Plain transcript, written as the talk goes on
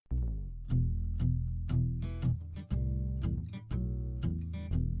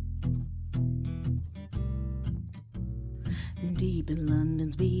deep in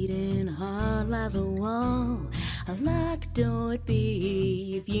London's beating heart lies a wall. A locked door it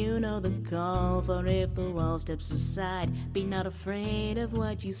be if you know the call. For if the wall steps aside, be not afraid of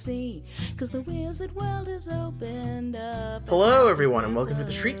what you see, 'cause the wizard world is opened up. Hello everyone and welcome to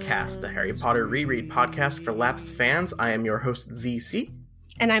the Shriekcast, a Harry Potter reread podcast for lapsed fans. I am your host ZC.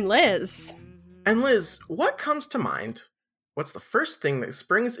 And I'm Liz. And Liz, what comes to mind? What's the first thing that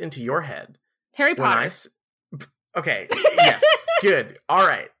springs into your head? Harry Potter. Okay, yes, good. All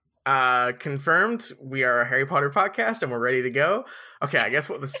right. Confirmed, we are a Harry Potter podcast and we're ready to go. Okay, I guess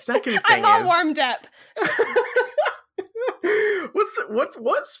what the second thing I'm all warmed up.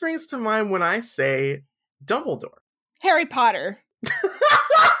 What springs to mind when I say Dumbledore? Harry Potter.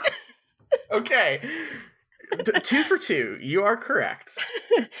 Okay. 2 for 2. You are correct.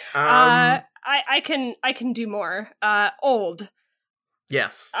 I can do more. Old.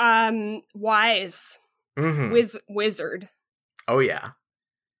 Yes. Wise. Mm-hmm. Wizard. Oh yeah.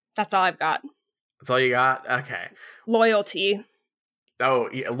 That's all I've got. That's all you got? Okay. Loyalty. Oh,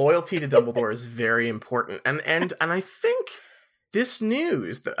 yeah, loyalty to Dumbledore is very important. And I think this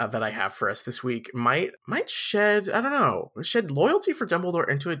news that I have for us this week might shed loyalty for Dumbledore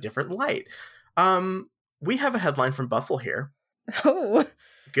into a different light. We have a headline from Bustle here. Oh.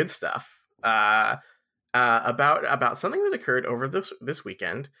 Good stuff. About something that occurred over this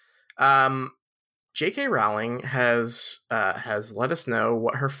weekend. J.K. Rowling has let us know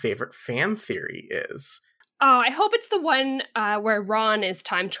what her favorite fan theory is. Oh, I hope it's the one where Ron is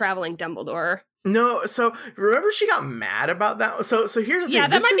time-traveling Dumbledore. No, so remember she got mad about that? So here's the thing. Yeah,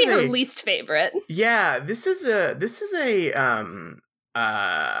 that might be her least favorite. Yeah, this is a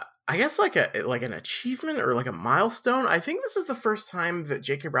I guess like an achievement or like a milestone. I think this is the first time that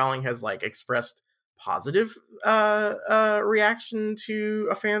J.K. Rowling has like expressed positive reaction to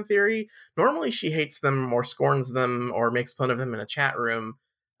a fan theory. Normally she hates them or scorns them or makes fun of them in a chat room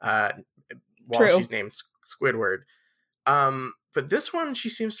while True. She's named Squidward. But this one she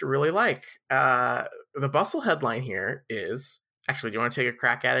seems to really like. The Bustle headline here is, actually, do you want to take a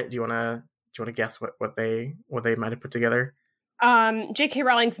crack at it? Do you want to guess what they might have put together? J.K.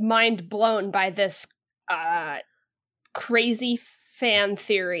 Rowling's mind blown by this crazy fan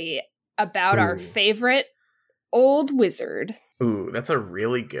theory about our favorite old wizard. Ooh, that's a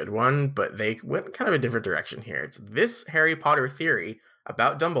really good one, but they went kind of a different direction here. It's this Harry Potter theory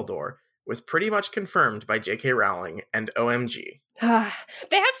about Dumbledore was pretty much confirmed by J.K. Rowling, and OMG. They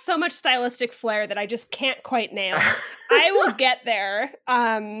have so much stylistic flair that I just can't quite nail. I will get there.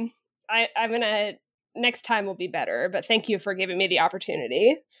 I'm gonna... Next time will be better, but thank you for giving me the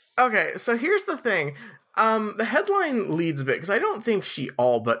opportunity. Okay, so here's the thing. The headline leads a bit, because I don't think she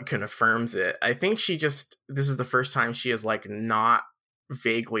all but confirms it. I think this is the first time she has, like, not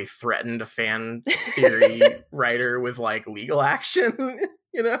vaguely threatened a fan theory writer with, like, legal action,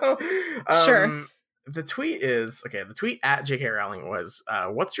 you know? Sure. The tweet at J.K. Rowling was,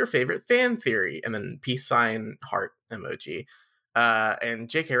 what's your favorite fan theory? And then peace sign heart emoji. And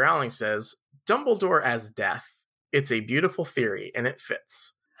J.K. Rowling says, Dumbledore as death. It's a beautiful theory, and it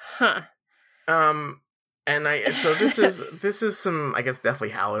fits. Huh. So this is some, I guess, Deathly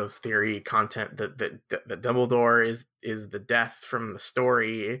Hallows theory content that Dumbledore is the death from the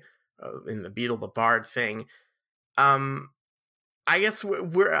story in the Beetle the Bard thing. I guess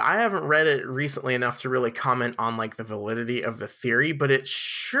I haven't read it recently enough to really comment on like the validity of the theory, but it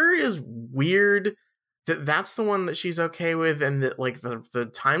sure is weird that that's the one that she's okay with, and that like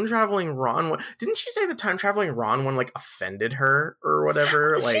the time traveling Ron one. Didn't she say the time traveling Ron one like offended her or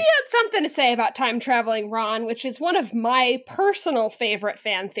whatever? She had something to say about time traveling Ron, which is one of my personal favorite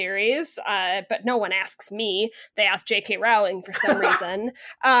fan theories. But no one asks me; they ask J.K. Rowling for some reason.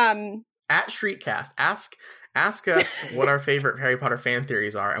 At Shriekcast, ask us what our favorite Harry Potter fan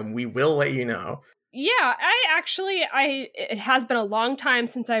theories are, and we will let you know. Yeah, it has been a long time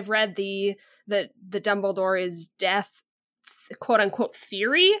since I've read the Dumbledore is death, quote unquote,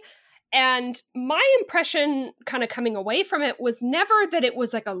 theory. And my impression kind of coming away from it was never that it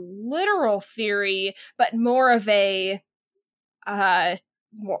was like a literal theory, but more of a,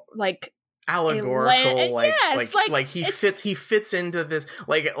 like allegorical, he fits into this,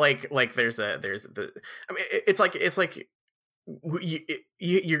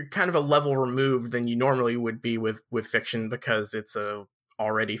 you're kind of a level removed than you normally would be with fiction, because it's a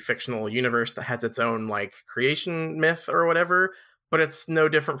already fictional universe that has its own like creation myth or whatever. But it's no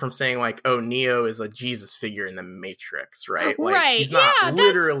different from saying like, oh, Neo is a Jesus figure in the Matrix, right? Like, right. He's not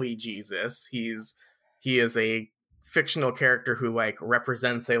literally Jesus. He is a fictional character who like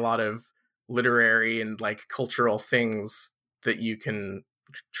represents a lot of literary and like cultural things that you can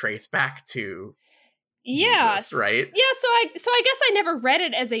trace back to Yeah. Jesus, right? Yeah, so I guess I never read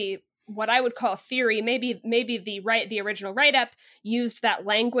it as a what I would call theory. Maybe the original write up used that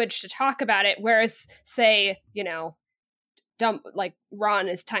language to talk about it, whereas say, like Ron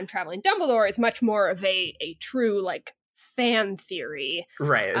is time traveling Dumbledore is much more of a true like fan theory.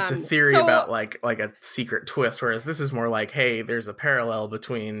 Right. It's a theory about like a secret twist, whereas this is more like, hey, there's a parallel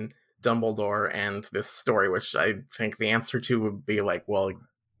between Dumbledore and this story, which I think the answer to would be like, well,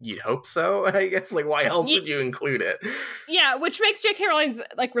 you'd hope so, I guess. Like, why else would you include it? Yeah, which makes J.K. Rowling's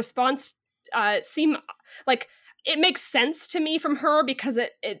like response seem like it makes sense to me from her, because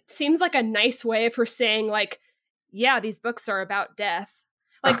it seems like a nice way of her saying like, yeah, these books are about death.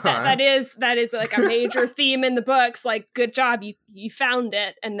 Like that is like a major theme in the books. Like, good job, you found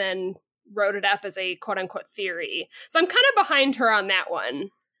it and then wrote it up as a quote unquote theory. So I'm kind of behind her on that one.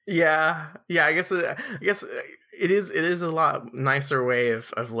 Yeah. I guess it is a lot nicer way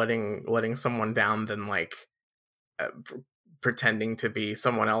of letting someone down than like pretending to be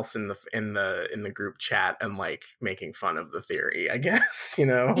someone else in the group chat and like making fun of the theory, I guess,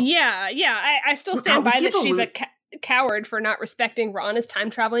 Yeah. I still stand by that she's a coward for not respecting Ron as time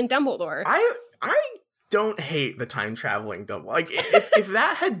traveling Dumbledore. I don't hate the time traveling Dumbledore. Like, if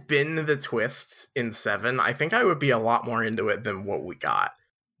that had been the twist in 7, I think I would be a lot more into it than what we got.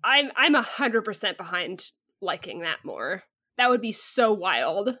 I'm 100% behind liking that more. That would be so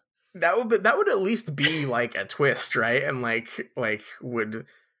wild. That would at least be like a twist, right? And like would,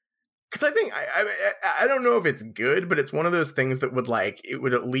 because I think I don't know if it's good, but it's one of those things that would like, it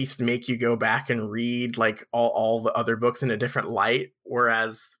would at least make you go back and read like all the other books in a different light,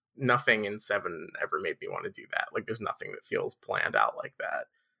 whereas nothing in 7 ever made me want to do that. Like, there's nothing that feels planned out like that.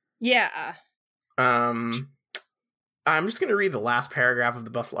 Yeah. I'm just going to read the last paragraph of the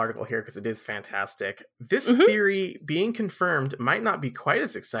Bustle article here because it is fantastic. This theory being confirmed might not be quite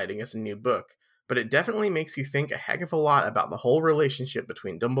as exciting as a new book, but it definitely makes you think a heck of a lot about the whole relationship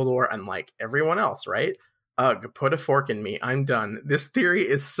between Dumbledore and like everyone else, right? Ugh, put a fork in me. I'm done. This theory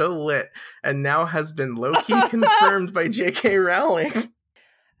is so lit and now has been low-key confirmed by J.K. Rowling.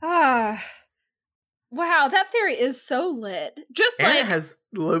 Wow, that theory is so lit. Just and like it has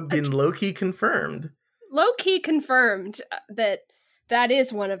been low-key confirmed. Low-key confirmed that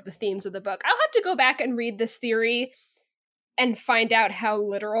is one of the themes of the book. I'll have to go back and read this theory and find out how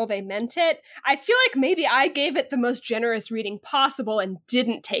literal they meant it. I feel like maybe I gave it the most generous reading possible and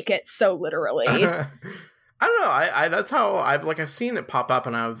didn't take it so literally. I don't know. I that's how I've seen it pop up,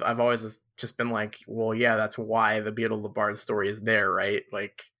 and I've always just been like, well, yeah, that's why the Beetle the Bard story is there, right?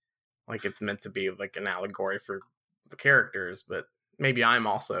 Like it's meant to be like an allegory for the characters, but maybe I'm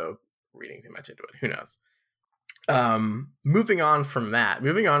also reading too much into it. Who knows? Moving on from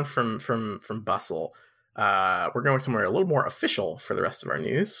Bustle, we're going somewhere a little more official for the rest of our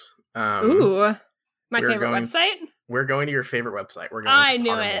news. Ooh, my favorite website. We're going to your favorite website. We're going to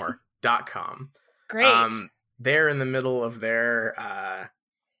Pottermore.com. Great. They're in the middle of their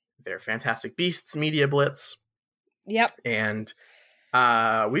Fantastic Beasts media blitz. Yep. And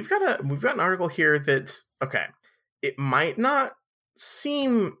we've got an article here that, okay, it might not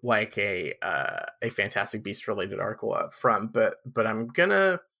seem like a Fantastic Beasts related article up front, but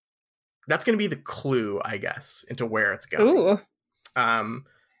that's gonna be the clue, I guess, into where it's going. Ooh.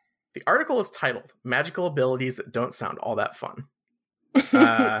 The article is titled "Magical Abilities That Don't Sound All That Fun,"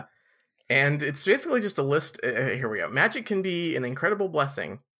 and it's basically just a list. Here we go. Magic can be an incredible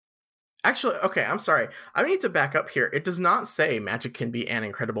blessing. Actually, okay, I'm sorry. I need to back up here. It does not say magic can be an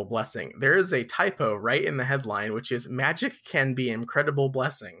incredible blessing. There is a typo right in the headline, which is magic can be incredible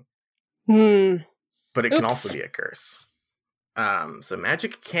blessing. But it can also be a curse. So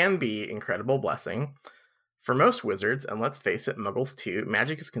magic can be incredible blessing. For most wizards, and let's face it, muggles too,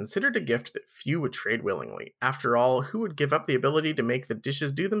 magic is considered a gift that few would trade willingly. After all, who would give up the ability to make the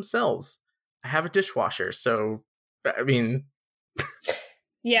dishes do themselves? I have a dishwasher, so, I mean...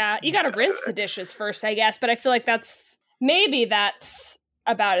 Yeah, you gotta rinse the dishes first, I guess, but I feel like that's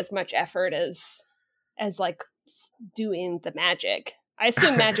about as much effort as like doing the magic. I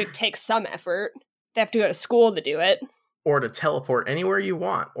assume magic takes some effort. They have to go to school to do it. Or to teleport anywhere you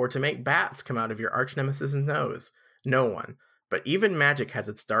want, or to make bats come out of your arch nemesis' nose. No one. But even magic has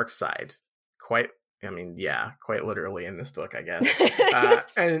its dark side. Quite literally in this book, I guess.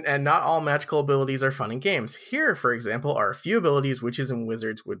 And not all magical abilities are fun in games. Here, for example, are a few abilities witches and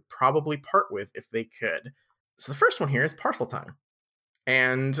wizards would probably part with if they could. So the first one here is Parseltongue.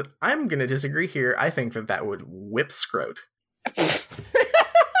 And I'm going to disagree here. I think that would whip scrote.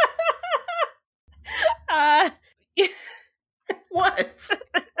 Yeah. What?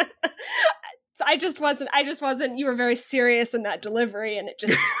 I just wasn't. You were very serious in that delivery, and it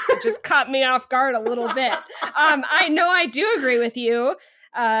just caught me off guard a little bit. I know I do agree with you.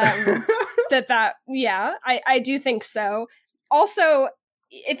 I do think so. Also,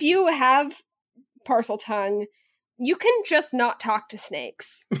 if you have parcel tongue, you can just not talk to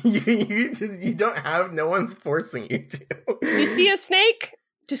snakes. you don't have, no one's forcing you to. You see a snake,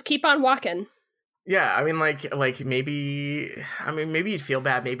 just keep on walking. Yeah, I mean, maybe you'd feel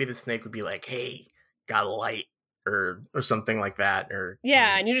bad. Maybe the snake would be like, "Hey, got a light," or something like that. Or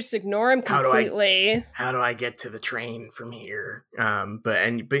yeah, and you just ignore him completely. How do I get to the train from here?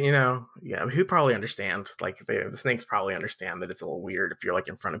 But you know, yeah, who'd probably understand? Like the snakes probably understand that it's a little weird if you're like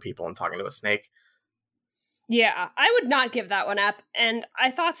in front of people and talking to a snake. Yeah, I would not give that one up. And I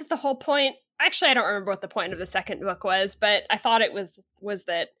thought that the whole point. Actually, I don't remember what the point of the second book was, but I thought it was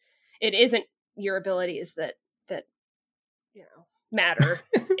that it isn't your abilities that you know matter.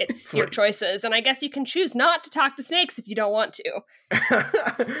 It's your choices, and I guess you can choose not to talk to snakes if you don't want to.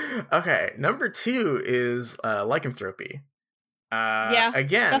 Okay, number 2 is lycanthropy.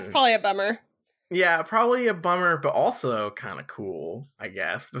 Again, that's probably a bummer. Yeah, probably a bummer, but also kind of cool, I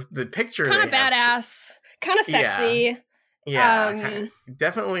guess. The picture kind of badass, kind of sexy. Yeah,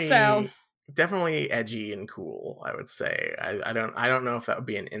 definitely edgy and cool, I would say. I don't know if that would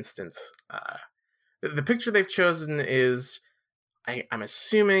be an instant. The picture they've chosen is, I'm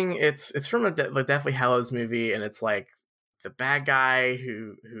assuming it's from the Deathly Hallows movie, and it's like the bad guy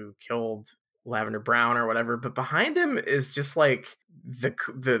who killed Lavender Brown or whatever, but behind him is just like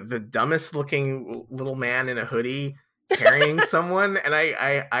the dumbest looking little man in a hoodie carrying someone, and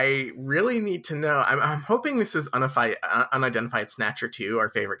I really need to know. I'm hoping this is unidentified Snatcher 2,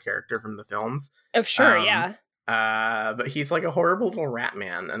 our favorite character from the films. Oh, sure, yeah. But he's like a horrible little rat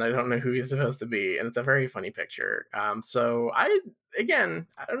man, and I don't know who he's supposed to be, and it's a very funny picture. So I don't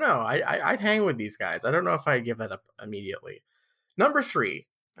know. I'd hang with these guys. I don't know if I'd give that up immediately. Number 3,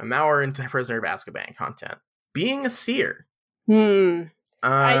 and now we're into Prisoner of Azkaban content. Being a seer. I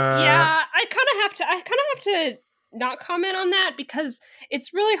kind of have to not comment on that because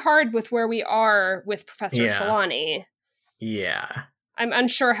it's really hard with where we are with Professor Trelawney. Yeah. I'm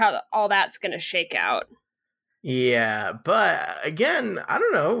unsure how all that's going to shake out. Yeah, but again, I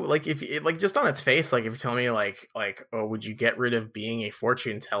don't know. Like, if like just on its face, like if you tell me like, oh, would you get rid of being a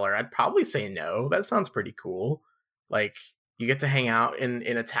fortune teller? I'd probably say no. That sounds pretty cool. Like, you get to hang out in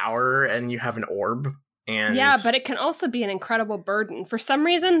a tower and you have an orb. And yeah, but it can also be an incredible burden. For some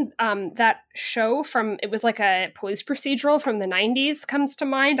reason, that show it was like a police procedural from the 90s comes to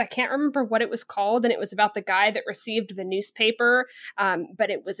mind. I can't remember what it was called, and it was about the guy that received the newspaper, but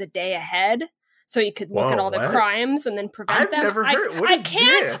it was a day ahead. So you could look at all the crimes and then prevent them. I've never heard. What is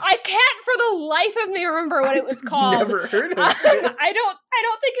this? I can't for the life of me remember what it was called. Never heard of this. I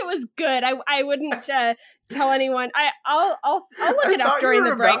don't think it was good. I wouldn't tell anyone. I'll look it up during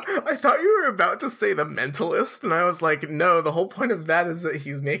the break. I thought you were about to say The Mentalist, and I was like, no. The whole point of that is that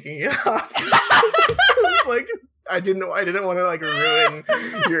he's making it up. It was like I didn't want to like ruin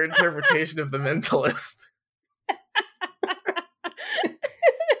your interpretation of The Mentalist.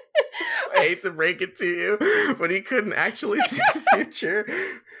 I hate to break it to you, but he couldn't actually see the future.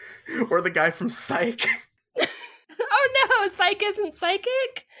 Or the guy from Psych. Oh no, Psych isn't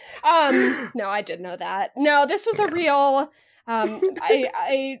psychic? No, I did know that. No, this was a real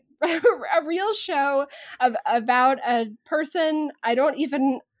a real show about a person. I didn't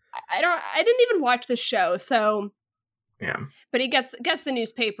even watch the show, so yeah. But he gets the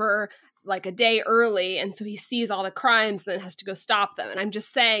newspaper like a day early, and so he sees all the crimes and then has to go stop them. And I'm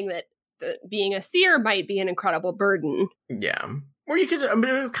just saying that being a seer might be an incredible burden. Yeah. Or you could, I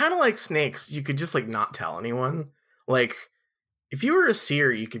mean, kind of like snakes, you could just like not tell anyone. Like, if you were a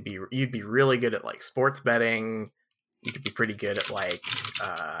seer, you'd be really good at like sports betting. You could be pretty good at like,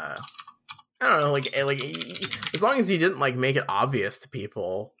 I don't know, like as long as you didn't like make it obvious to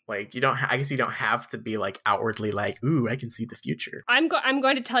people, like I guess you don't have to be like outwardly like, ooh, I can see the future. I'm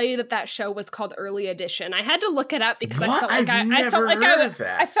going to tell you that show was called Early Edition. I had to look it up because I felt like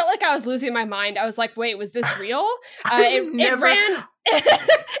I felt like I was losing my mind. I was like, wait, was this real? It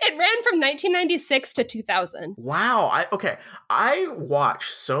ran from 1996 to 2000. Wow. I watch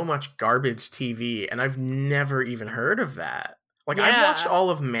so much garbage TV and I've never even heard of that. Like, yeah. I've watched all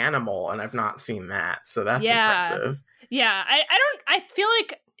of Manimal and I've not seen that, so that's impressive. Yeah, I feel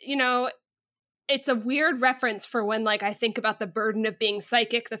like, you know, it's a weird reference for when, like, I think about the burden of being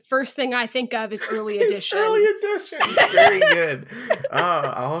psychic. The first thing I think of is Early Edition. Early Edition. Very good.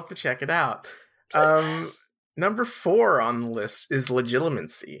 I'll have to check it out. Number 4 on the list is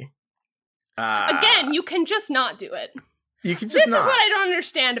legitimacy. Again, you can just not do it. You can just this not. is what I don't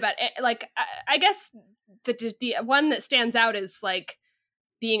understand about it. Like, I guess the one that stands out is like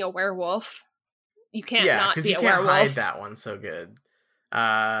being a werewolf. You can't not be a werewolf. You can't hide that one so good.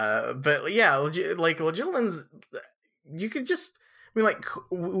 But yeah, Legilimens, you could just, I mean, like,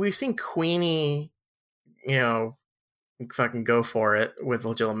 we've seen Queenie, you know, fucking go for it with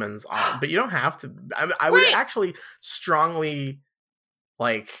Legilimens on, but you don't have to. I would actually strongly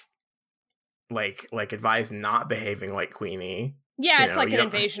advise not behaving like Queenie. Yeah, it's like an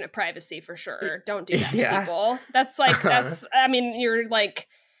invasion of privacy for sure. Don't do that to people. That's I mean, you're like,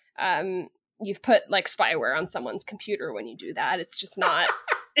 you've put like spyware on someone's computer when you do that. It's just not,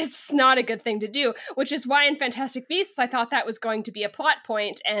 it's not a good thing to do, which is why in Fantastic Beasts, I thought that was going to be a plot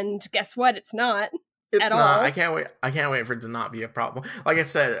point. And guess what? It's not. It's at not. All. I can't wait for it to not be a problem. Like I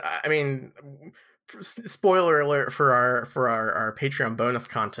said, I mean, spoiler alert for our Patreon bonus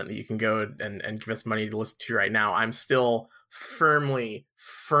content that you can go and give us money to listen to right now. I'm still firmly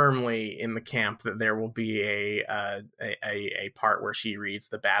in the camp that there will be a part where she reads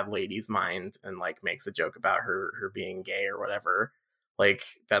the bad lady's mind and like makes a joke about her being gay or whatever. Like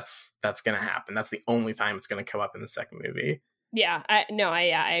that's gonna happen. That's the only time it's gonna come up in the second movie. Yeah, I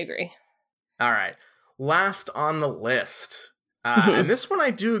agree. All right, last on the list. And this one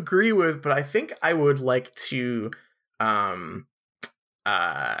I do agree with, but I think I would like to I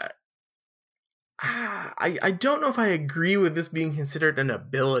don't know if I agree with this being considered an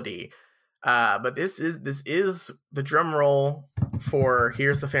ability. But this is the drum roll for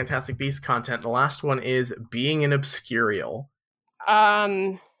here's the Fantastic Beasts content. The last one is being an obscurial.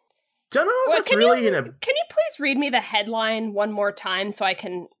 Don't know if that's really Can you please read me the headline one more time so I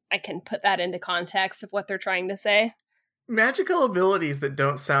can put that into context of what they're trying to say? Magical abilities that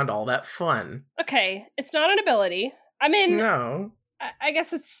don't sound all that fun. Okay, it's not an ability. I mean, no. I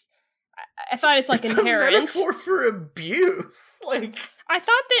guess it's. I thought it's like inherent. It's a metaphor for abuse. Like, I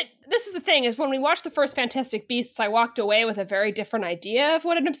thought that this is the thing is when we watched the first Fantastic Beasts, I walked away with a very different idea of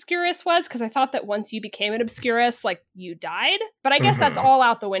what an obscurus was because I thought that once you became an obscurus, like you died. But I guess that's all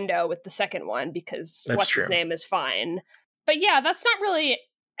out the window with the second one because his name is fine. But yeah, that's not really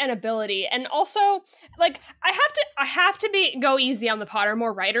an ability. And also, like, I have to go easy on the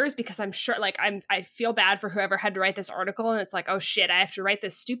Pottermore writers because I'm sure, like, I feel bad for whoever had to write this article, and it's like, oh shit, I have to write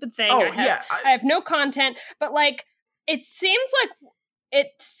this stupid thing. I have no content, but like, it seems like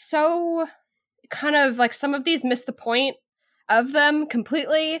it's so kind of like some of these miss the point of them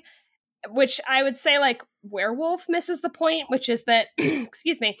completely, which I would say like Werewolf misses the point, which is that,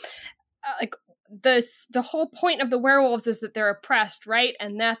 excuse me, like, the whole point of the werewolves is that they're oppressed, right?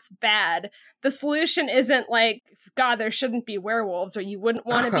 And that's bad. The solution isn't like, God, there shouldn't be werewolves, or you wouldn't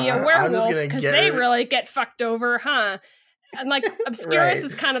want to be a werewolf because they really get fucked over, huh? And like Obscurus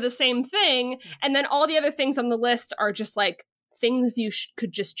is kind of the same thing. And then all the other things on the list are just like things you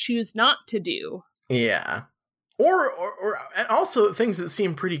could just choose not to do. Yeah. Or and also things that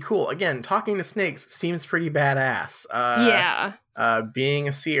seem pretty cool. Again, talking to snakes seems pretty badass. Being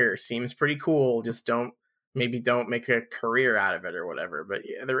a seer seems pretty cool. Just don't make a career out of it or whatever. But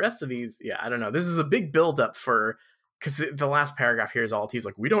yeah, the rest of these, I don't know. This is a big buildup for, because the last paragraph here is all he's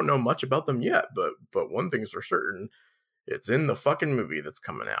like, we don't know much about them yet, but one thing's for certain, it's in the fucking movie that's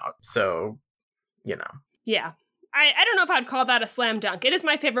coming out. So, you know. Yeah. I don't know if I'd call that a slam dunk. It is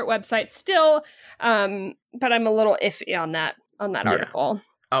my favorite website still, but I'm a little iffy on that article.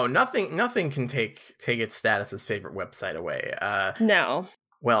 Oh, nothing can take its status as favorite website away. No.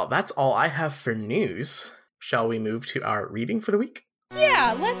 Well, that's all I have for news. Shall we move to our reading for the week?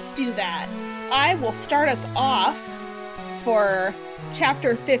 Yeah, let's do that. I will start us off for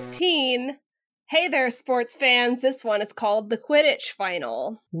chapter 15. Hey there, sports fans. This one is called The Quidditch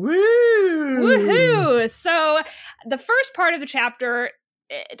Final. Woo! Woohoo! So the first part of the chapter,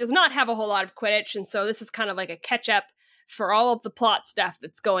 it does not have a whole lot of Quidditch, and so this is kind of like a catch-up for all of the plot stuff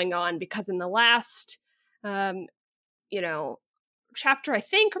that's going on, because in the last, chapter, I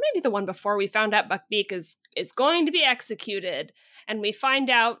think, or maybe the one before, we found out Buckbeak is going to be executed, and we find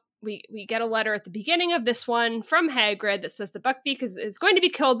out, we get a letter at the beginning of this one from Hagrid that says the Buckbeak is going to be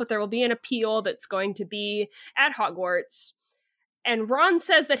killed, but there will be an appeal that's going to be at Hogwarts. And Ron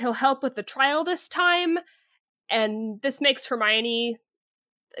says that he'll help with the trial this time, and this makes Hermione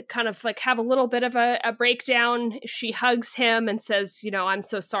kind of like have a little bit of a breakdown. She hugs him and says, I'm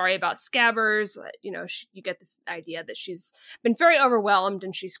so sorry about Scabbers. You get the idea that she's been very overwhelmed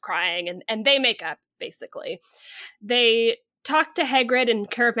and she's crying, and they make up, basically. They talk to Hagrid in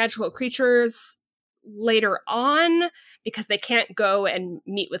Care of Magical Creatures later on because they can't go and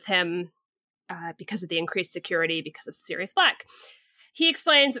meet with him because of the increased security because of Sirius Black. He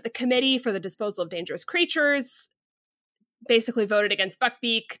explains that the Committee for the Disposal of Dangerous Creatures basically voted against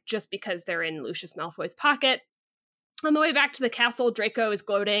Buckbeak just because they're in Lucius Malfoy's pocket. On the way back to the castle, Draco is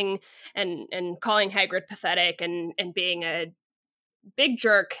gloating and calling Hagrid pathetic and being a big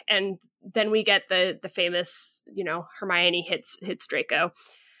jerk. And then we get the famous, Hermione hits Draco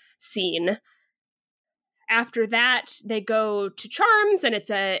scene. After that, they go to Charms, and it's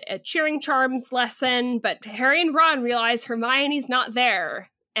a cheering Charms lesson, but Harry and Ron realize Hermione's not there.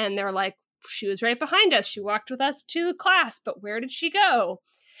 And they're like, she was right behind us. She walked with us to the class, but where did she go?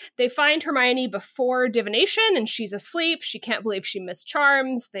 They find Hermione before divination, and she's asleep. She can't believe she missed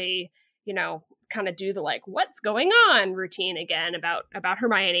Charms. They, kind of do the what's going on routine again about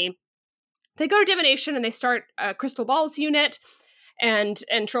Hermione. They go to divination, and they start a Crystal Balls unit, and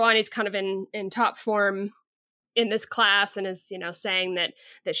Trelawney's kind of in top form in this class, and is saying that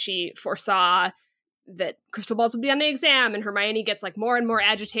she foresaw that crystal balls would be on the exam, and Hermione gets more and more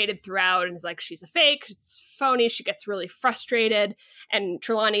agitated throughout and is like, she's a fake, it's phony. She gets really frustrated, and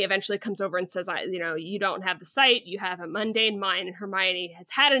Trelawney eventually comes over and says, you don't have the sight, you have a mundane mind. And Hermione has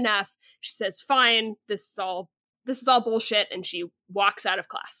had enough. She says, fine, this is all bullshit, and she walks out of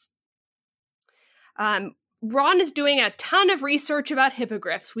class. Ron is doing a ton of research about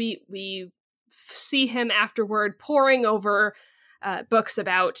hippogriffs. We see him afterward poring over books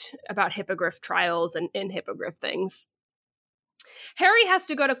about hippogriff trials and hippogriff things. Harry has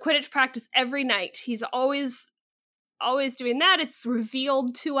to go to Quidditch practice every night. He's always doing that. It's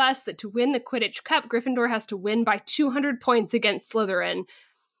revealed to us that to win the Quidditch Cup, Gryffindor has to win by 200 points against Slytherin.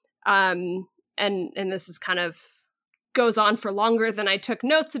 And this is kind of goes on for longer than I took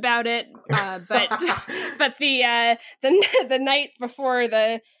notes about it. But the night before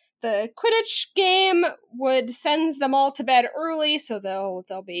the Quidditch game sends them all to bed early, so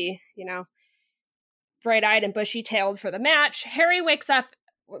they'll be, bright-eyed and bushy-tailed for the match. Harry wakes up,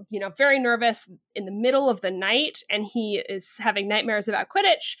 very nervous in the middle of the night, and he is having nightmares about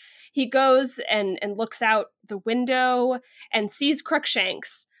Quidditch. He goes and looks out the window and sees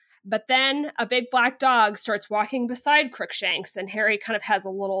Crookshanks. But then a big black dog starts walking beside Crookshanks, and Harry kind of has a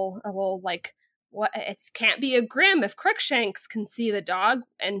little what, it can't be a Grim if Crookshanks can see the dog,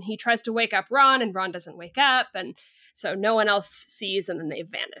 and he tries to wake up Ron, and Ron doesn't wake up, and so no one else sees, and then they've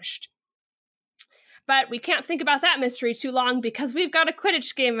vanished. But we can't think about that mystery too long because we've got a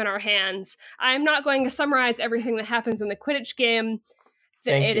Quidditch game in our hands. I'm not going to summarize everything that happens in the Quidditch game.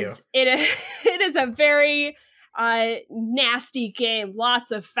 Thank you. It is a very nasty game.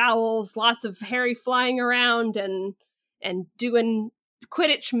 Lots of fouls, lots of Harry flying around and doing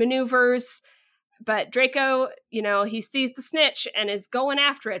Quidditch maneuvers. But Draco, he sees the snitch and is going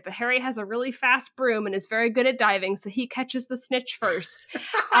after it. But Harry has a really fast broom and is very good at diving, so he catches the snitch first.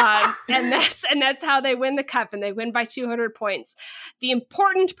 And that's how they win the cup, and they win by 200 points. The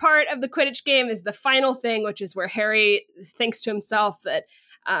important part of the Quidditch game is the final thing, which is where Harry thinks to himself that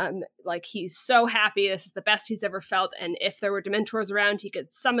he's so happy. This is the best he's ever felt. And if there were Dementors around, he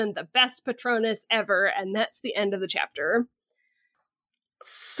could summon the best Patronus ever. And that's the end of the chapter.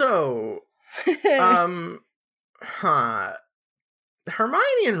 So... Hermione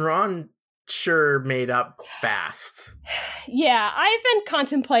and Ron sure made up fast. Yeah, I've been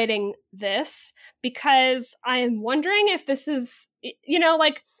contemplating this because I'm wondering if this is, we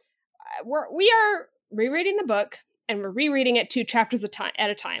are rereading the book and we're rereading it 2 chapters at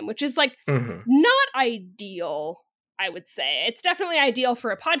a time, which is not ideal, I would say. It's definitely ideal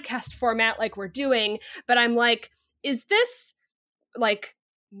for a podcast format like we're doing, but I'm like, is this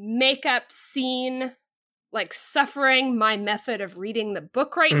makeup scene suffering my method of reading the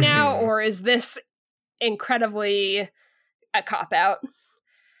book right now, or is this incredibly a cop-out?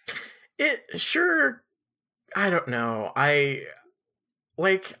 I don't know. I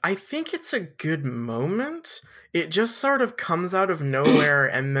think it's a good moment. It just sort of comes out of nowhere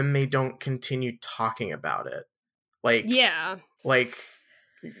and then they don't continue talking about it.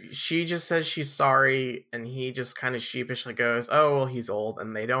 She just says she's sorry, and he just kind of sheepishly goes, oh, well, he's old,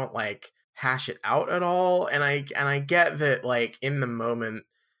 and they don't, hash it out at all, and I get that, in the moment,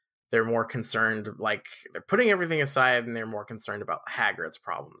 they're more concerned, they're putting everything aside, and they're more concerned about Hagrid's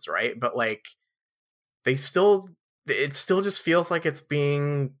problems, right? But, it still just feels like it's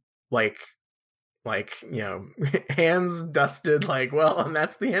being, hands dusted, well, and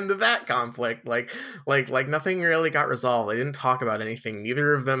that's the end of that conflict. Nothing really got resolved. They didn't talk about anything.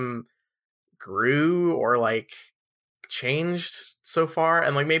 Neither of them grew or changed so far.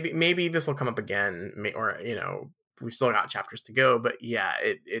 And maybe this will come up again, or we've still got chapters to go. But yeah,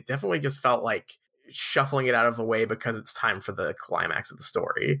 it definitely just felt like shuffling it out of the way because it's time for the climax of the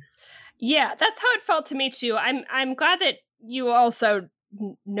story. Yeah, that's how it felt to me too. I'm glad that you also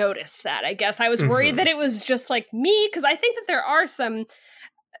noticed that. I guess I was worried that it was just like me, because I think that there are some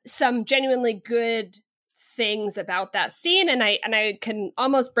genuinely good things about that scene, and I can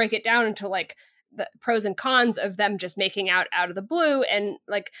almost break it down into like the pros and cons of them just making out of the blue. And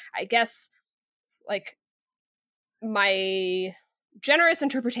like, I guess like my generous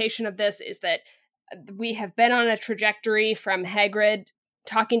interpretation of this is that we have been on a trajectory from Hagrid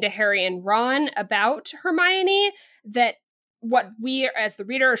talking to Harry and Ron about Hermione, that what we as the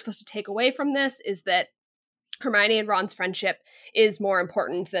reader are supposed to take away from this is that Hermione and Ron's friendship is more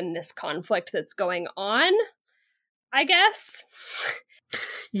important than this conflict that's going on, I guess.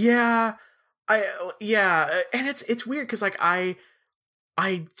 Yeah. And it's weird because like I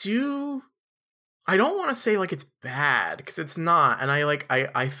don't want to say like it's bad, because it's not, and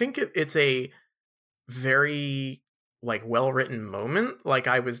I think it's a very like well written moment. Like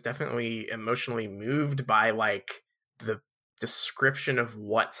I was definitely emotionally moved by like the description of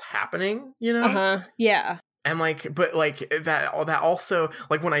what's happening, you know? Yeah. And like, but like that also,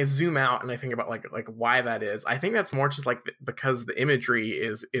 like when I zoom out and I think about like why that is, I think that's more just like because the imagery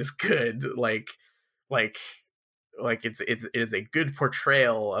is good. Like it is a good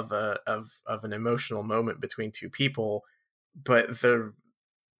portrayal of an emotional moment between two people, but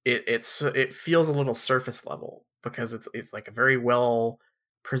it feels a little surface level because it's like a very well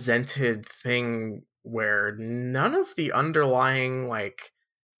presented thing where none of the underlying like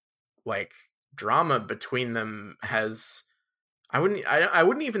drama between them has, I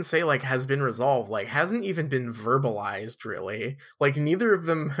wouldn't even say like has been resolved, like hasn't even been verbalized really. Like neither of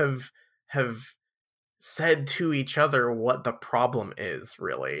them have said to each other what the problem is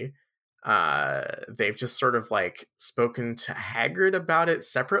really. They've just sort of like spoken to Hagrid about it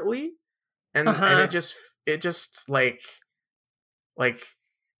separately, and it just like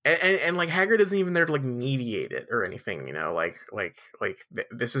and like Hagrid isn't even there to like mediate it or anything, you know, like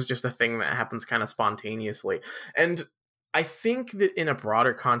this is just a thing that happens kind of spontaneously. And I think that in a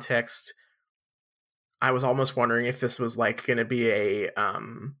broader context, I was almost wondering if this was like going to be a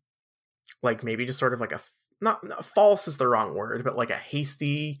like maybe just sort of like a not false is the wrong word, but like a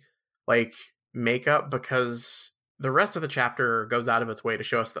hasty like makeup, because the rest of the chapter goes out of its way to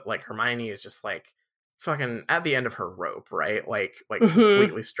show us that like Hermione is just like fucking at the end of her rope, right? Like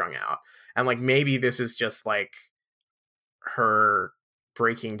completely strung out. And like maybe this is just like her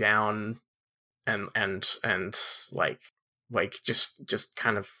breaking down and like just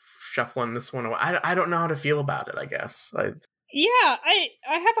kind of shuffling this one away. I don't know how to feel about it, I guess. Yeah, I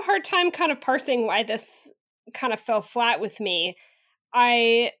have a hard time kind of parsing why this kind of fell flat with me.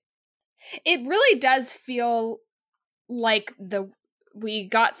 It really does feel like we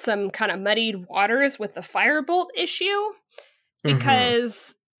got some kind of muddied waters with the firebolt issue,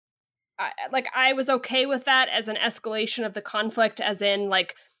 because I was okay with that as an escalation of the conflict, as in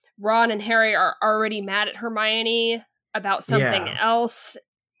like Ron and Harry are already mad at Hermione about something else,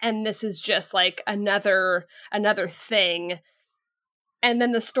 and this is just like another thing. And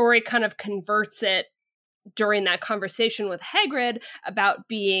then the story kind of converts it during that conversation with Hagrid about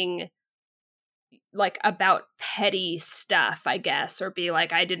being like about petty stuff, I guess, or be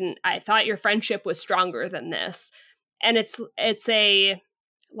like, I thought your friendship was stronger than this. And it's a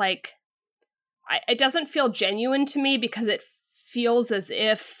like, it doesn't feel genuine to me, because it feels as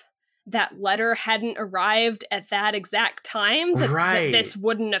if that letter hadn't arrived at that exact time, that this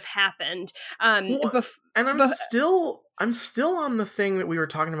wouldn't have happened. And I'm still on the thing that we were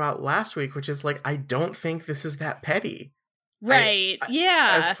talking about last week, which is like, I don't think this is that petty. Right.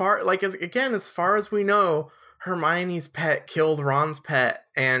 Yeah. As far as we know, Hermione's pet killed Ron's pet,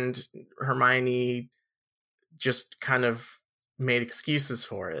 and Hermione just kind of made excuses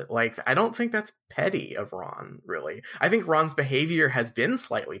for it. Like, I don't think that's petty of Ron, really. I think Ron's behavior has been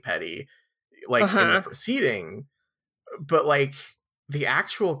slightly petty, like in the proceeding, but like the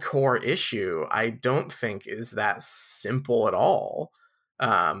actual core issue, I don't think is that simple at all.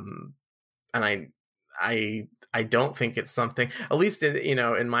 And I don't think it's something, at least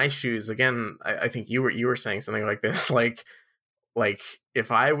in my shoes. Again, I think you were saying something like this, like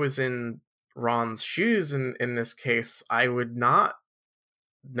if I was in Ron's shoes in this case, I would not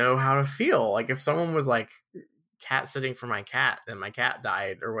know how to feel. Like if someone was like cat sitting for my cat and my cat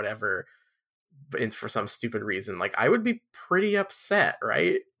died or whatever, but for some stupid reason, like I would be pretty upset,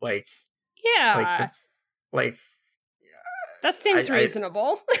 right? Like it's like that seems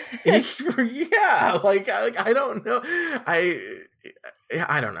reasonable. Yeah, like I don't know.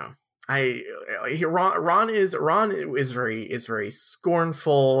 I don't know. Ron is very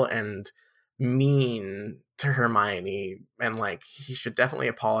scornful and mean to Hermione, and like he should definitely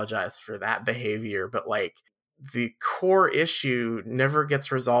apologize for that behavior. But like the core issue never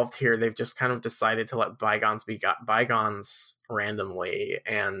gets resolved here. They've just kind of decided to let bygones be bygones randomly,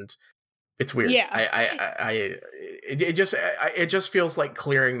 and it's weird. Yeah. It just feels like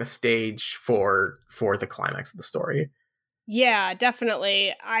clearing the stage for the climax of the story. Yeah,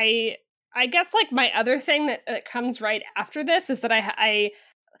 definitely. I guess like my other thing that comes right after this is that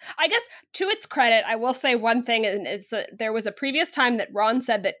I guess to its credit, I will say one thing, and it's that there was a previous time that Ron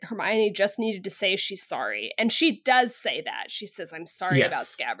said that Hermione just needed to say she's sorry, and she does say that. She says, "I'm sorry about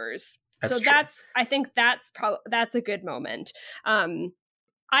Scabbers." That's so true. I think that's a good moment.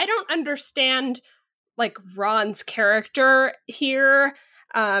 I don't understand like Ron's character here.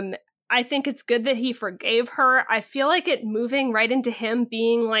 I think it's good that he forgave her. I feel like it moving right into him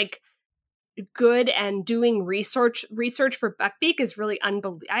being like good and doing research for Buckbeak is really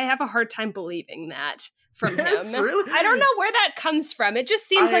I have a hard time believing that from him. I don't know where that comes from. It just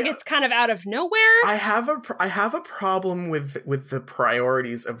seems like it's kind of out of nowhere. I have a problem with the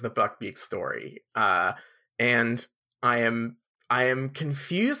priorities of the Buckbeak story, and I am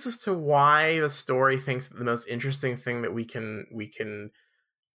confused as to why the story thinks that the most interesting thing that we can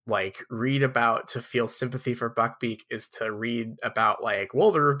like read about to feel sympathy for Buckbeak is to read about like,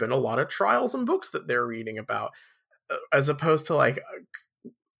 well, there have been a lot of trials and books that they're reading about, as opposed to like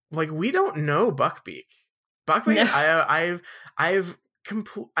we don't know Buckbeak. Buckbeak, no.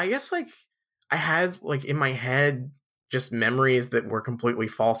 I guess like I had like in my head just memories that were completely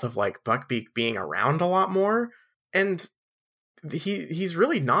false of like Buckbeak being around a lot more, and he's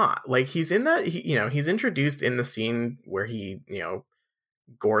really not. Like he's in that he's introduced in the scene where he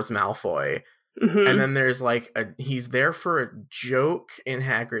gores Malfoy, and then there's like he's there for a joke in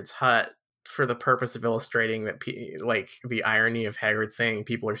Hagrid's hut for the purpose of illustrating that like the irony of Hagrid saying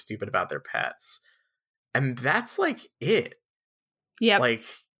people are stupid about their pets, and that's like it. Yeah,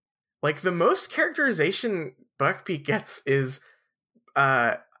 like the most characterization Buckbeak gets is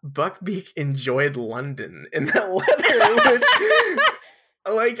Buckbeak enjoyed London in that letter, which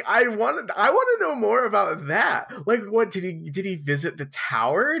like I want to know more about that. Like, what did he visit the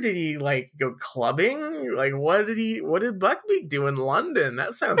Tower? Did he like go clubbing? Like, what did Buckbeak do in London?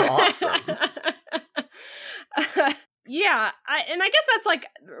 That sounds awesome. Yeah, and I guess that's like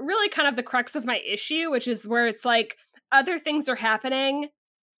really kind of the crux of my issue, which is where it's like other things are happening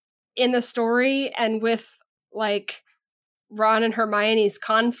in the story and with like Ron and Hermione's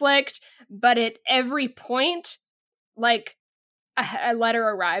conflict, but at every point, like a letter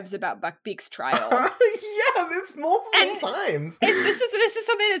arrives about Buckbeak's trial. Yeah, it's multiple times. This is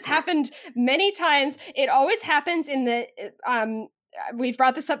something that's happened many times. It always happens in the we've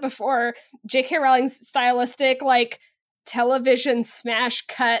brought this up before. J.K. Rowling's stylistic like television smash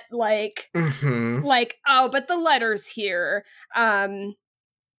cut, like like but the letter's here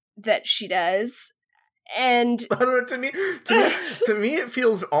that she does, and I don't know. To me, it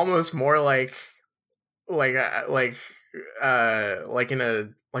feels almost more like in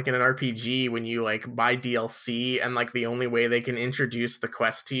an RPG when you like buy DLC and like the only way they can introduce the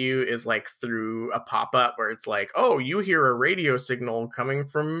quest to you is like through a pop-up where it's like, oh, you hear a radio signal coming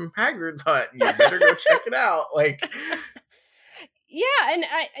from Hagrid's hut, you better go check it out. Like, yeah, and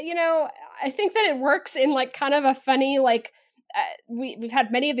I think that it works in like kind of a funny like we've had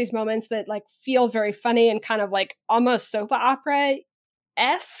many of these moments that like feel very funny and kind of like almost soap opera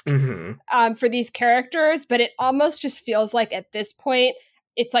esque for these characters, but it almost just feels like at this point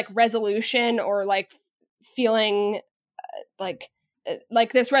it's like resolution or like feeling like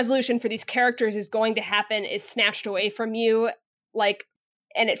this resolution for these characters is going to happen is snatched away from you, like,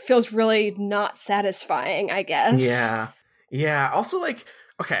 and it feels really not satisfying, I guess. Yeah. Also, like,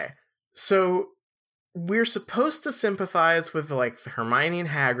 okay, so we're supposed to sympathize with like the Hermione and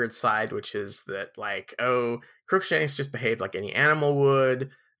Hagrid side, which is that like, oh, Crookshanks just behaved like any animal would.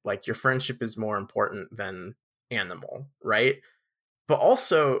 Like your friendship is more important than animal, right? But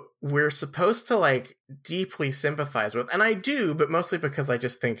also we're supposed to like deeply sympathize with, and I do, but mostly because I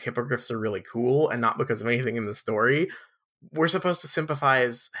just think hippogriffs are really cool and not because of anything in the story. We're supposed to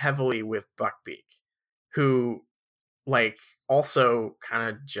sympathize heavily with Buckbeak, who like also kind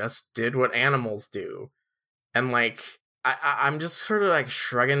of just did what animals do. And like I'm just sort of like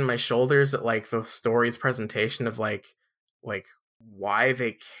shrugging my shoulders at like the story's presentation of like why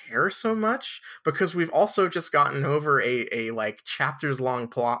they care so much, because we've also just gotten over a like chapters long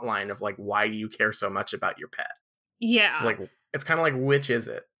plot line of like, why do you care so much about your pet? Yeah, it's like, it's kind of like, which is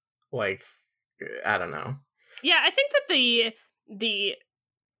it? Like, I don't know. Yeah, I think that the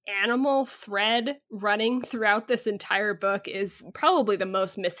animal thread running throughout this entire book is probably the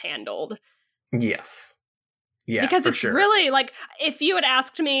most mishandled. Yes. Yeah, because for it's sure. really like, if you had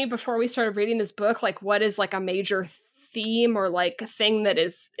asked me before we started reading this book, like what is like a major theme or like a thing that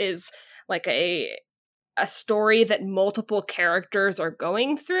is like a story that multiple characters are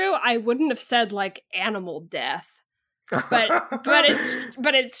going through, I wouldn't have said like animal death. But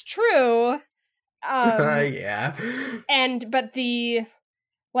it's true. Yeah. But the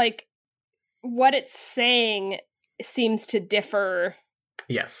like what it's saying seems to differ.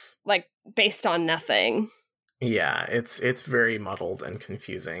 Yes. Like based on nothing. Yeah, it's very muddled and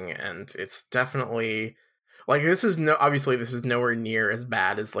confusing, and it's definitely like this is nowhere near as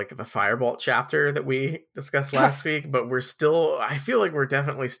bad as like the Firebolt chapter that we discussed last week, but I feel like we're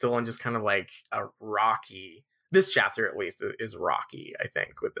definitely still in just kind of like a rocky. This chapter at least is rocky, I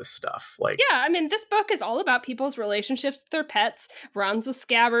think, with this stuff. Like, yeah, I mean, this book is all about people's relationships with their pets. Ron's with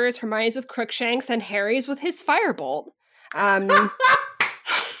Scabbers, Hermione's with Crookshanks, and Harry's with his Firebolt.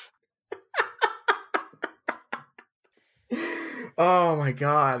 Oh my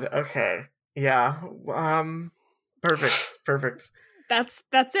god. Okay. Yeah. Perfect. That's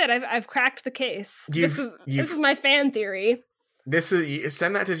it. I've cracked the case. This is my fan theory.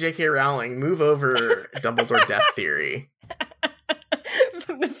 Send that to J.K. Rowling. Move over Dumbledore death theory.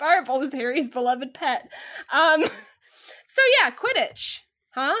 The Firebolt is Harry's beloved pet. So yeah, Quidditch.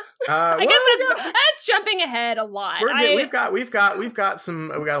 Huh? I guess that's jumping ahead a lot. We've got a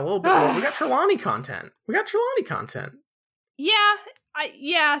little bit more. We got Trelawney content.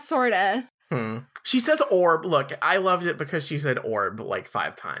 Yeah, sorta. She says orb. Look, I loved it because she said orb like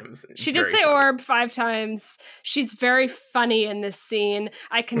 5 times. She did say orb 5 times. She's very funny in this scene.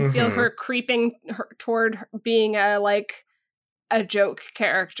 I can feel her creeping toward being a joke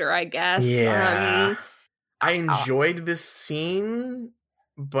character, I guess. Yeah. I enjoyed this scene,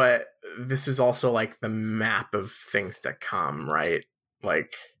 but this is also like the map of things to come, right?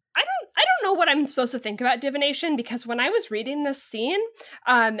 Like, I don't know what I'm supposed to think about divination, because when I was reading this scene,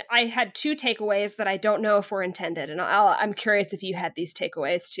 I had 2 takeaways that I don't know if were intended, and I'm curious if you had these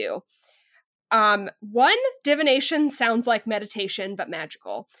takeaways too. 1, divination sounds like meditation but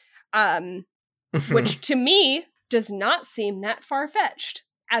magical, which to me does not seem that far-fetched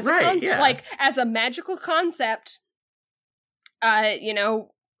as as a magical concept. That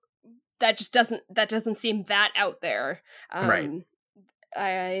just doesn't seem that out there. Right.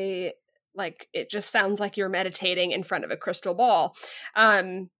 It just sounds like you're meditating in front of a crystal ball.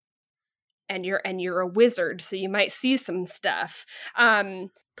 And you're a wizard, so you might see some stuff.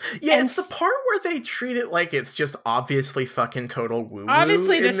 It's the part where they treat it like it's just obviously fucking total woo-woo.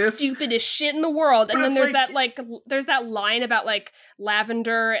 Obviously the stupidest shit in the world. And then there's there's that line about like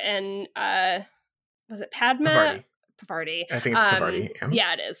Lavender and was it Padma? Pavarti. I think it's Pavarti.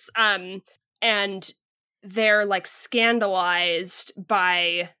 Yeah, it is. And they're like scandalized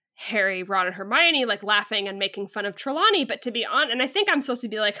by Harry, Ron, and Hermione like laughing and making fun of Trelawney. But to be honest, and I think I'm supposed to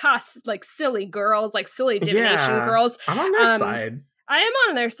be like, like silly girls, like silly divination girls. I'm on their side. I am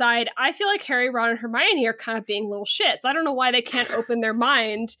on their side. I feel like Harry, Ron, and Hermione are kind of being little shits. I don't know why they can't open their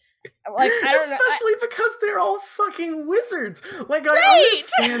mind. Like, I don't know. Especially because they're all fucking wizards. Like,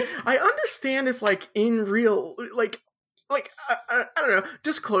 I understand if like in real I don't know,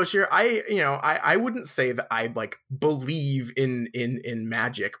 disclosure, I wouldn't say that I like believe in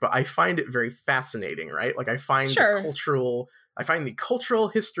magic, but I find it very fascinating, right? Like I find the cultural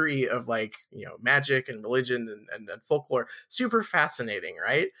history of like, magic and religion and folklore super fascinating,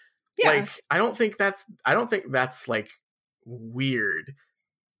 right? Yeah. Like I don't think that's like weird.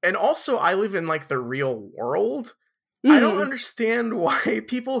 And also I live in like the real world. I don't understand why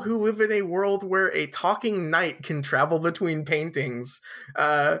people who live in a world where a talking knight can travel between paintings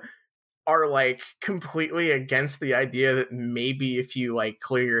are like completely against the idea that maybe if you like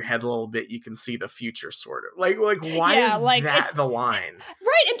clear your head a little bit, you can see the future, sort of. Like why is that the line?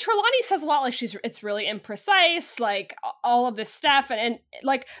 Right, and Trelawney says a lot like it's really imprecise, like all of this stuff, and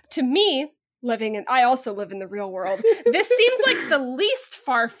like to me, I also live in the real world. This seems like the least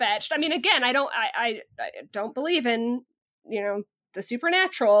far-fetched. I mean, again, I don't believe in, the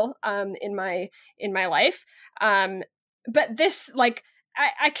supernatural in my life. But this, like,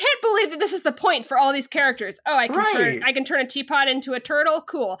 I can't believe that this is the point for all these characters. Oh, I can turn a teapot into a turtle.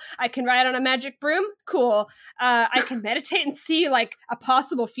 Cool. I can ride on a magic broom. Cool. I can meditate and see like a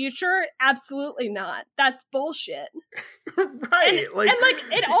possible future. Absolutely not. That's bullshit. Right.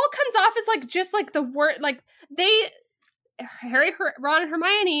 And it all comes off as like just like the word, like Harry, Ron, and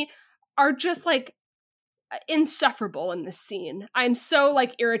Hermione are just like insufferable in this scene. I'm so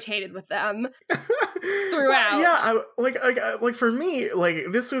like irritated with them throughout. Well, yeah, like for me,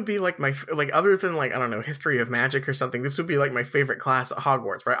 like this would be like my like other than like I don't know, history of magic or something. This would be like my favorite class at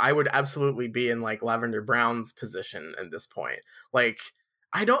Hogwarts, right? I would absolutely be in like Lavender Brown's position at this point. Like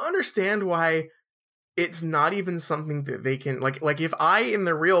I don't understand why it's not even something that they can like if I in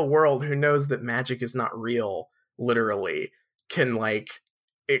the real world who knows that magic is not real literally can like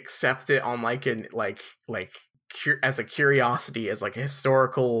accept it on like an like as a curiosity, as like a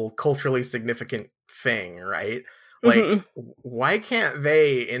historical culturally significant thing, right? Like why can't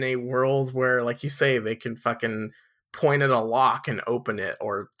they, in a world where like you say they can fucking point at a lock and open it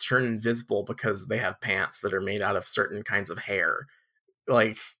or turn invisible because they have pants that are made out of certain kinds of hair?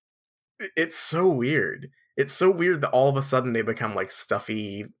 Like it's so weird. It's so weird that all of a sudden they become like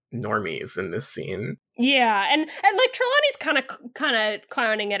stuffy normies in this scene. Yeah, and like Trelawney's kind of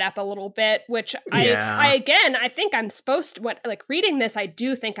clowning it up a little bit, which I think I'm supposed to, like reading this, I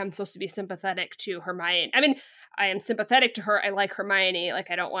do think I'm supposed to be sympathetic to Hermione. I mean, I am sympathetic to her. I like Hermione.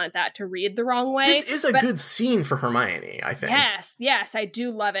 Like I don't want that to read the wrong way. This is a good scene for Hermione, I think. Yes, I do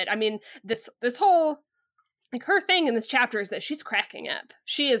love it. I mean, this whole like her thing in this chapter is that she's cracking up.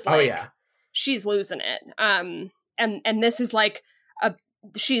 She is like, she's losing it. And this is like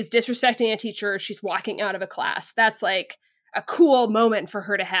she's disrespecting a teacher. She's walking out of a class. That's like a cool moment for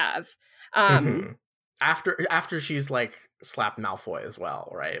her to have. After she's like slapped Malfoy as well,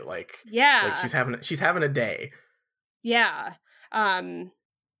 right? Like, yeah, like she's having a day. Yeah.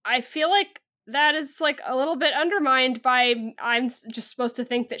 I feel like that is like a little bit undermined by I'm just supposed to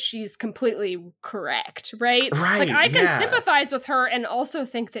think that she's completely correct, right? Right. Like I can sympathize with her and also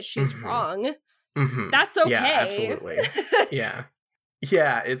think that she's wrong. That's okay. Yeah, absolutely.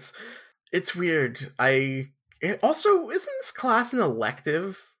 Yeah, it's weird. Also, isn't this class an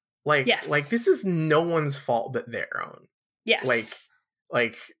elective? Like, yes. Like this is no one's fault but their own. Yes.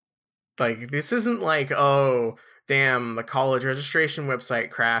 Like this isn't like, oh, damn, the college registration website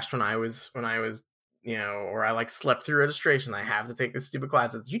crashed when I was, you know, or I like slept through registration. I have to take this stupid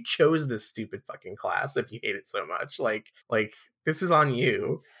class. You chose this stupid fucking class if you hate it so much. Like this is on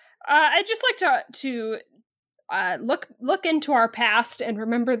you. I'd just like to look into our past and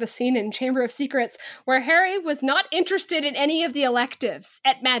remember the scene in Chamber of Secrets where Harry was not interested in any of the electives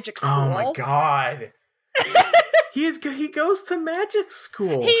at magic school. Oh my god. he goes to magic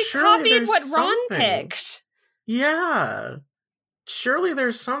school. He copied what Ron something. picked. Yeah. Surely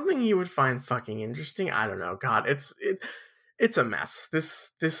there's something you would find fucking interesting. I don't know. God, it's a mess.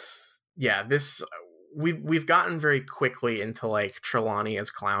 We've gotten very quickly into like Trelawney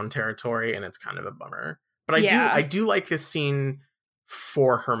as clown territory, and it's kind of a bummer. But I do like this scene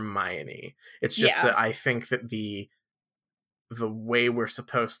for Hermione. It's just that I think that the way we're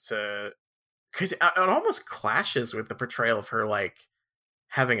supposed to, because it almost clashes with the portrayal of her like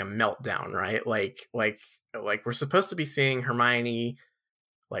having a meltdown, right? Like we're supposed to be seeing Hermione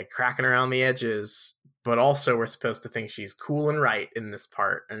like cracking around the edges, but also we're supposed to think she's cool and right in this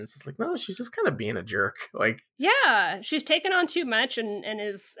part, and it's like, no, she's just kind of being a jerk. Like, yeah, she's taken on too much and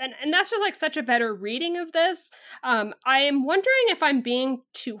that's just like such a better reading of this. I am wondering if I'm being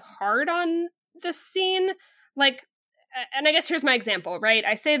too hard on this scene. Like, and I guess here's my example, right?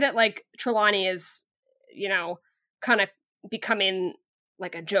 I say that like Trelawney is, you know, kind of becoming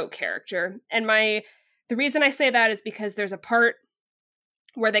like a joke character, and the reason I say that is because there's a part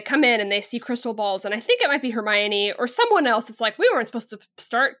where they come in and they see crystal balls, and I think it might be Hermione or someone else. It's like, we weren't supposed to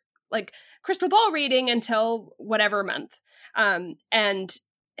start like crystal ball reading until whatever month. And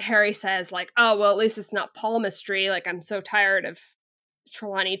Harry says like, oh, well, at least it's not palmistry. Like, I'm so tired of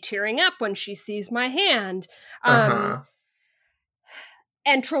Trelawney tearing up when she sees my hand. And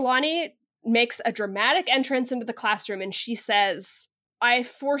Trelawney makes a dramatic entrance into the classroom, and she says, I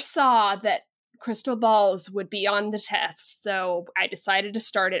foresaw that crystal balls would be on the test, so I decided to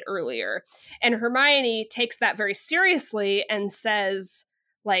start it earlier. And Hermione takes that very seriously and says,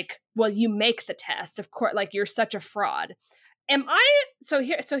 like, well, you make the test, of course, like, you're such a fraud. I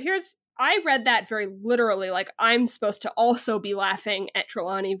read that very literally, like, I'm supposed to also be laughing at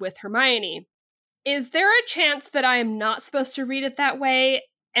Trelawney with Hermione. Is there a chance that I am not supposed to read it that way,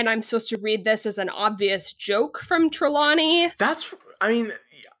 and I'm supposed to read this as an obvious joke from Trelawney?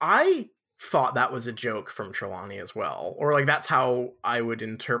 I thought that was a joke from Trelawney as well, or like that's how I would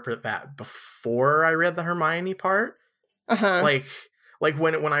interpret that before I read the Hermione part. Like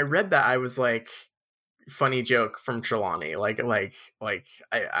when I read that, I was like, funny joke from Trelawney. I'm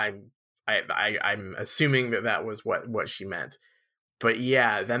assuming that was what she meant. But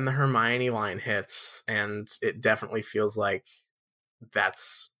yeah, then the Hermione line hits, and it definitely feels like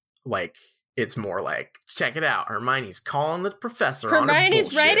that's like it's more like, check it out, Hermione's calling the professor on her Hermione's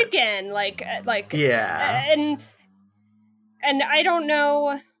bullshit. right again. Yeah. And I don't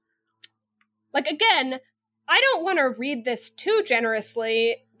know. Like, again, I don't want to read this too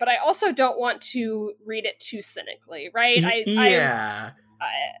generously, but I also don't want to read it too cynically, right? Yeah.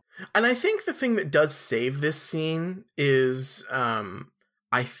 And I think the thing that does save this scene is,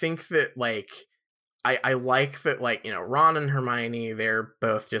 I think that, like, I like that, like, you know, Ron and Hermione, they're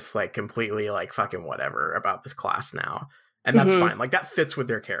both just, like, completely, like, fucking whatever about this class now. And that's fine. Like, that fits with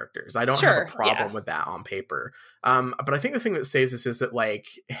their characters. I don't have a problem with that on paper. But I think the thing that saves this is that, like,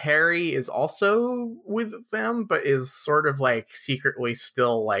 Harry is also with them, but is sort of, like, secretly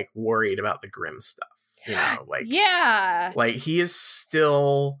still, like, worried about the Grimm stuff. You know, like... Yeah. Like, he is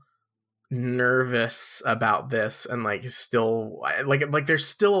still nervous about this, and like still like there's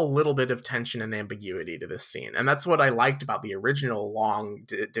still a little bit of tension and ambiguity to this scene, and that's what I liked about the original long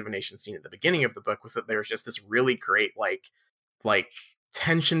divination scene at the beginning of the book, was that there was just this really great like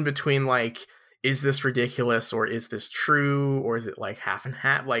tension between, like, is this ridiculous, or is this true, or is it like half and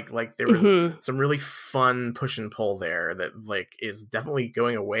half, like there was some really fun push and pull there that, like, is definitely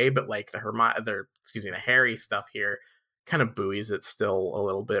going away, but like the Harry stuff here kind of buoys it still a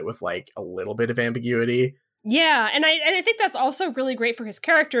little bit with, like, a little bit of ambiguity. Yeah, and I think that's also really great for his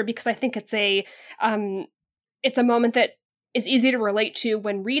character, because I think it's a moment that is easy to relate to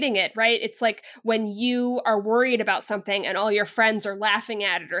when reading it, right? It's like when you are worried about something and all your friends are laughing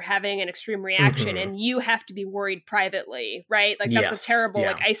at it or having an extreme reaction, and you have to be worried privately, right? Like, that's a terrible,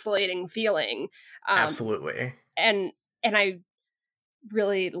 like, isolating feeling. Absolutely. And I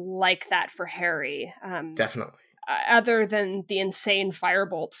really like that for Harry. Definitely. Other than the insane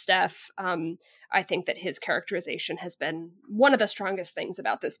firebolt stuff, I think that his characterization has been one of the strongest things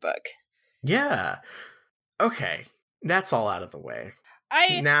about this book. Yeah. Okay. That's all out of the way.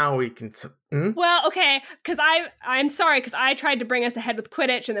 Now we can... Well, okay, because I'm sorry, because I tried to bring us ahead with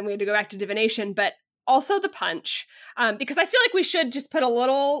Quidditch, and then we had to go back to divination, but also the punch, because I feel like we should just put a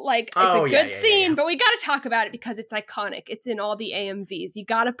little, like, it's a good scene, but we got to talk about it because it's iconic. It's in all the AMVs. You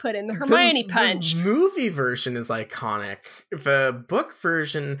got to put in the Hermione punch. The movie version is iconic. The book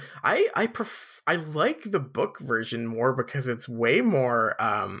version, I like the book version more because it's way more,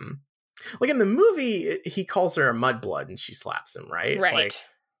 like, in the movie, he calls her a mudblood and she slaps him, right?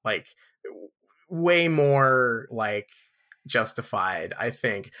 Like way more, like, justified, I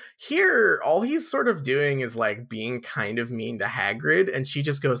think. Here, all he's sort of doing is, like, being kind of mean to Hagrid, and she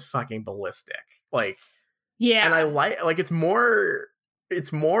just goes fucking ballistic. Like, yeah. And I like it's more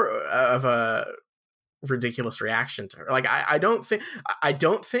of a ridiculous reaction to her. Like, I don't think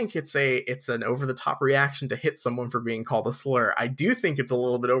it's an over the top reaction to hit someone for being called a slur. I do think it's a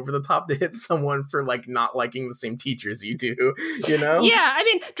little bit over the top to hit someone for, like, not liking the same teachers you do, you know? Yeah, I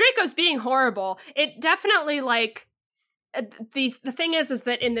mean, Draco's being horrible. It definitely, like, the thing is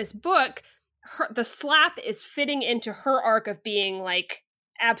that in this book, the slap is fitting into her arc of being, like,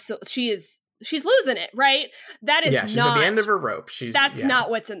 absolute. She's losing it, right? That is she's at the end of her rope. That's not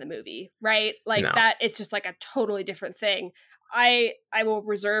what's in the movie, right? Like, that it's just like a totally different thing. I will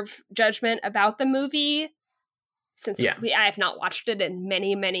reserve judgment about the movie since I have not watched it in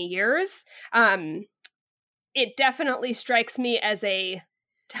many, many years. It definitely strikes me as a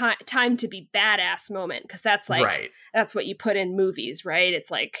time to be badass moment, because that's like that's what you put in movies, right? It's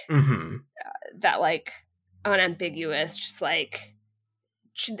like that, like, unambiguous, just like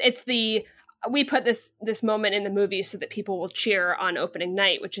it's the we put this moment in the movie so that people will cheer on opening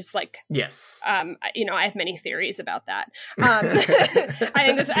night, which is like, yes. You know, I have many theories about that. I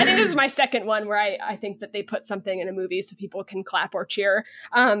think this is my second one where I think that they put something in a movie so people can clap or cheer.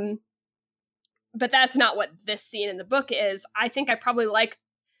 But that's not what this scene in the book is. I think I probably like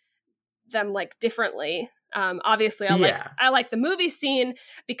them, like, differently. Obviously I like the movie scene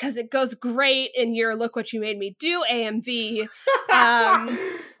because it goes great in your Look What You Made Me Do AMV,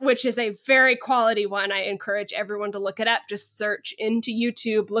 which is a very quality one. I encourage everyone to look it up. Just search into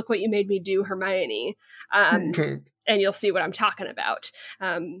YouTube, Look What You Made Me Do Hermione, and you'll see what I'm talking about.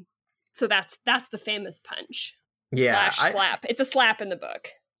 So that's the famous punch. Slap. It's a slap in the book.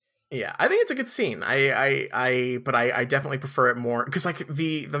 Yeah, I think it's a good scene. But I definitely prefer it more because, like,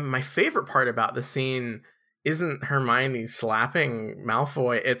 my favorite part about the scene isn't Hermione slapping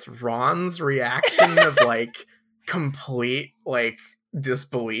Malfoy. It's Ron's reaction of, like, complete, like,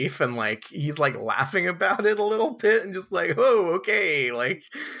 disbelief, and, like, he's, like, laughing about it a little bit and just like, oh, okay, like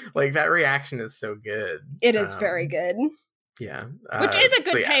that reaction is so good. It is very good. Yeah, which is a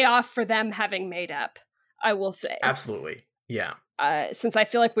good payoff for them having made up, I will say. Absolutely, yeah. Since I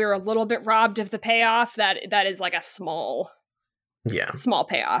feel like we were a little bit robbed of the payoff, that is like a small Yeah. small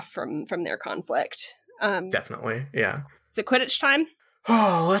payoff from their conflict. Definitely. Yeah. Is it Quidditch time?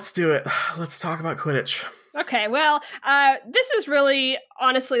 Oh, let's do it. Let's talk about Quidditch. Okay, well, this is really,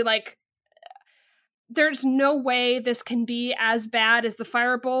 honestly, like, there's no way this can be as bad as the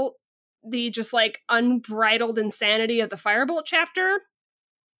Firebolt, the just, like, unbridled insanity of the Firebolt chapter.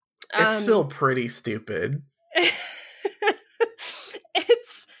 It's still pretty stupid.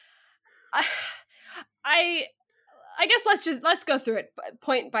 It's... I guess let's go through it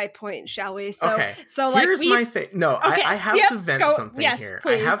point by point, shall we? So, okay. So like, here's my thing. No, okay. I have to vent something yes, here.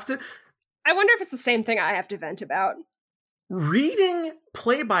 Please. I have to. I wonder if it's the same thing I have to vent about. Reading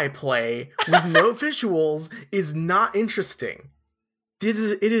play-by-play with no visuals is not interesting.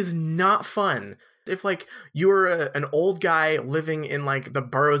 It is not fun. If, like, you're an old guy living in, like, the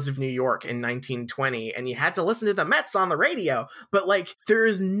boroughs of New York in 1920 and you had to listen to the Mets on the radio, but, like, there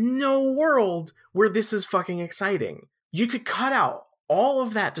is no world where this is fucking exciting. You could cut out all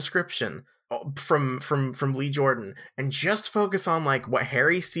of that description from Lee Jordan and just focus on, like, what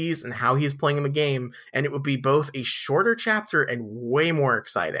Harry sees and how he's playing the game, and it would be both a shorter chapter and way more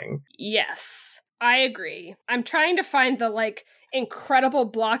exciting. Yes, I agree. I'm trying to find the, like, incredible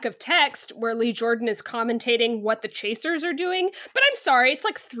block of text where Lee Jordan is commentating what the chasers are doing, but I'm sorry, it's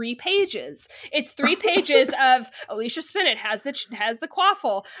like 3 pages. It's 3 pages of Alicia Spinnet has the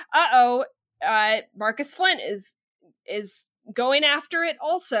quaffle. Marcus Flint is going after it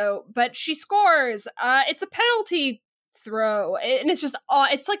also, but she scores. It's a penalty throw, and it's just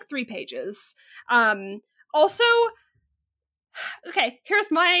it's like 3 pages. Also, okay, here's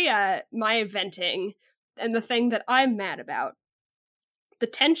my venting and the thing that I'm mad about. The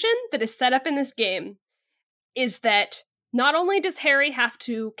tension that is set up in this game is that not only does Harry have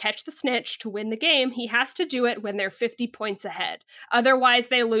to catch the snitch to win the game, he has to do it when they're 50 points ahead. Otherwise,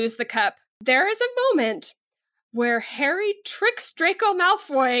 they lose the cup. There is a moment where Harry tricks Draco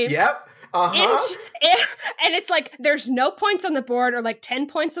Malfoy. Yep. And it's like, there's no points on the board, or like 10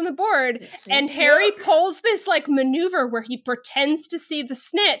 points on the board. And Harry pulls this like maneuver where he pretends to see the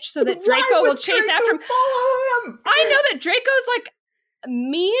snitch so that Draco will chase after him. Follow him? I know that Draco's like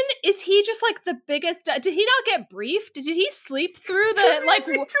mean. Is he just like the biggest? Did he not get briefed? Did he sleep through the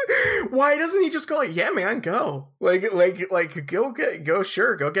like? Why doesn't he just go like, yeah, man, go like go get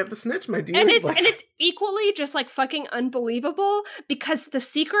the snitch, my dude. And it's like, and it's equally just like fucking unbelievable because the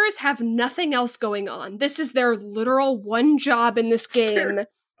Seekers have nothing else going on. This is their literal one job in this game.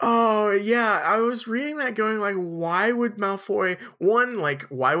 Oh, yeah, I was reading that going, like, why would Malfoy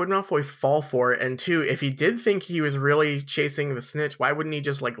fall for it? And 2, if he did think he was really chasing the snitch, why wouldn't he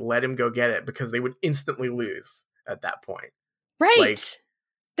just, like, let him go get it? Because they would instantly lose at that point. Right. Like,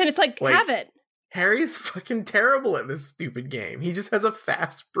 then it's like, have it. Harry's fucking terrible at this stupid game. He just has a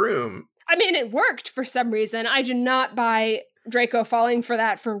fast broom. I mean, it worked for some reason. I do not buy Draco falling for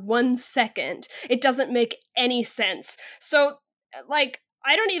that for 1 second. It doesn't make any sense. So, like,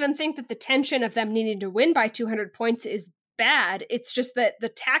 I don't even think that the tension of them needing to win by 200 points is bad. It's just that the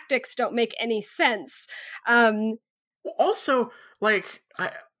tactics don't make any sense. Also, like,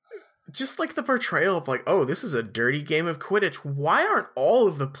 just like the portrayal of like, oh, this is a dirty game of Quidditch. Why aren't all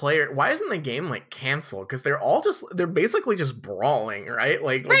of the players? Why isn't the game like canceled? Because they're basically just brawling, right?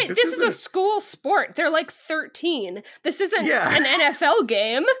 Like right. This is a school sport. They're like 13. This isn't an NFL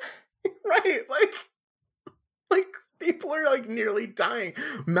game, right? Like. People are, like, nearly dying.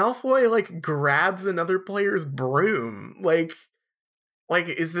 Malfoy, like, grabs another player's broom. Like,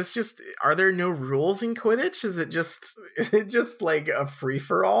 is this just... Are there no rules in Quidditch? Is it just like, a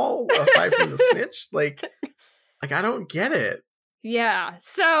free-for-all, aside from the snitch? Like, I don't get it. Yeah,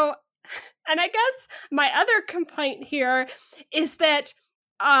 so... And I guess my other complaint here is that,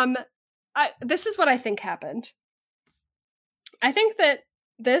 this is what I think happened. I think that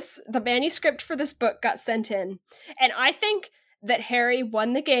the manuscript for this book got sent in, and I think that Harry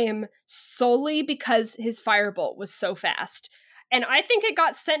won the game solely because his firebolt was so fast. And I think it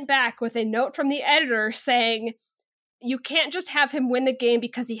got sent back with a note from the editor saying, you can't just have him win the game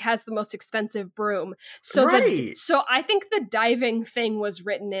because he has the most expensive broom. So so I think the diving thing was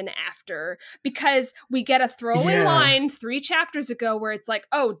written in after, because we get a throwaway line 3 chapters ago where it's like,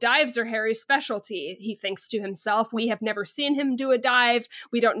 oh, dives are Harry's specialty. He thinks to himself, we have never seen him do a dive.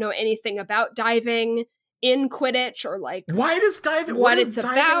 We don't know anything about diving in Quidditch, or like why does diving what it's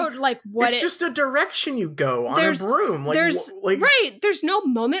diving about, like what it's just a direction you go on a broom. Like there's no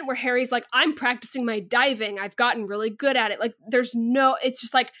moment where Harry's like, I'm practicing my diving, I've gotten really good at it. Like it's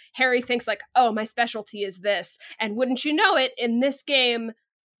just like Harry thinks like, oh, my specialty is this, and wouldn't you know it, in this game,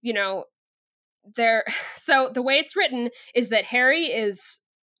 so the way it's written is that Harry is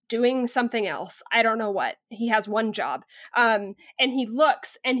doing something else. I don't know what. He has one job. And he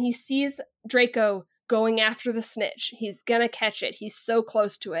looks and he sees Draco going after the snitch. He's gonna catch it. He's so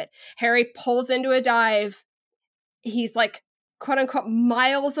close to it. Harry pulls into a dive. He's like, quote unquote,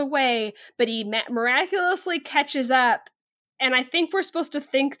 miles away, but he miraculously catches up. And I think we're supposed to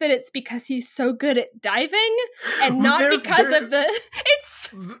think that it's because he's so good at diving and not because of the...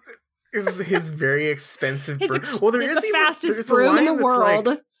 It's his very expensive broom. The fastest broom in the world.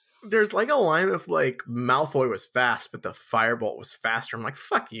 Like, there's like a line that's like, Malfoy was fast, but the firebolt was faster. I'm like,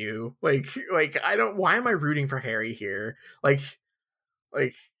 fuck you. Like I don't... Why am I rooting for Harry here?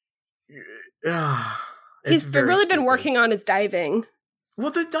 He's really been working on his diving. Well,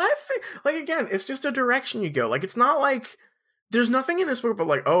 the dive thing, like, again, it's just a direction you go. Like, it's not like... There's nothing in this book but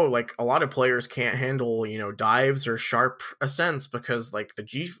like, oh, like a lot of players can't handle, dives or sharp ascents because like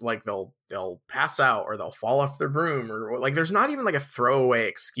they'll pass out or they'll fall off their broom, or like there's not even like a throwaway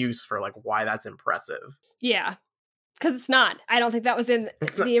excuse for like why that's impressive. Yeah. Because it's not. I don't think that was in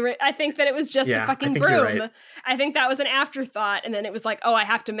I think that it was just the fucking broom. Right. I think that was an afterthought, and then it was like, oh, I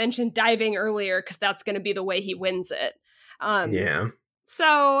have to mention diving earlier because that's going to be the way he wins it.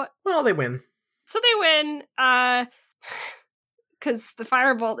 So... Well, they win. So they win. Because the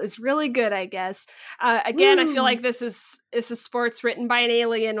firebolt is really good, I guess. Again, I feel like this is sports written by an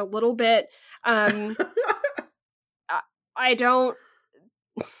alien a little bit. I don't...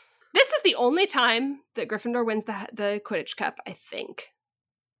 This is the only time that Gryffindor wins the Quidditch Cup, I think.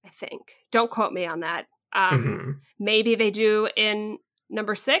 Don't quote me on that. Maybe they do in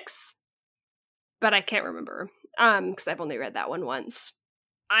number 6, but I can't remember. Because I've only read that one once.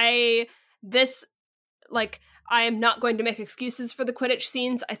 I am not going to make excuses for the Quidditch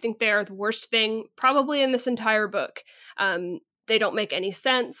scenes. I think they are the worst thing probably in this entire book. They don't make any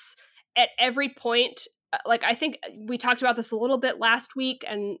sense. At every point, I think we talked about this a little bit last week,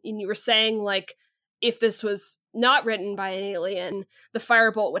 and you were saying, like, if this was not written by an alien, the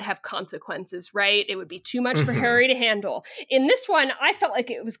firebolt would have consequences, right? It would be too much for Harry to handle. In this one, I felt like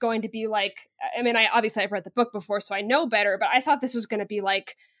it was going to be like, I mean, I've read the book before, so I know better, but I thought this was going to be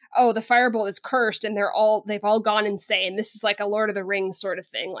like, oh, the firebolt is cursed and they've all gone insane. This is like a Lord of the Rings sort of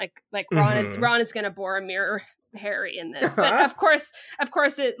thing. Like Ron is going to Boromir Harry in this. But of course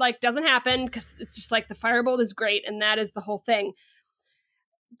it like doesn't happen because it's just like the firebolt is great and that is the whole thing.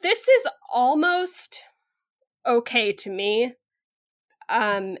 This is almost okay to me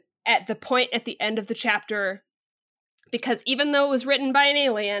at the point at the end of the chapter, because even though it was written by an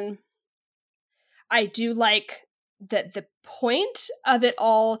alien, I do like that the point of it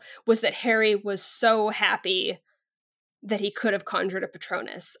all was that Harry was so happy that he could have conjured a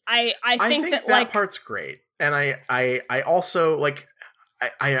Patronus. I think that like, part's great. And I also like,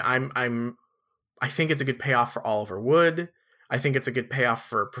 I think it's a good payoff for Oliver Wood. I think it's a good payoff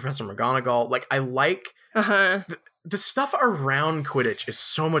for Professor McGonagall. Like, I like the stuff around Quidditch is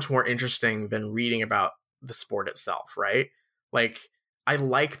so much more interesting than reading about the sport itself, right? Like, I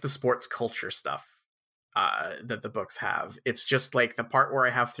like the sports culture stuff that the books have. It's just like the part where I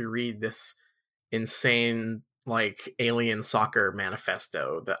have to read this insane like alien soccer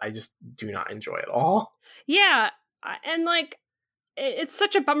manifesto that I just do not enjoy at all. Yeah, and like it's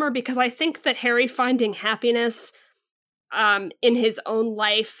such a bummer because I think that Harry finding happiness in his own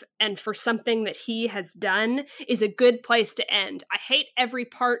life and for something that he has done is a good place to end. I hate every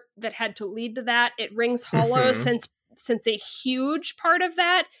part that had to lead to that. It rings hollow since a huge part of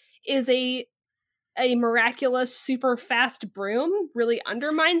that is a miraculous super fast broom really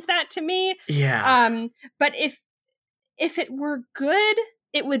undermines that to me. Yeah. But if it were good,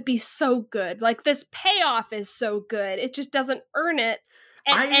 it would be so good. Like, this payoff is so good. It just doesn't earn it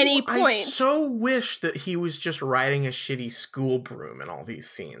at any point. I so wish that he was just riding a shitty school broom in all these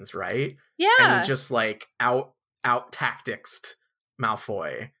scenes, right? Yeah. And he just like out tacticsed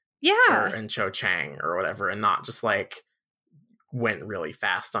Malfoy. Yeah. And Cho Chang or whatever, and not just like went really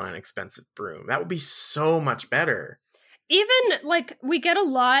fast on an expensive broom. That would be so much better. Even like we get a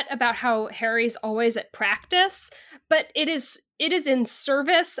lot about how Harry's always at practice, but it is in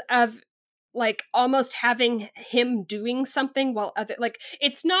service of like almost having him doing something while other, like,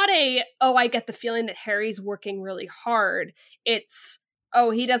 it's not I get the feeling that Harry's working really hard. It's,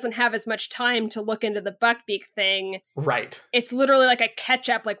 he doesn't have as much time to look into the Buckbeak thing. Right. It's literally like a catch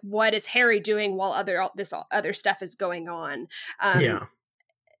up, like, what is Harry doing while this other stuff is going on? Yeah.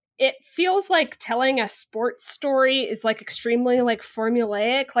 It feels like telling a sports story is like extremely like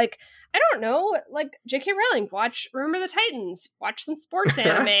formulaic. Like, I don't know, like J.K. Rowling, watch Remember the Titans, watch some sports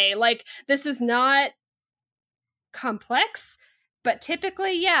anime. Like, this is not complex, but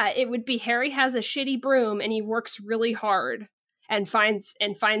typically, yeah, it would be Harry has a shitty broom and he works really hard. and finds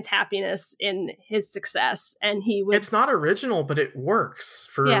happiness in his success. And he would. It's not original, but it works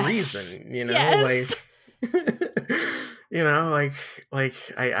for a reason, you know. Yes. You know, like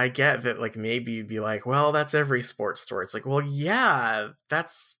I get that, like, maybe you'd be like, well, that's every sports story. It's like, well, yeah,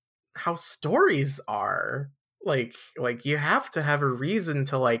 that's how stories are. Like you have to have a reason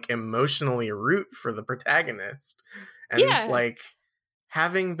to, like, emotionally root for the protagonist. And like,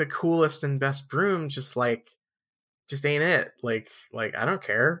 having the coolest and best broom just ain't it. Like I don't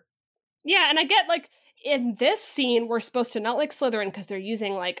care. Yeah, and I get, like, in this scene, we're supposed to not like Slytherin because they're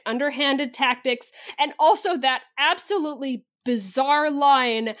using, like, underhanded tactics, and also that absolutely bizarre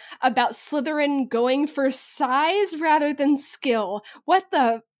line about Slytherin going for size rather than skill. What?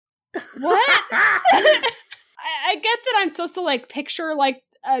 I get that I'm supposed to, like, picture, like,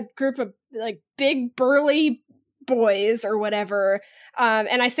 a group of, like, big burly boys or whatever,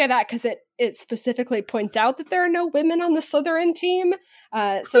 and I say that because it specifically points out that there are no women on the Slytherin team.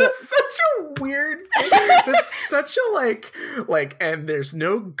 So that's such a weird thing. That's such a like, and there's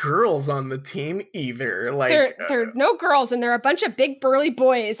no girls on the team either. Like, there are no girls, and there are a bunch of big burly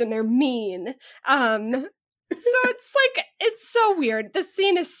boys, and they're mean. So it's so weird. This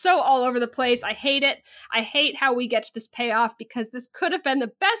scene is so all over the place. I hate it. I hate how we get to this payoff, because this could have been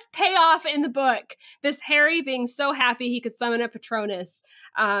the best payoff in the book. This Harry being so happy he could summon a Patronus,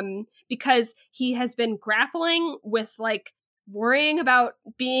 because he has been grappling with, like, worrying about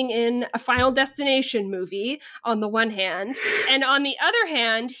being in a Final Destination movie on the one hand, and on the other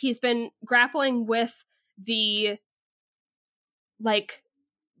hand, he's been grappling with the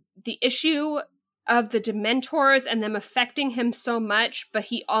issue of the Dementors and them affecting him so much, but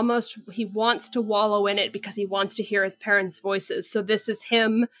he wants to wallow in it because he wants to hear his parents' voices. So this is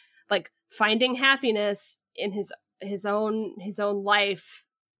him, like, finding happiness in his own life,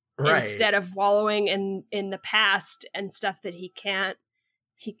 right, instead of wallowing in the past and stuff that he can't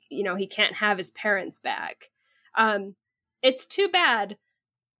have his parents back. It's too bad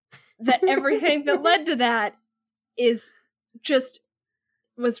that everything that led to that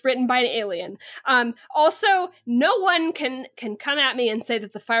was written by an alien. Also, no one can come at me and say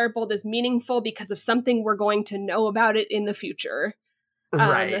that the firebolt is meaningful because of something we're going to know about it in the future.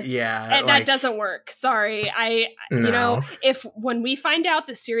 Right, yeah. And that doesn't work. Sorry. If when we find out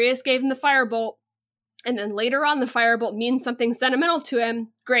that Sirius gave him the firebolt, and then later on the firebolt means something sentimental to him,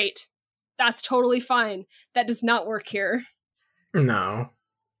 great. That's totally fine. That does not work here. No.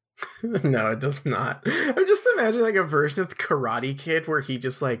 No, it does not. I'm just imagining, like, a version of the Karate Kid where he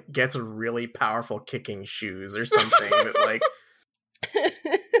just, like, gets really powerful kicking shoes or something. That, like,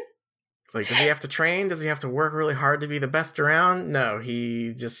 it's like, does he have to train? Does he have to work really hard to be the best around? No,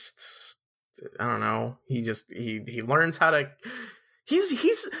 he just, I don't know. He learns how to.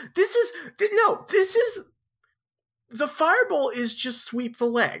 The firebolt is just sweep the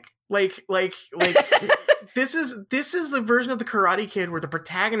leg. Like. This is the version of the Karate Kid where the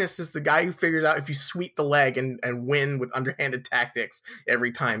protagonist is the guy who figures out if you sweep the leg and win with underhanded tactics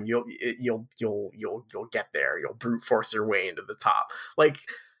every time, you'll get there. You'll brute force your way into the top. Like,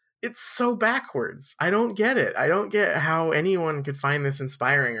 it's so backwards. I don't get it. I don't get how anyone could find this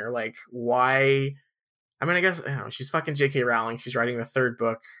inspiring, or, like, why. I mean, I guess, she's fucking J.K. Rowling. She's writing the third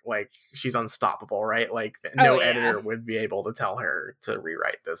book. Like, she's unstoppable, right? Like, no editor would be able to tell her to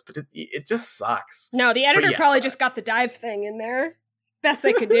rewrite this, but it just sucks. No, the editor probably just got the dive thing in there. Best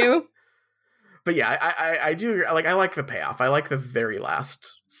they could do. But yeah, I do, like, I like the payoff. I like the very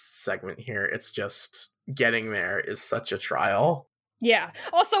last segment here. It's just getting there is such a trial. Yeah.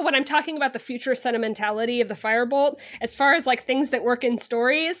 Also, when I'm talking about the future sentimentality of the firebolt, as far as, like, things that work in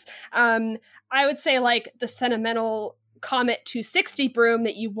stories, I would say, like, the sentimental Comet 260 broom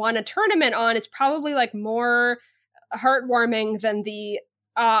that you won a tournament on is probably, like, more heartwarming than the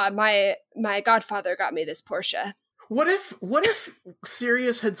my godfather got me this Porsche. What if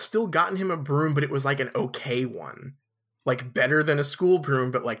Sirius had still gotten him a broom, but it was, like, an okay one, like, better than a school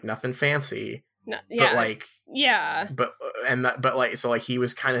broom, but, like, nothing fancy. No, yeah. But, like, yeah. So, like, he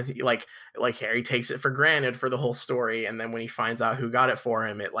was kind of like Harry takes it for granted for the whole story, and then when he finds out who got it for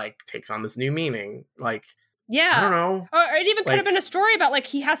him, it, like, takes on this new meaning. Like, yeah, I don't know. Or it even could have been a story about, like,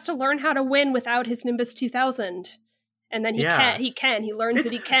 he has to learn how to win without his Nimbus 2000. And then he learns that he can,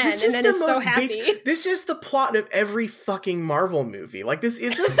 and then is so happy. This is the plot of every fucking Marvel movie. Like, this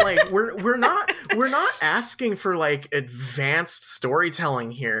isn't, like, we're not asking for, like, advanced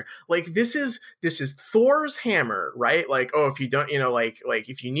storytelling here. Like, this is Thor's hammer, right? Like, oh, if you don't, like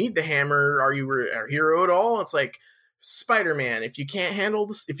if you need the hammer, are you a hero at all? It's like Spider-Man. If you can't handle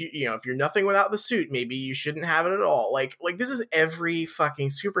this, if you're nothing without the suit, maybe you shouldn't have it at all. Like this is every fucking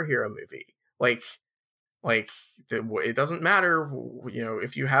superhero movie. Like, Like, it doesn't matter, you know,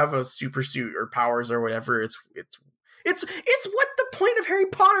 if you have a super suit or powers or whatever. It's what the point of Harry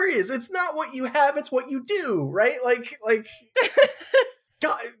Potter is. It's not what you have, it's what you do, right? Like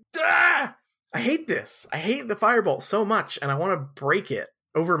God, I hate this. I hate the firebolt so much, and I want to break it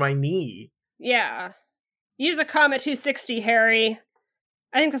over my knee. Yeah. Use a Comet 260, Harry.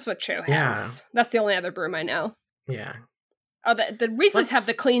 I think that's what Cho has. Yeah. That's the only other broom I know. Yeah. Oh, the Weasleys have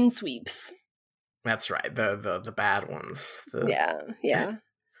the clean sweeps. That's right. The bad ones. Yeah.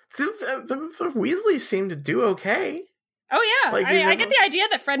 The Weasleys seem to do okay. Oh yeah. Like, I get the idea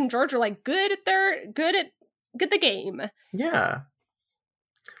that Fred and George are like good at the game. Yeah.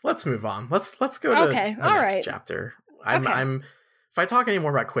 Let's move on. Let's go to the next chapter. If I talk any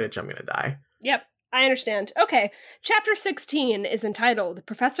more about Quidditch, I'm gonna die. Yep. I understand. Okay, chapter 16 is entitled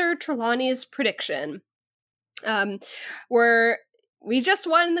Professor Trelawney's Prediction. Where we just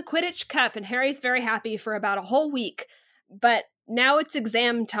won the Quidditch Cup, and Harry's very happy for about a whole week. But now it's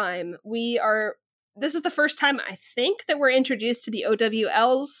exam time. This is the first time, I think, that we're introduced to the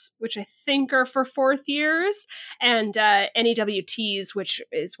OWLs, which I think are for 4th years, and NEWTs, which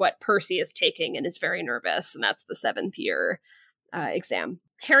is what Percy is taking and is very nervous, and that's the 7th year exam.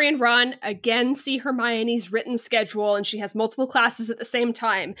 Harry and Ron again see Hermione's written schedule, and she has multiple classes at the same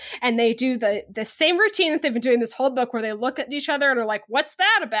time. And they do the same routine that they've been doing this whole book, where they look at each other and are like, "What's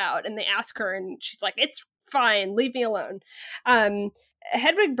that about?" And they ask her, and she's like, "It's fine, leave me alone."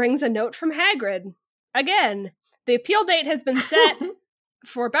 Hedwig brings a note from Hagrid. Again, the appeal date has been set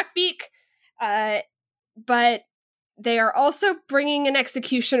for Buckbeak, but they are also bringing an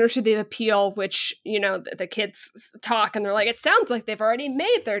executioner to the appeal, which, you know, the kids talk and they're like, it sounds like they've already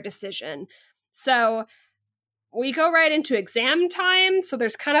made their decision. So we go right into exam time. So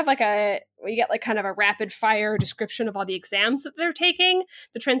there's kind of like we get like kind of a rapid fire description of all the exams that they're taking.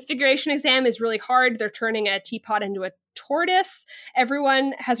 The Transfiguration exam is really hard. They're turning a teapot into a tortoise.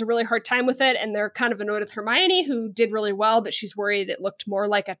 Everyone has a really hard time with it, and they're kind of annoyed with Hermione, who did really well, but she's worried it looked more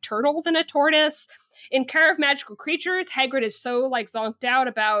like a turtle than a tortoise. In Care of Magical Creatures, Hagrid is so like zonked out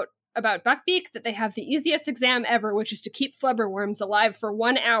about Buckbeak that they have the easiest exam ever, which is to keep flubberworms alive for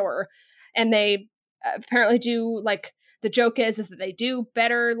 1 hour. And they apparently do, like, the joke is that they do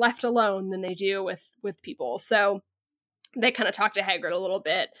better left alone than they do with people. So they kind of talk to Hagrid a little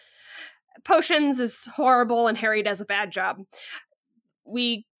bit. Potions is horrible, and Harry does a bad job.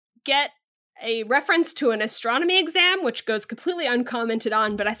 We get a reference to an astronomy exam, which goes completely uncommented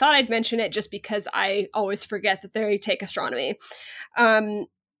on, but I thought I'd mention it just because I always forget that they take astronomy.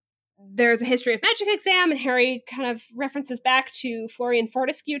 There's a history of magic exam, and Harry kind of references back to Florian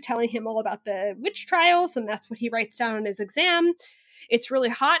Fortescue telling him all about the witch trials, and that's what he writes down in his exam. It's really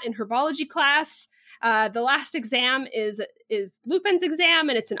hot in herbology class. The last exam is Lupin's exam,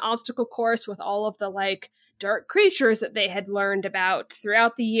 and it's an obstacle course with all of the like dark creatures that they had learned about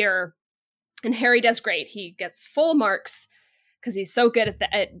throughout the year. And Harry does great. He gets full marks because he's so good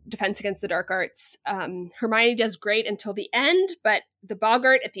at defense against the dark arts. Hermione does great until the end, but the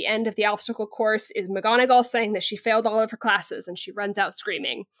boggart at the end of the obstacle course is McGonagall saying that she failed all of her classes, and she runs out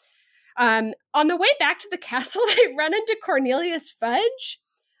screaming. On the way back to the castle, they run into Cornelius Fudge,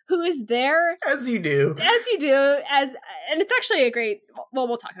 who is there. As you do. And it's actually a great, well,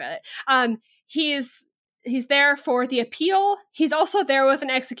 we'll talk about it. He's there for the appeal. He's also there with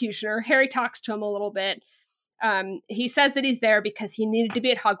an executioner. Harry talks to him a little bit. He says that he's there because he needed to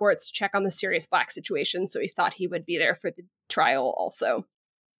be at Hogwarts to check on the Sirius Black situation, so he thought he would be there for the trial also.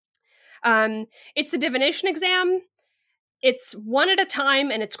 It's the divination exam. It's one at a time,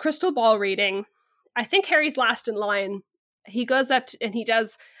 and it's crystal ball reading. I think Harry's last in line. He goes up and he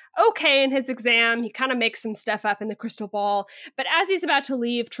does okay in his exam. He kind of makes some stuff up in the crystal ball. But as he's about to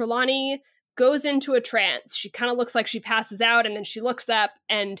leave, Trelawney goes into a trance. She kind of looks like she passes out, and then she looks up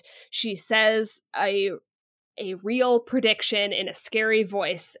and she says a real prediction in a scary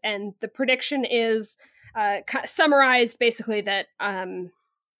voice. And the prediction is summarized basically that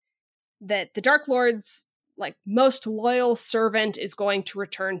the Dark Lord's like most loyal servant is going to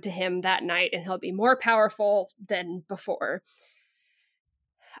return to him that night, and he'll be more powerful than before.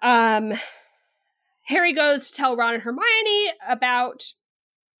 Harry goes to tell Ron and Hermione about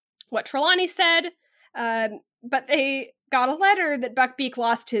what Trelawney said, but they got a letter that Buckbeak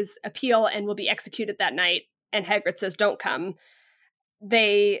lost his appeal and will be executed that night, and Hagrid says don't come.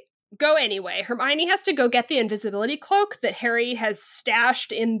 They go anyway. Hermione has to go get the invisibility cloak that Harry has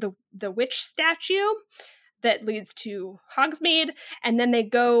stashed in the witch statue that leads to Hogsmeade, and then they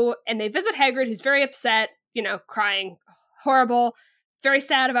go and they visit Hagrid, who's very upset, crying, horrible, very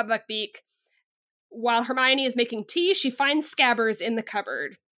sad about Buckbeak. While Hermione is making tea, she finds Scabbers in the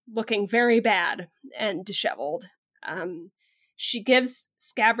cupboard. looking very bad and disheveled. She gives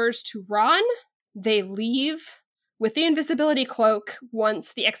Scabbers to Ron. They leave with the invisibility cloak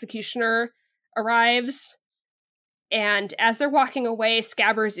once the executioner arrives. And as they're walking away,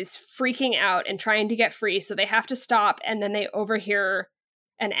 Scabbers is freaking out and trying to get free, so they have to stop, and then they overhear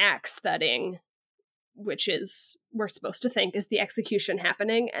an axe thudding, which is, we're supposed to think, is the execution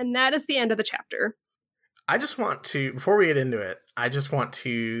happening, and that is the end of the chapter. I just want to, before we get into it, I just want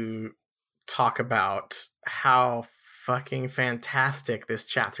to talk about how fucking fantastic this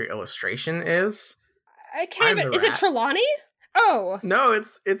chapter illustration is. I can't even, is it Trelawney? Oh. No,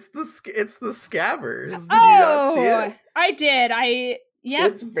 it's the Scabbers. Did you not see it? I did. Yeah.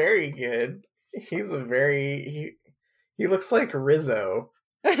 It's very good. He's he looks like Rizzo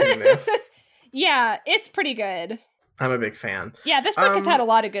in this. Yeah, it's pretty good. I'm a big fan. Yeah, this book has had a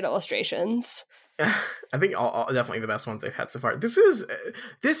lot of good illustrations. I think all definitely the best ones they've had so far. This is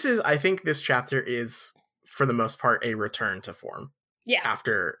I think this chapter is for the most part a return to form. Yeah.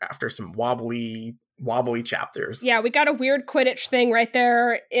 After some wobbly chapters. Yeah, we got a weird Quidditch thing right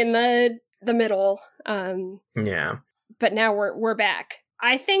there in the middle. Yeah. But now we're back.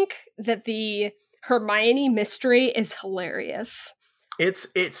 I think that the Hermione mystery is hilarious.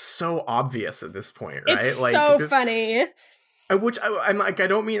 It's so obvious at this point, right? It's so funny. Which I'm like, I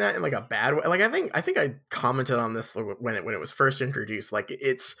don't mean that in like a bad way. Like I think I commented on this when it was first introduced. Like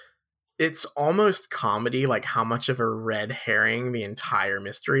it's almost comedy, like how much of a red herring the entire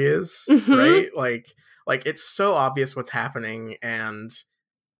mystery is, right? Like it's so obvious what's happening, and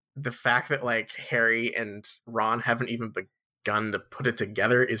the fact that like Harry and Ron haven't even begun to put it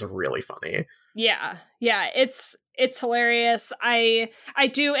together is really funny. Yeah, it's hilarious. I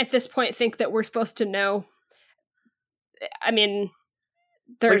do at this point think that we're supposed to know. I mean,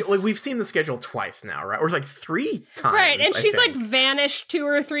 there's like we've seen the schedule twice now, right? Or like 3 times, right? And she's like vanished 2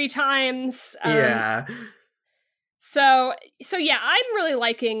 or 3 times. Yeah. So yeah, I'm really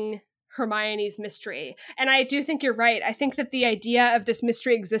liking Hermione's mystery, and I do think you're right. I think that the idea of this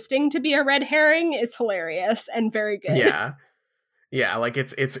mystery existing to be a red herring is hilarious and very good. Yeah. Like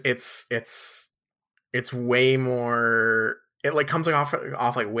it's way more. It like comes off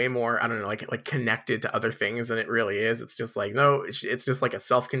like way more, I don't know, like connected to other things than it really is. It's just like, no, it's just like a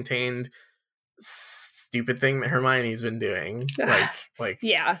self-contained stupid thing that Hermione's been doing. Like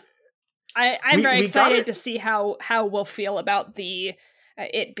yeah. I'm very excited to see how we'll feel about the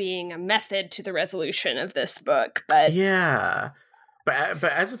it being a method to the resolution of this book. But yeah. But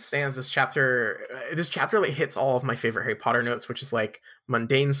as it stands, this chapter like hits all of my favorite Harry Potter notes, which is like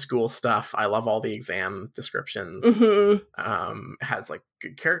mundane school stuff. I love all the exam descriptions. Has like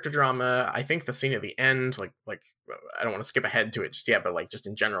good character drama. I think the scene at the end, like I don't want to skip ahead to it just yet, but like just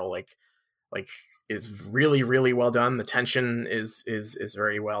in general, like is really, really well done. The tension is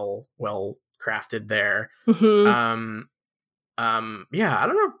very well crafted there. Yeah, I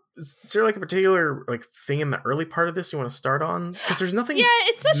don't know. Is there like a particular like thing in the early part of this you want to start on? Because there's nothing. Yeah,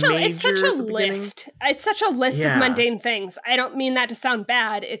 it's such a list. It's such a list of mundane things. I don't mean that to sound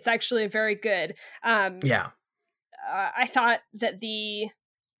bad. It's actually very good. I thought that because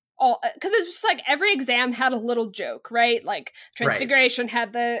it's just like every exam had a little joke, right? Like Transfiguration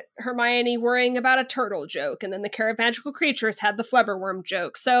had the Hermione worrying about a turtle joke, and then the Care of Magical Creatures had the Flubberworm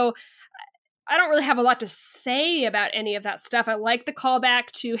joke. So I don't really have a lot to say about any of that stuff. I like the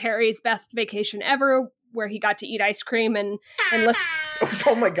callback to Harry's best vacation ever, where he got to eat ice cream and listen.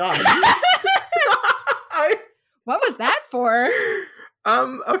 Oh my god! What was that for?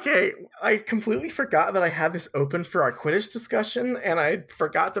 Okay, I completely forgot that I had this open for our Quidditch discussion, and I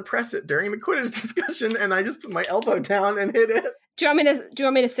forgot to press it during the Quidditch discussion, and I just put my elbow down and hit it. Do you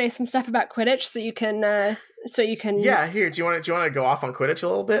want me to say some stuff about Quidditch so you can? Yeah, here. Do you want to go off on Quidditch a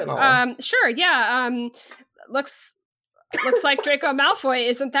little bit? Sure. Yeah. Looks like Draco Malfoy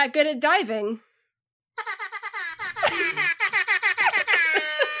isn't that good at diving.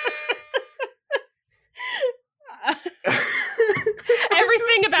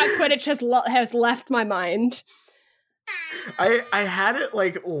 Everything about Quidditch has left my mind. I had it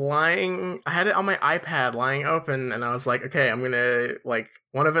I had it on my iPad lying open, and I was like, okay, I'm gonna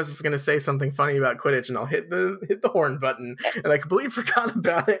one of us is gonna say something funny about Quidditch, and I'll hit the horn button, and I completely forgot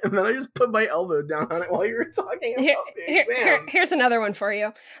about it, and then I just put my elbow down on it while you were talking about the exams. Here's another one for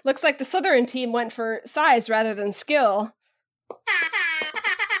you. Looks like the Slytherin team went for size rather than skill.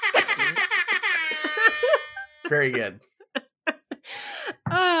 Very good.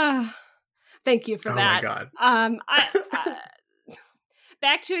 Thank you for that. Oh my god.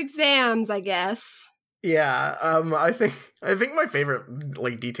 Back to exams, I guess. Yeah. I think my favorite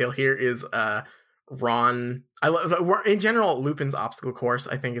detail here is Ron, in general, Lupin's obstacle course,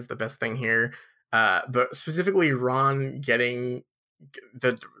 I think, is the best thing here. But specifically Ron getting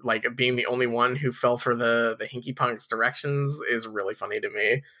being the only one who fell for the Hinky Punk's directions is really funny to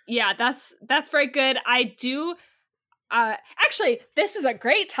me. Yeah, that's very good. I do. Actually, this is a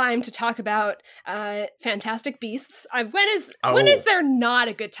great time to talk about Fantastic Beasts. When is there not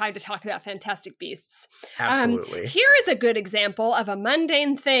a good time to talk about Fantastic Beasts? Absolutely. Here is a good example of a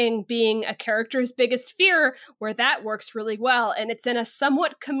mundane thing being a character's biggest fear, where that works really well, and it's in a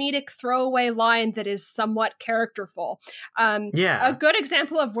somewhat comedic throwaway line that is somewhat characterful. A good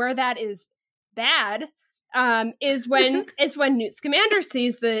example of where that is bad is when Newt Scamander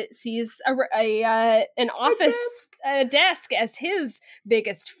sees an office desk as his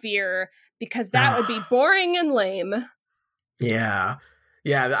biggest fear, because that would be boring and lame. Yeah,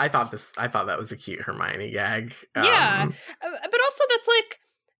 I thought that was a cute Hermione gag. But also that's like,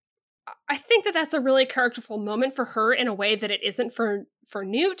 I think that's a really characterful moment for her in a way that it isn't for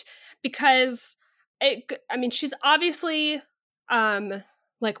Newt, because she's obviously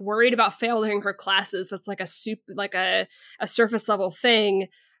like worried about failing her classes. That's like a surface level thing.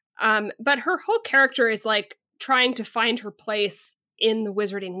 But her whole character is like trying to find her place in the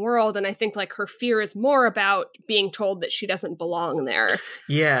wizarding world. And I think like her fear is more about being told that she doesn't belong there.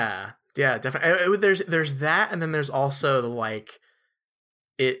 Yeah, definitely. There's that. And then there's also the like,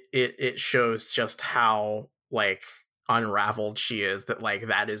 it shows just how like unraveled she is, that like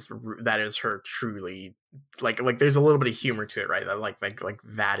that is her truly like there's a little bit of humor to it, right? That like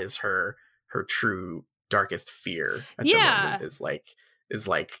that is her true darkest fear at the moment, is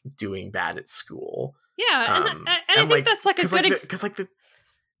like doing bad at school. Yeah, and I think that's like a good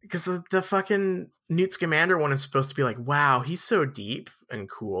because the fucking Newt Scamander one is supposed to be like, wow, he's so deep and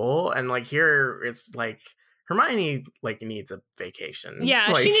cool, and like here it's like Hermione like needs a vacation. Yeah,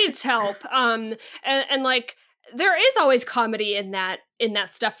 like, she needs help. And like there is always comedy in that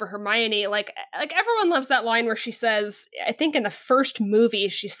stuff for Hermione. Like everyone loves that line where she says, I think in the first movie,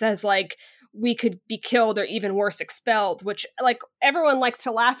 she says like, we could be killed or even worse, expelled, which like everyone likes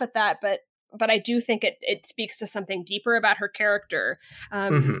to laugh at that, but I do think it speaks to something deeper about her character.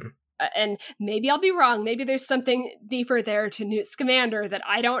 And maybe I'll be wrong. Maybe there's something deeper there to Newt Scamander that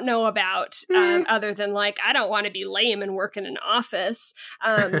I don't know about, other than like, I don't want to be lame and work in an office.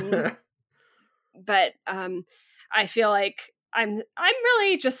 But I feel like I'm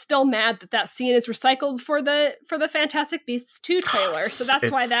really just still mad that scene is recycled for the Fantastic Beasts 2 trailer. So that's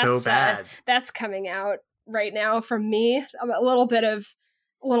why that's so bad. That's coming out right now from me. A little bit of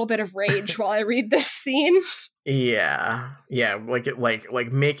rage while I read this scene. Yeah,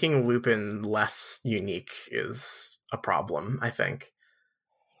 like making Lupin less unique is a problem, I think.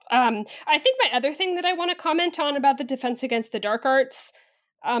 I think my other thing that I want to comment on about the Defense Against the Dark Arts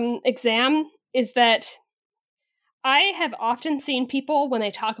exam is that I have often seen people, when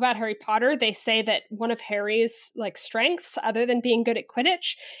they talk about Harry Potter, they say that one of Harry's like strengths, other than being good at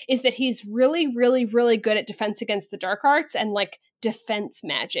Quidditch, is that he's really, really, really good at Defense Against the Dark Arts and like defense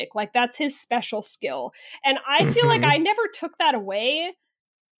magic. Like that's his special skill. And I feel like I never took that away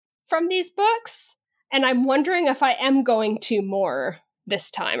from these books. And I'm wondering if I am going to more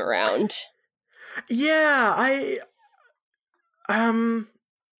this time around. Yeah, I'm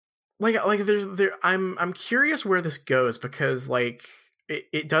curious where this goes, because like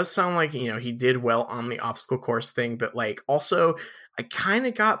it does sound like, you know, he did well on the obstacle course thing, but like also I kind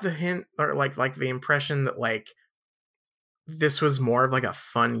of got the hint, or like the impression that like this was more of like a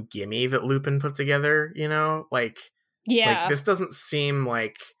fun gimme that Lupin put together, you know? Like, yeah, like this doesn't seem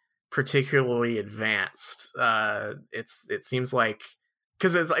like particularly advanced. It seems like,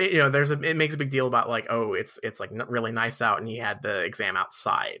 because it's, you know, it makes a big deal about like, oh, it's like really nice out and he had the exam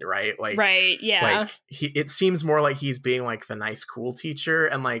outside, right? Like, right, yeah. Like it seems more like he's being like the nice, cool teacher,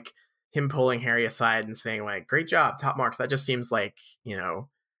 and like him pulling Harry aside and saying like, great job, top marks. That just seems like, you know,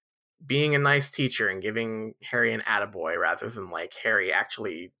 being a nice teacher and giving Harry an attaboy, rather than like Harry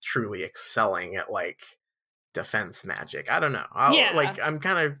actually truly excelling at like defense magic. I don't know. Like I've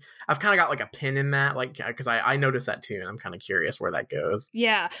kind of got like a pin in that, like, because I noticed that too, and I'm kind of curious where that goes.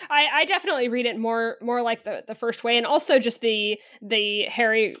 Yeah, I definitely read it more like the first way, and also just the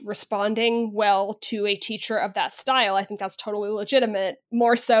Harry responding well to a teacher of that style. I think that's totally legitimate,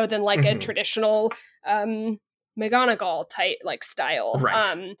 more so than like a traditional McGonagall type like style,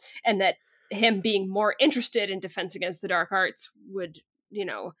 right. And that him being more interested in Defense Against the Dark Arts would, you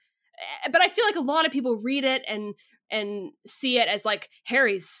know, but I feel like a lot of people read it and and see it as like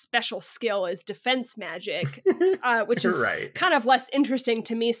Harry's special skill is defense magic, which is kind of less interesting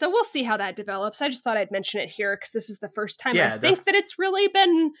to me. So we'll see how that develops. I just thought I'd mention it here because this is the first time I think that it's really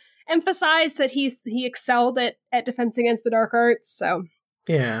been emphasized that he excelled at defense against the dark arts. So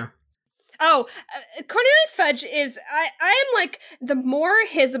yeah. Oh, Cornelius Fudge is, I am like, the more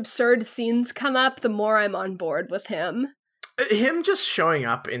his absurd scenes come up, the more I'm on board with him. Him just showing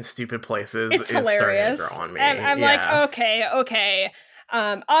up in stupid places is hilarious. Starting to grow on me. I'm like, okay.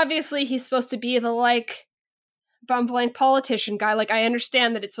 Obviously, he's supposed to be the, like, bumbling politician guy. Like, I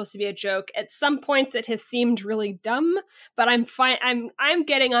understand that it's supposed to be a joke. At some points, it has seemed really dumb, but I'm fine. I'm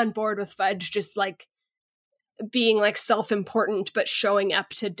getting on board with Fudge just, like, being like self-important but showing up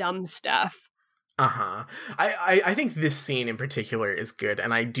to dumb stuff. I think this scene in particular is good,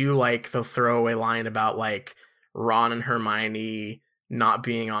 and I do like the throwaway line about like Ron and Hermione not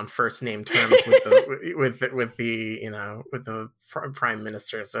being on first name terms with the with the prime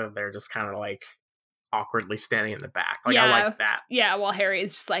minister, so they're just kind of like awkwardly standing in the back. Like, I like that. Yeah, while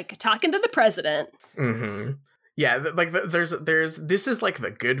Harry's just like talking to the president. Mm-hmm. Yeah, there's this is like the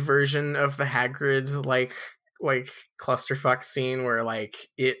good version of the Hagrid like clusterfuck scene where like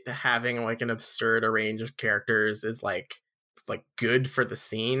it having like an absurd arrange of characters is like good for the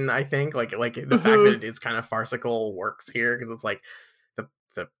scene. I think like the fact that it is kind of farcical works here because it's like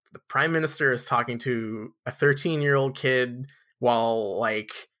the prime minister is talking to a 13-year-old kid while like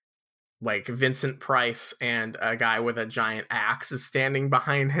Vincent Price and a guy with a giant axe is standing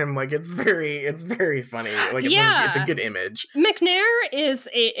behind him. Like it's very funny. Like it's a good image. McNair is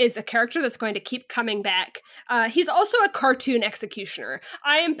a character that's going to keep coming back. He's also a cartoon executioner.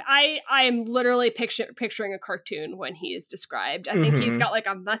 I am literally picturing a cartoon when he is described. I think he's got like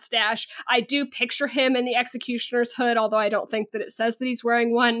a mustache. I do picture him in the executioner's hood, although I don't think that it says that he's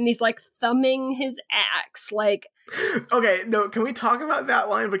wearing one, and he's like thumbing his axe. Like, okay, no, can we talk about that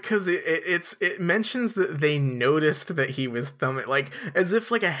line? Because it mentions that they noticed that he was thumbing, like, as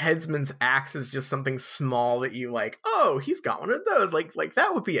if like a headsman's axe is just something small that you like, oh, he's got one of those. Like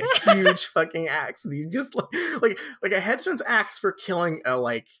that would be a huge fucking axe. And he's just like a headsman's axe for killing a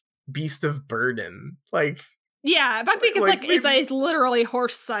like beast of burden. Like, yeah, but because he's literally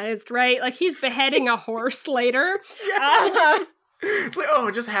horse-sized, right? Like he's beheading a horse later. Yeah. It's like,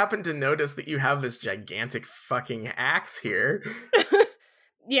 oh, just happened to notice that you have this gigantic fucking axe here.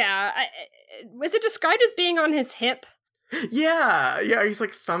 Yeah. Was it described as being on his hip? Yeah, he's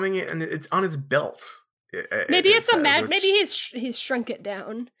like thumbing it, and it's on his belt. Maybe maybe he's shrunk it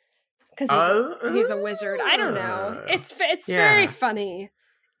down because he's a wizard. I don't know. It's very funny.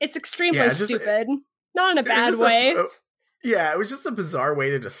 It's extremely stupid, not in a bad way. Yeah, it was just a bizarre way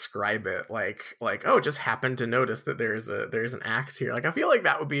to describe it. Like, oh, just happened to notice that there's an axe here. Like, I feel like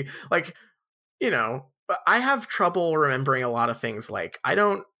that would be like, I have trouble remembering a lot of things. Like, I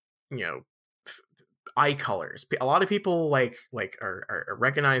don't, eye colors. A lot of people like are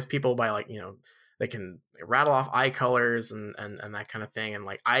recognize people by like, they can rattle off eye colors and that kind of thing. And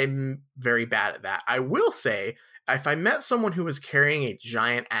like, I'm very bad at that. I will say, if I met someone who was carrying a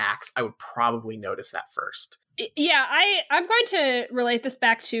giant axe, I would probably notice that first. Yeah, I'm going to relate this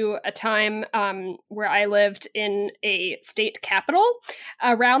back to a time where I lived in a state capital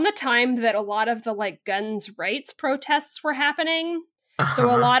around the time that a lot of the like guns rights protests were happening. So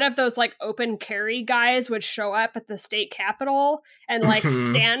a lot of those like open carry guys would show up at the state capitol and like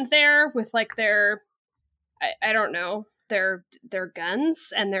stand there with like their, I don't know, their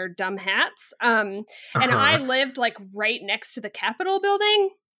guns and their dumb hats. And I lived like right next to the Capitol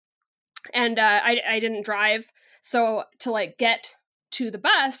building. And I didn't drive, so to like get to the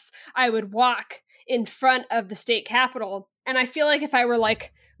bus, I would walk in front of the state capitol. And I feel like if I were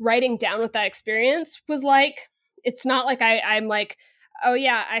like writing down what that experience was like, it's not like I'm like, oh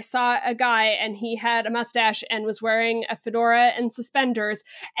yeah, I saw a guy and he had a mustache and was wearing a fedora and suspenders,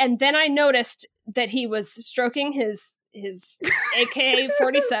 and then I noticed that he was stroking his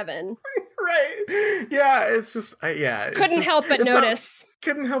AK-47. Right. Yeah, it's just couldn't help but notice.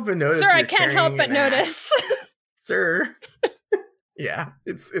 Couldn't help but notice. Sir, I can't help but notice. Sir. Yeah,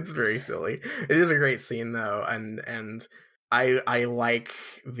 it's very silly. It is a great scene though, and I like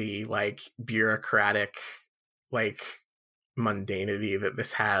the like bureaucratic like mundanity that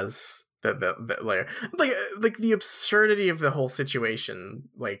this has. That layer, like the absurdity of the whole situation.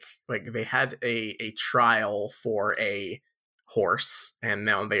 Like they had a trial for a horse, and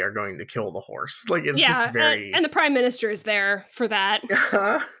now they are going to kill the horse. Like it's just very, and the prime minister is there for that.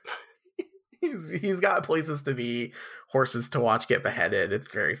 He's got places to be, horses to watch get beheaded. It's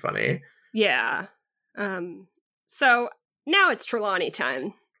very funny. Yeah. So now it's Trelawney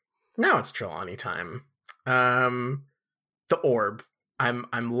time. The orb.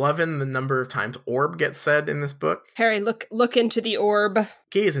 I'm loving the number of times orb gets said in this book. Harry, look into the orb.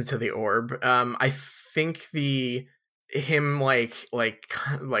 Gaze into the orb. I think him like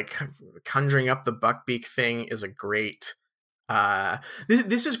conjuring up the Buckbeak thing is a great.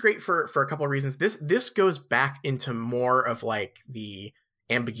 This is great for a couple of reasons. This goes back into more of like the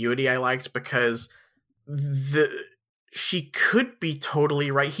ambiguity I liked, because she could be totally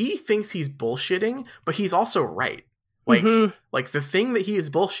right. He thinks he's bullshitting, but he's also right. Like the thing that he is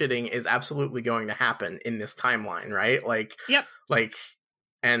bullshitting is absolutely going to happen in this timeline, right? Like, yep. Like,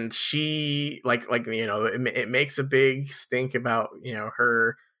 and she it makes a big stink about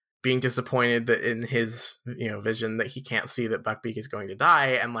her being disappointed that in his vision that he can't see that Buckbeak is going to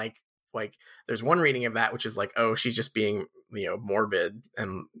die, and like there's one reading of that which is like, oh, she's just being morbid,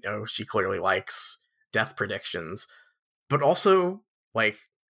 and she clearly likes death predictions, but also like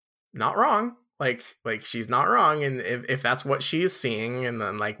not wrong. Like she's not wrong, and if that's what she is seeing, and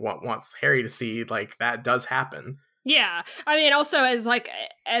then like what wants Harry to see, like that does happen. Yeah, I mean, also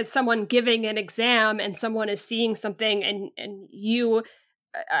as someone giving an exam and someone is seeing something, and you,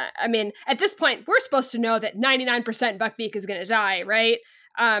 I mean, at this point we're supposed to know that 99% Buckbeak is going to die, right?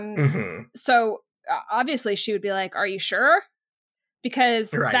 So obviously she would be like, "Are you sure?"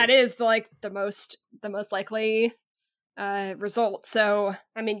 Because that is the most likely result. So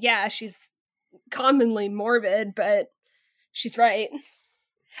I mean, yeah, she's commonly morbid, but she's right.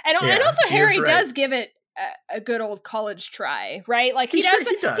 And also Harry does give it a good old college try, right? Like he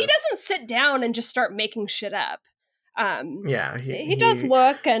doesn't sit down and just start making shit up. He does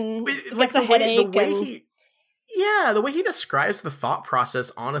look and gets a headache. The way he describes the thought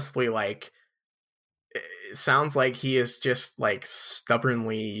process, honestly, like it sounds like he is just like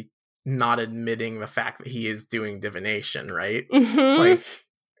stubbornly not admitting the fact that he is doing divination, right?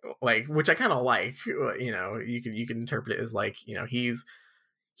 Like which I kind of like. You can interpret it as like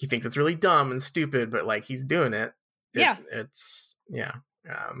he thinks it's really dumb and stupid, but like he's doing it.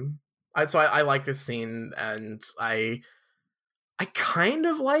 So I like this scene, and I kind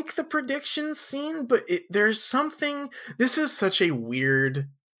of like the prediction scene, but there's something. This is such a weird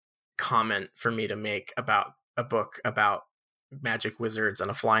comment for me to make about a book about magic wizards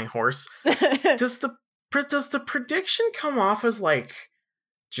and a flying horse. Does the prediction come off as like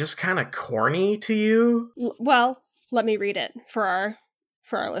just kind of corny to you? Well, let me read it for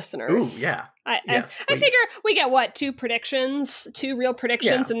our listeners. Ooh, yeah. I figure we get two real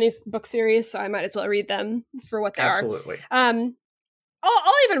predictions in these book series, so I might as well read them for what they are. Absolutely. I'll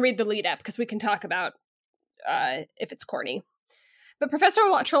even read the lead up because we can talk about if it's corny. But Professor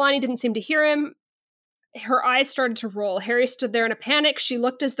Trelawney didn't seem to hear him. Her eyes started to roll. Harry stood there in a panic. She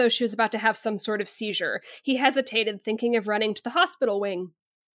looked as though she was about to have some sort of seizure. He hesitated, thinking of running to the hospital wing.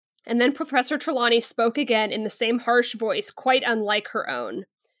 And then Professor Trelawney spoke again in the same harsh voice, quite unlike her own.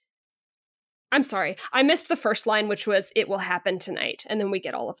 I'm sorry, I missed the first line, which was, "It will happen tonight," and then we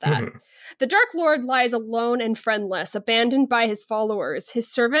get all of that. The Dark Lord lies alone and friendless, abandoned by his followers.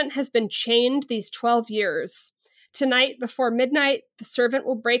 His servant has been chained these 12 years. Tonight, before midnight, the servant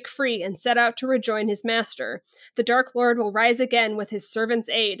will break free and set out to rejoin his master. The Dark Lord will rise again with his servant's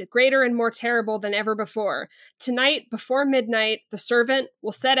aid, greater and more terrible than ever before. Tonight, before midnight, the servant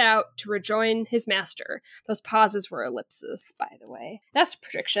will set out to rejoin his master. Those pauses were ellipses, by the way. That's a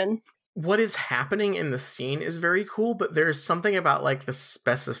prediction. What is happening in the scene is very cool, but there's something about like the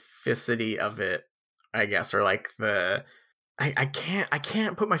specificity of it, I guess, or like the... I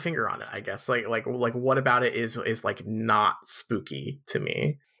can't put my finger on it, I guess. Like what about it is like not spooky to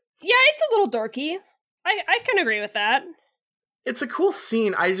me. Yeah, it's a little dorky. I can agree with that. It's a cool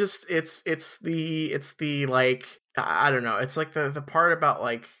scene. I just it's the like, I don't know. It's like the part about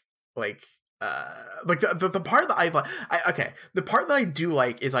like the part that I like. The part that I do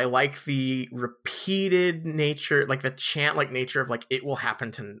like is I like the repeated nature, like the chant like nature of like, "It will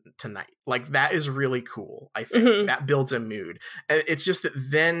happen tonight." Like that is really cool. I think that builds a mood. It's just that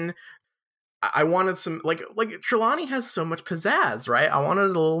then I wanted some like Trelawney has so much pizzazz, right? I wanted a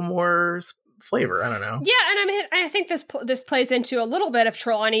little more flavor. I don't know. Yeah, and I mean, I think this plays into a little bit of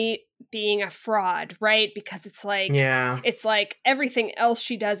Trelawney being a fraud, right? Because it's like everything else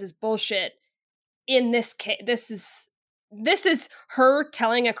she does is bullshit. In this case, this is her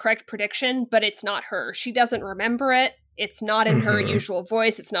telling a correct prediction, but it's not her. She doesn't remember it. It's not in her usual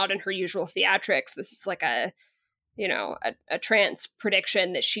voice. It's not in her usual theatrics. This is like a trance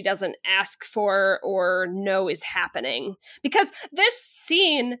prediction that she doesn't ask for or know is happening. Because this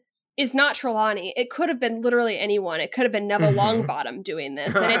scene is not Trelawney. It could have been literally anyone. It could have been Neville Longbottom doing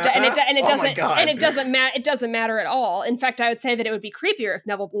this, and it doesn't matter at all. In fact, I would say that it would be creepier if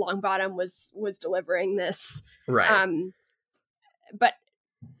Neville Longbottom was delivering this. Right. But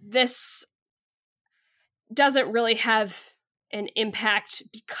this doesn't really have an impact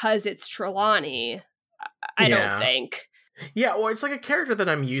because it's Trelawney. I don't think. Yeah, well, it's like a character that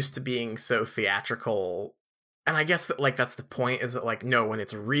I'm used to being so theatrical. And I guess that, like, that's the point, is that, like, no, when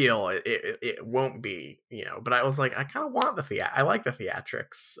it's real, it won't be, you know. But I was like, I kind of want I like the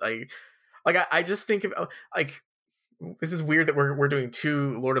theatrics. I just think of, like, this is weird that we're doing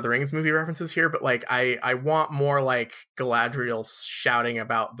 2 Lord of the Rings movie references here, but, like, I want more, like, Galadriel shouting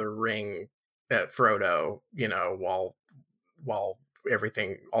about the ring at Frodo, you know, while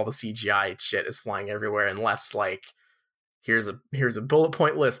everything, all the CGI shit is flying everywhere, and less, like, here's a bullet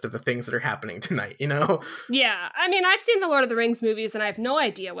point list of the things that are happening tonight, you know? Yeah. I mean, I've seen the Lord of the Rings movies and I have no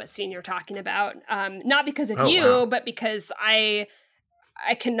idea what scene you're talking about. Not because of you, but because I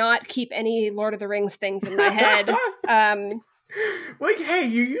cannot keep any Lord of the Rings things in my head. Like, hey,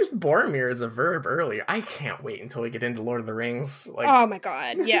 you used Boromir as a verb earlier. I can't wait until we get into Lord of the Rings. Like, oh my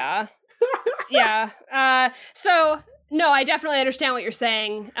God. Yeah. Yeah. So no, I definitely understand what you're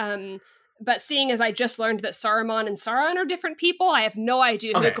saying. But seeing as I just learned that Saruman and Sauron are different people, I have no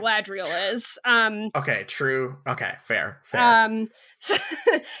idea who Galadriel is. Okay, true. Okay, fair. So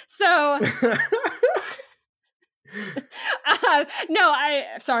no,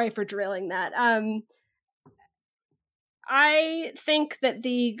 sorry for drilling that. I think that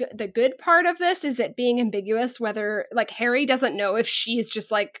the good part of this is it being ambiguous, whether, like, Harry doesn't know if she's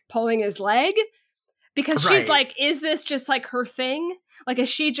just, like, pulling his leg, because she's like, is this just, like, her thing? Like, is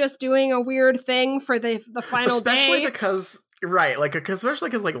she just doing a weird thing for the final especially day? Because, right, like, especially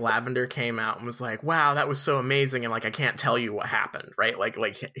because, like, Lavender came out and was like, wow, that was so amazing, and, like, I can't tell you what happened, right? Like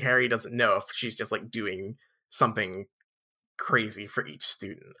Harry doesn't know if she's just, like, doing something crazy for each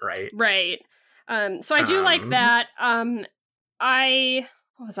student, right? Right. So I do like that.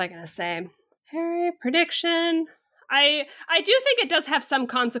 What was I gonna say? Harry prediction. I do think it does have some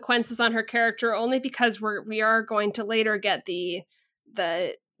consequences on her character, only because we are going to later get the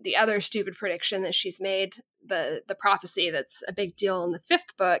other stupid prediction that she's made, the prophecy that's a big deal in the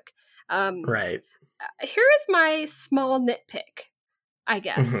 5th book. Right. Here is my small nitpick, I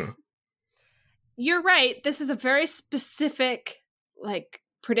guess. Mm-hmm. You're right. This is a very specific, like,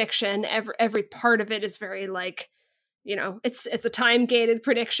 prediction. Every part of it is very, like, you know, it's a time gated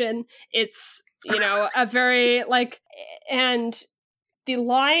prediction. It's, you know, a very, like, and the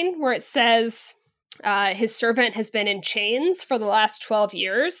line where it says his servant has been in chains for the last 12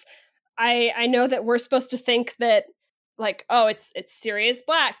 years. I know that we're supposed to think that, like, oh, it's Sirius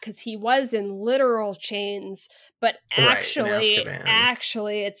Black because he was in literal chains, but actually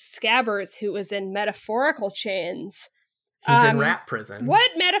it's Scabbers who was in metaphorical chains. He's in rat prison.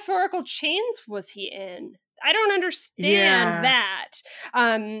 What metaphorical chains was he in? I don't understand that.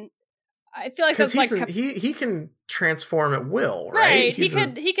 I feel like that's like he can transform at will, right? He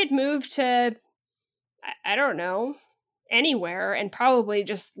could move to, I don't know, anywhere and probably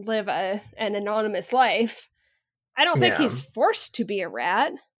just live an anonymous life. I don't think he's forced to be a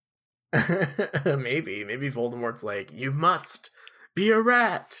rat. Maybe Voldemort's like, you must be a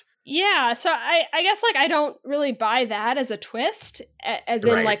rat. Yeah, so I guess, like, I don't really buy that as a twist, as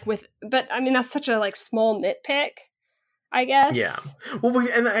in, like, but I mean, that's such a, like, small nitpick, I guess. Yeah. Well,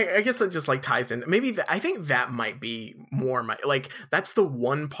 and I guess it just, like, ties in. Maybe I think that might be more like, that's the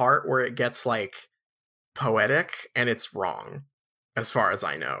one part where it gets, like, poetic and it's wrong, as far as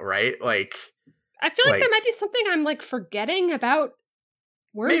I know, right? Like, I feel like there might be something I'm, like, forgetting about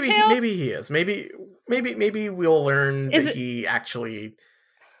Wordtail. Maybe he is. Maybe we'll learn that he actually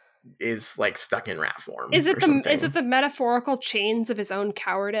is, like, stuck in rat form. Is it the metaphorical chains of his own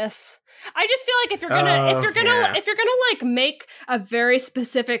cowardice? I just feel like if you're gonna like make a very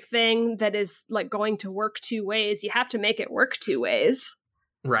specific thing that is, like, going to work 2 ways, you have to make it work 2 ways.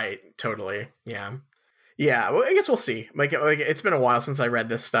 Right. Totally. Yeah. Yeah. Well, I guess we'll see. Like it's been a while since I read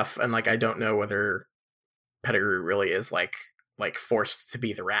this stuff, and, like, I don't know whether Pettigrew really is like forced to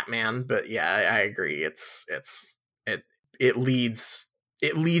be the Rat Man, but yeah, I agree. It leads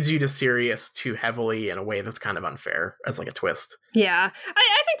you to Sirius too heavily in a way that's kind of unfair as, like, a twist. Yeah.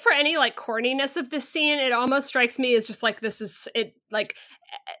 I think for any, like, corniness of this scene, it almost strikes me as just, like, this is it, like,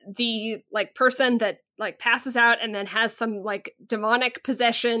 the, like, person that, like, passes out and then has some, like, demonic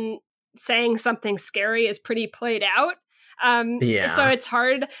possession saying something scary is pretty played out. So it's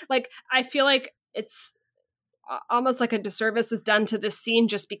hard. Like, I feel like it's almost like a disservice is done to this scene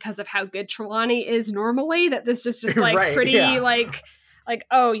just because of how good Trelawney is normally, that this is just, like, like, like,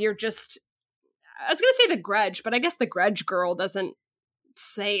 oh, you're just, I was going to say the Grudge, but I guess the Grudge girl doesn't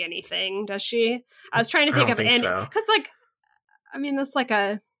say anything, does she? I was trying to think I of don't any, think so. because like, I mean, that's like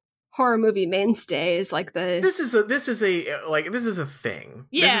a horror movie mainstay is like the this is a thing.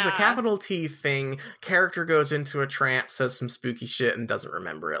 Yeah. This is a capital T thing. Character goes into a trance, says some spooky shit, and doesn't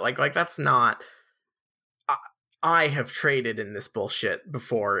remember it. Like that's not. I have traded in this bullshit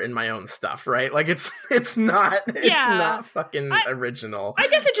before in my own stuff, right? Like it's not fucking original. I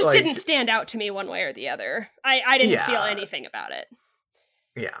guess it just didn't stand out to me one way or the other. I didn't feel anything about it.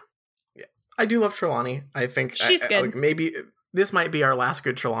 Yeah. I do love Trelawney. I think she's good. Like maybe this might be our last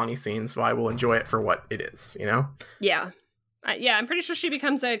good Trelawney scene, so I will enjoy it for what it is, you know? Yeah. I'm pretty sure she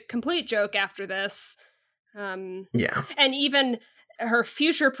becomes a complete joke after this. Yeah. And even her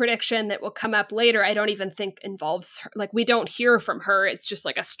future prediction that will come up later, I don't even think involves her. Like, we don't hear from her. It's just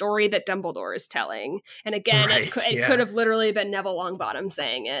like a story that Dumbledore is telling. And again, it could have literally been Neville Longbottom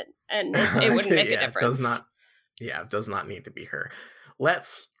saying it, and it wouldn't make a difference. It does not need to be her.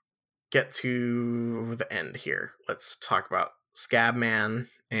 Let's get to the end here. Let's talk about Scabman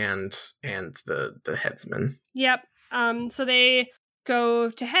and the headsman. Yep. So they go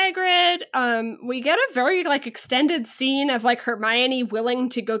to Hagrid. We get a very like extended scene of like Hermione willing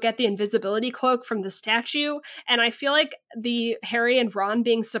to go get the invisibility cloak from the statue, and I feel like the Harry and Ron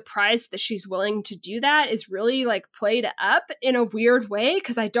being surprised that she's willing to do that is really like played up in a weird way,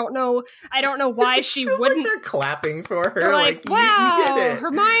 because I don't know why she wouldn't. Like they're clapping for her. They're like, wow, you did it.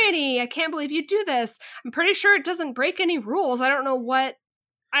 Hermione, I can't believe you do this. I'm pretty sure it doesn't break any rules. I don't know what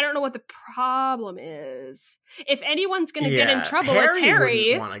the problem is. If anyone's going to get in trouble, it's Harry.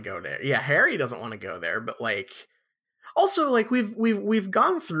 Wouldn't want to go there. Yeah, Harry doesn't want to go there, but like also like we've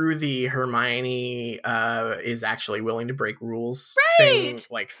gone through the Hermione is actually willing to break rules thing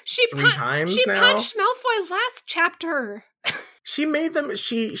like three times now. She punched Malfoy last chapter. She made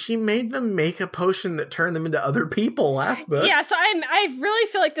them make a potion that turned them into other people last book. Yeah, so I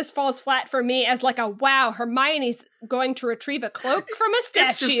really feel like this falls flat for me as like a wow, Hermione's going to retrieve a cloak from a statue.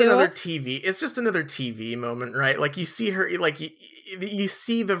 It's just another TV moment, right? Like you see her, like you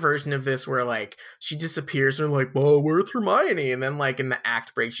see the version of this where like she disappears and like, "Oh, where's Hermione?" And then like in the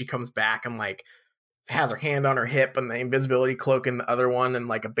act break, she comes back and like has her hand on her hip and the invisibility cloak in the other one, and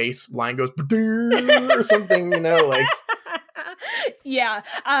like a bass line goes or something, you know, like. Yeah.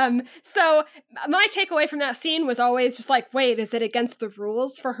 So my takeaway from that scene was always just like, wait, is it against the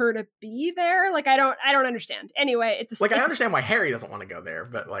rules for her to be there? Like, I don't understand. Anyway, I understand why Harry doesn't want to go there,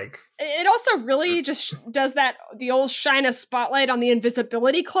 but like, it also really just does that, the old shine a spotlight on the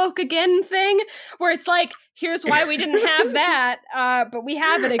invisibility cloak again thing, where it's like, here's why we didn't have that, but we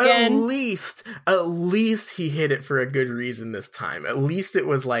have it again. At least he hid it for a good reason this time. At least it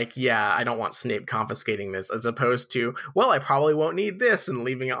was like, yeah, I don't want Snape confiscating this, as opposed to, well, I probably won't need this, and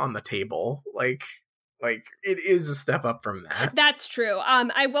leaving it on the table. Like it is a step up from that. That's true.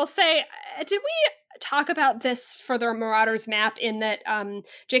 I will say, did we talk about this for the Marauders map, in that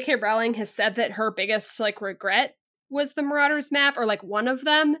J.K. Rowling has said that her biggest like regret was the Marauders map, or like one of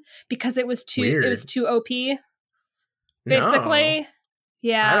them, because it was too OP. Basically. No.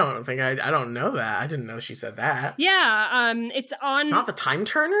 Yeah. I don't know that. I didn't know she said that. Yeah, it's on... Not the Time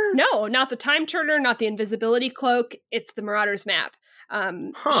Turner? No, not the Time Turner, not the Invisibility Cloak. It's the Marauders map.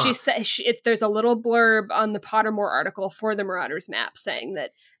 She said there's a little blurb on the Pottermore article for the Marauders map saying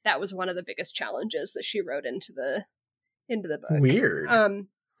that was one of the biggest challenges that she wrote into the book.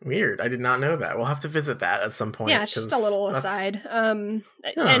 Weird. I did not know that. We'll have to visit that at some point. Yeah, just a little aside. And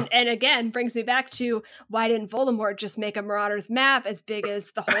again, brings me back to, why didn't Voldemort just make a Marauders map as big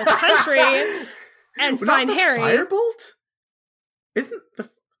as the whole country and find Harry? Firebolt?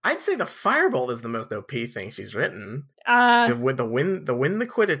 I'd say the Firebolt is the most OP thing she's written. With the win the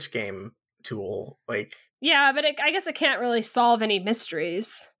Quidditch game tool, like. Yeah, but I guess it can't really solve any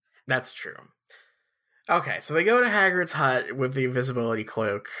mysteries. That's true. Okay, so they go to Hagrid's hut with the invisibility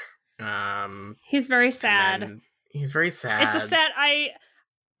cloak. He's very sad. He's very sad. It's a sad.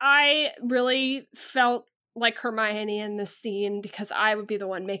 I really felt like Hermione in this scene, because I would be the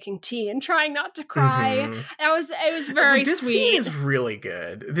one making tea and trying not to cry. Mm-hmm. It was very this sweet. This scene is really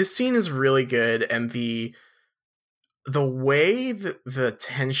good. This scene is really good, and the way that the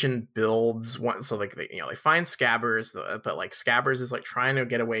tension builds. So like they find Scabbers, but like Scabbers is like trying to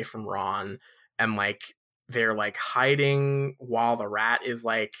get away from Ron. And like they're like hiding while the rat is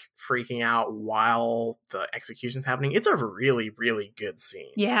like freaking out while the execution's happening. It's a really, really good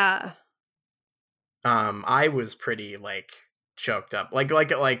scene. Yeah. I was pretty like choked up. Like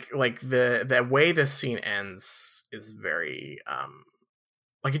the way this scene ends is very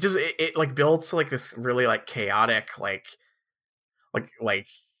like it like builds to like this really like chaotic, like like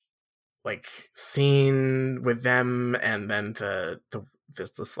scene with them, and then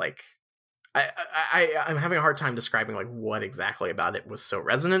this like I'm having a hard time describing like what exactly about it was so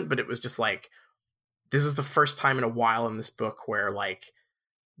resonant, but it was just like, this is the first time in a while in this book where like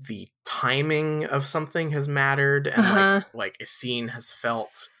the timing of something has mattered, and like a scene has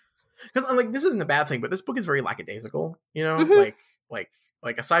felt, because I'm like, this isn't a bad thing, but this book is very lackadaisical, you know.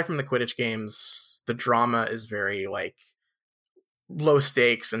 Like aside from the Quidditch games, the drama is very like low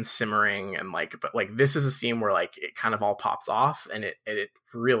stakes and simmering, and like, but like this is a scene where like it kind of all pops off, and it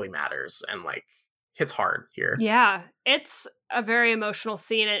really matters, and like hits hard here. Yeah, it's a very emotional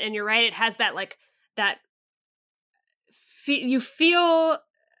scene, and you're right, it has that like that you feel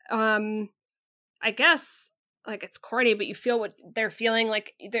I guess like it's corny, but you feel what they're feeling.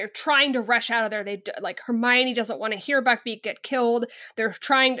 Like they're trying to rush out of there. Like Hermione doesn't want to hear Buckbeak get killed. They're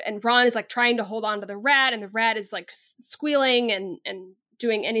trying, and Ron is like trying to hold on to the rat, and the rat is like squealing and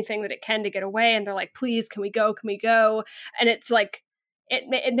doing anything that it can to get away. And they're like, please, can we go? Can we go? And it's like,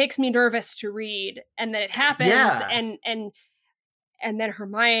 it makes me nervous to read. And then it happens. Yeah. And then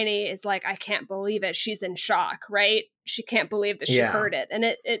Hermione is like, I can't believe it. She's in shock, right? She can't believe that she heard it. And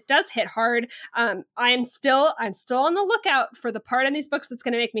it does hit hard. I'm still on the lookout for the part in these books that's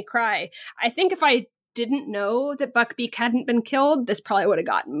going to make me cry. I think if I didn't know that Buckbeak hadn't been killed, this probably would have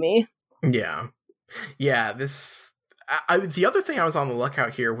gotten me. Yeah. Yeah. The other thing I was on the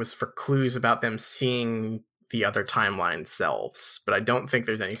lookout here was for clues about them seeing the other timeline selves, but I don't think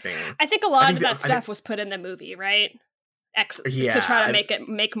there's anything. I think a lot of that stuff was put in the movie, right? To try to make it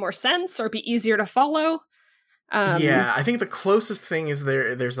make more sense or be easier to follow. I think the closest thing is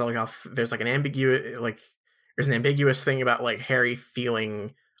there's an ambiguous thing about like Harry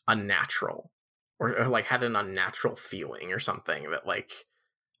feeling unnatural, or like had an unnatural feeling or something, that like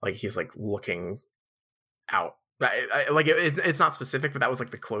he's like looking out. It's not specific, but that was like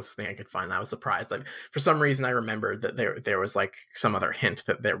the closest thing I could find. I was surprised. For some reason, I remembered that there was like some other hint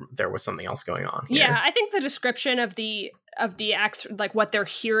that there was something else going on here. Yeah, I think the description of the like what they're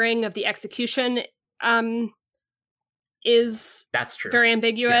hearing of the execution is that's true. Very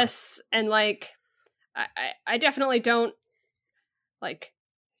ambiguous, and like I definitely don't like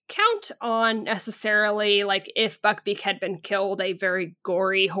count on necessarily like if Buckbeak had been killed a very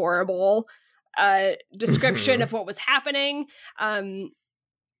gory, horrible description of what was happening,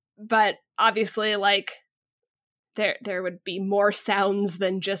 but obviously like there would be more sounds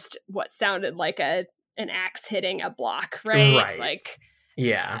than just what sounded like an axe hitting a block, right? Like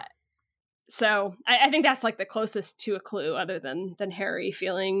so I think that's like the closest to a clue, other than Harry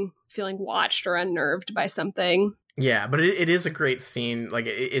feeling watched or unnerved by something. Yeah, but it is a great scene. Like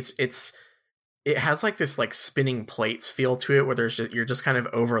it has like this like spinning plates feel to it, where you're just kind of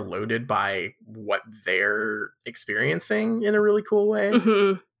overloaded by what they're experiencing in a really cool way.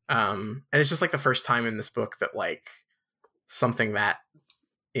 Mm-hmm. And it's just like the first time in this book that like something that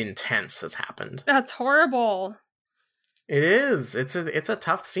intense has happened. That's horrible. It is. It's a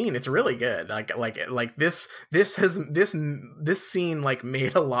tough scene. It's really good. Like this scene like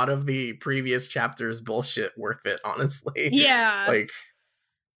made a lot of the previous chapters bullshit worth it, honestly. Yeah. Like,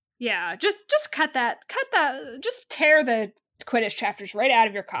 yeah, just cut that, just tear the Quidditch chapters right out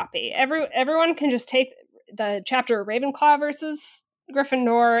of your copy. Everyone can just take the chapter Ravenclaw versus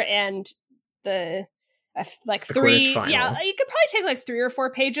Gryffindor and the three. Yeah, you could probably take like 3 or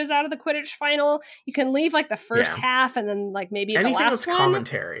 4 pages out of the Quidditch final. You can leave like the first half, and then like maybe anything the last that's one.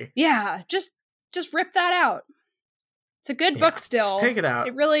 Commentary. Yeah, just rip that out. It's a good book still. Just take it out.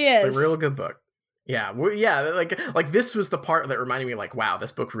 It really is. It's a real good book. Yeah, like this was the part that reminded me, like, wow,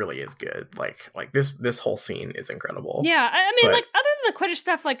 this book really is good. Like this whole scene is incredible. Yeah, I mean, like, other than the Quidditch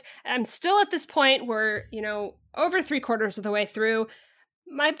stuff, like, I'm still at this point where, you know, over 3/4 of the way through,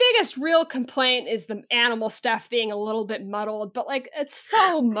 my biggest real complaint is the animal stuff being a little bit muddled, but like, it's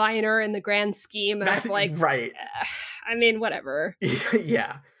so minor in the grand scheme of like, right. I mean, whatever.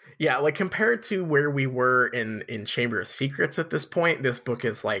 Yeah, like compared to where we were in Chamber of Secrets at this point, this book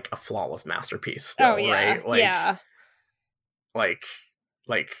is like a flawless masterpiece still, right? Like,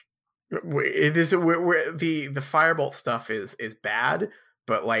 it is the Firebolt stuff is bad,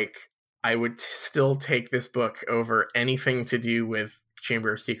 but like I would still take this book over anything to do with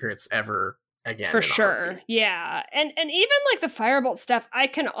Chamber of Secrets ever again. For sure. Yeah. And even like the Firebolt stuff, I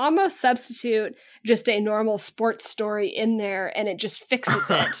can almost substitute just a normal sports story in there and it just fixes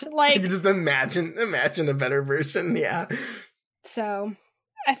it. Like, you can just imagine a better version. Yeah. So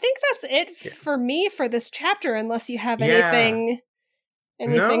I think that's it for me for this chapter, unless you have anything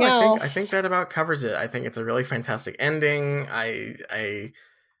else. I think that about covers it. I think it's a really fantastic ending. I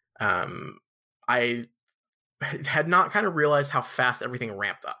had not kind of realized how fast everything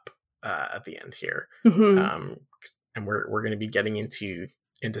ramped up at the end here. Mm-hmm. And we're going to be getting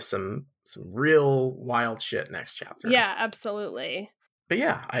into some real wild shit next chapter. Yeah, absolutely. But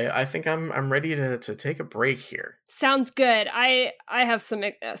yeah, I think I'm ready to take a break here. Sounds good. I have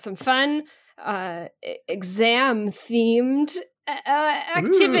some fun exam themed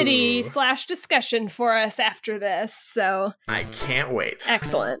activity / discussion for us after this. So I can't wait.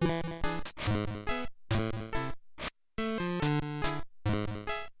 Excellent.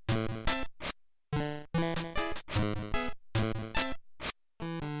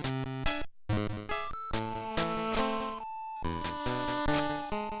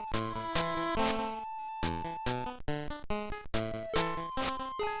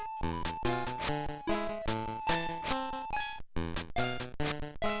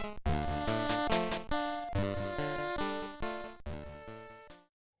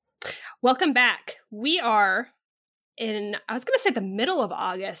 Welcome back. We are in, I was going to say the middle of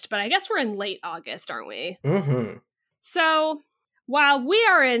August, but I guess we're in late August, aren't we? Mm-hmm. So while we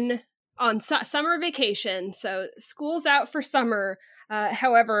are on summer vacation, so school's out for summer,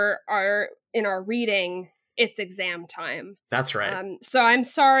 however, in our reading, it's exam time. That's right. So I'm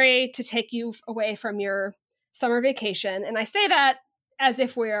sorry to take you away from your summer vacation. And I say that as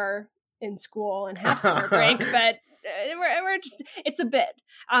if we are in school and have summer break, but we're just, it's a bit.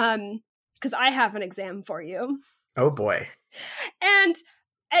 Because I have an exam for you. Oh boy! And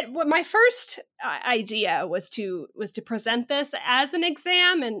my first idea was to present this as an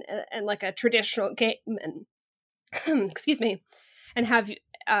exam and like a traditional game, and excuse me, and have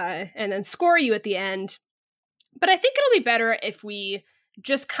and then score you at the end. But I think it'll be better if we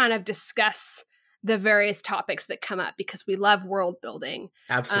just kind of discuss the various topics that come up because we love world building.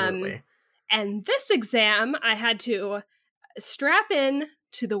 Absolutely. And this exam, I had to strap in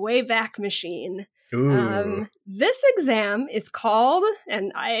to the Wayback Machine. Ooh. This exam is called,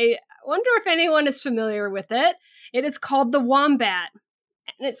 and I wonder if anyone is familiar with it, it is called the Wombat.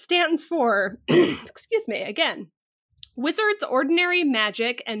 And it stands for, excuse me, again, Wizard's Ordinary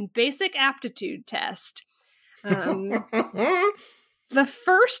Magic and Basic Aptitude Test. The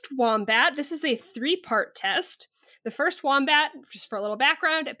first Wombat, this is a 3-part test. The first Wombat, just for a little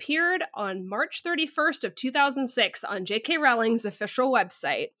background, appeared on March 31st of 2006 on J.K. Rowling's official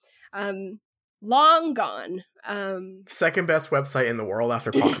website. Long gone. Second best website in the world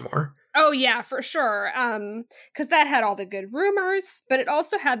after Pottermore. Oh, yeah, for sure. Because that had all the good rumors, but it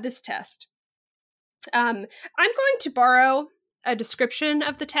also had this test. I'm going to borrow a description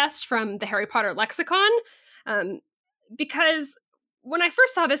of the test from the Harry Potter lexicon, because when I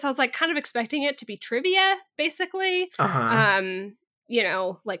first saw this, I was like kind of expecting it to be trivia, basically. Uh-huh. You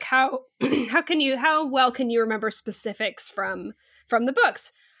know, like how well can you remember specifics from the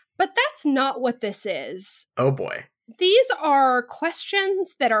books? But that's not what this is. Oh boy. These are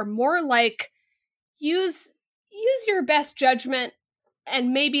questions that are more like use your best judgment,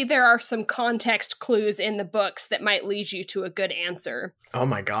 and maybe there are some context clues in the books that might lead you to a good answer. Oh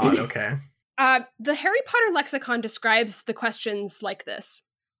my god, okay. The Harry Potter lexicon describes the questions like this.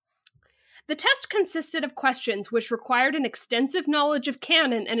 The test consisted of questions which required an extensive knowledge of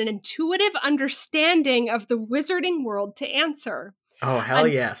canon and an intuitive understanding of the wizarding world to answer. Oh, hell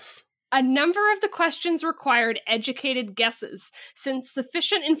yes. A number of the questions required educated guesses, since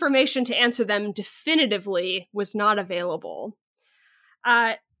sufficient information to answer them definitively was not available.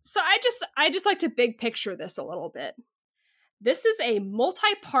 So I just like to big picture this a little bit. This is a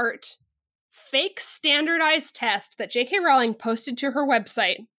multi-part fake standardized test that J.K. Rowling posted to her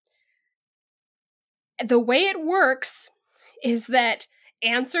website. The way it works is that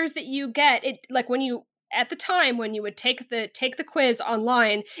answers that you get, it like when you at the time when you would take the quiz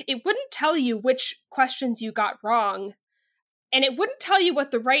online, it wouldn't tell you which questions you got wrong, and it wouldn't tell you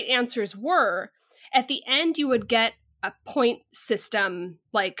what the right answers were. At the end, you would get a point system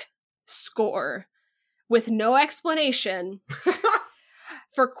like score with no explanation.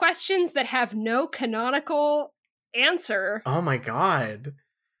 For questions that have no canonical answer. Oh my god.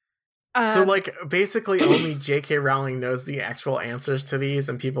 So, like, basically only J.K. Rowling knows the actual answers to these,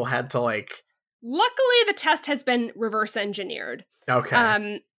 and people had to, like... Luckily, the test has been reverse engineered.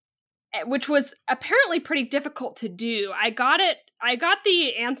 Okay. Which was apparently pretty difficult to do. I got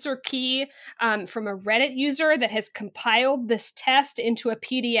the answer key from a Reddit user that has compiled this test into a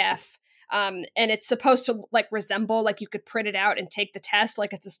PDF. And it's supposed to like resemble, like you could print it out and take the test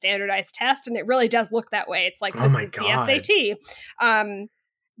like it's a standardized test. And it really does look that way. It's like, this is the SAT.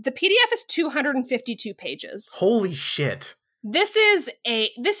 The PDF is 252 pages. Holy shit. This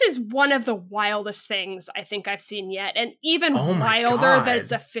is one of the wildest things I think I've seen yet. And even wilder that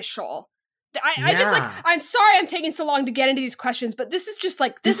it's official. I just like, I'm sorry I'm taking so long to get into these questions, but this is just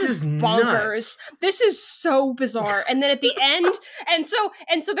like, this is bonkers. Nuts. This is so bizarre. And then at the end, and so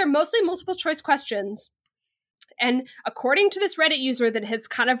they're mostly multiple choice questions. And according to this Reddit user that has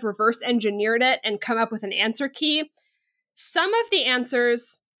kind of reverse engineered it and come up with an answer key, some of the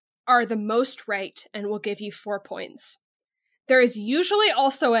answers are the most right and will give you 4 points. There is usually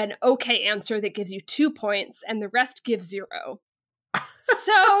also an okay answer that gives you 2 points, and the rest gives 0.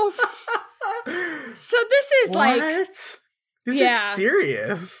 So this is what? like, This is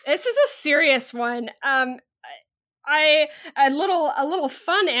serious. This is a serious one. A little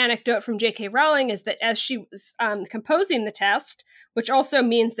fun anecdote from J.K. Rowling is that as she was composing the test, which also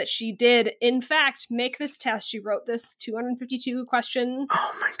means that she did in fact make this test, she wrote this 252 question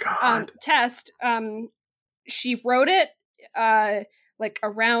test. She wrote it like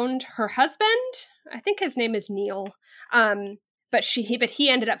around her husband. I think his name is Neil. But he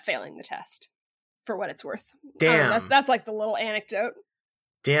ended up failing the test, for what it's worth. Damn. That's like the little anecdote.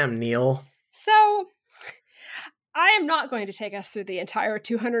 Damn, Neil. So I am not going to take us through the entire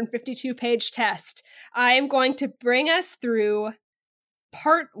 252-page test. I am going to bring us through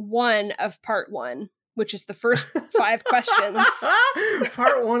part 1 of part 1, which is the first 5 questions.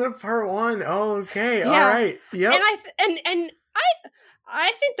 Part 1 of part 1. Oh, okay. Yeah. All right. Yep. And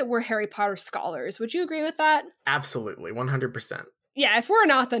I think that we're Harry Potter scholars. Would you agree with that? Absolutely. 100%. Yeah, if we're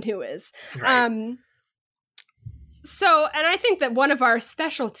not, then who is? Right. So, and I think that one of our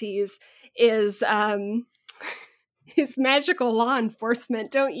specialties is magical law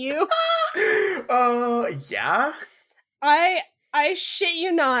enforcement, don't you? Yeah. I shit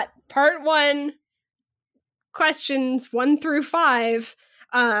you not. Part 1, questions 1 through 5,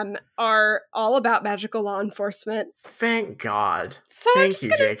 are all about magical law enforcement. Thank God. So Thank you,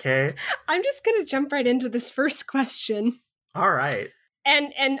 JK. I'm just gonna jump right into this first question. All right.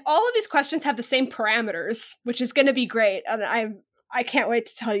 And all of these questions have the same parameters, which is gonna be great. And I can't wait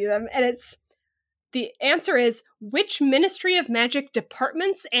to tell you them. And the answer is, which Ministry of Magic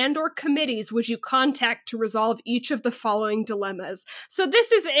departments and or committees would you contact to resolve each of the following dilemmas? So this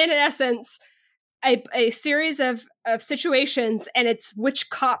is, in essence, a series of situations, and it's which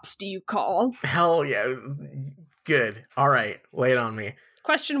cops do you call? Hell yeah. Good. All right. Lay it on me.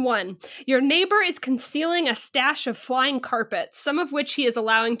 Question 1. Your neighbor is concealing a stash of flying carpets, some of which he is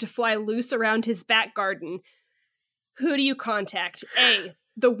allowing to fly loose around his back garden. Who do you contact? A.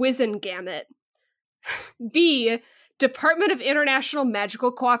 The Wizengamot. B. Department of International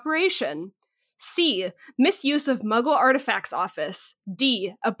Magical Cooperation. C. Misuse of Muggle Artifacts Office.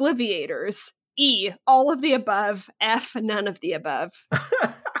 D. Obliviators. E. All of the above. F. None of the above.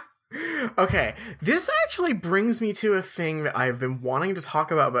 Okay, this actually brings me to a thing that I've been wanting to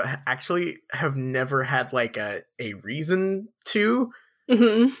talk about, but actually have never had like a reason to.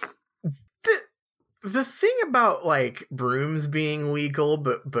 Mm-hmm. The thing about like brooms being legal,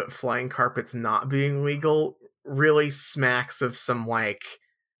 but flying carpets not being legal, really smacks of some like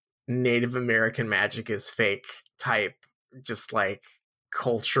Native American magic is fake type, just like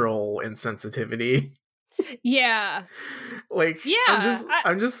cultural insensitivity. Yeah. Like, yeah,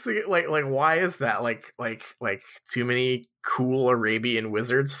 I'm just thinking, like why is that? Like too many cool Arabian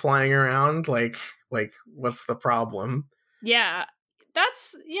wizards flying around? Like what's the problem? Yeah,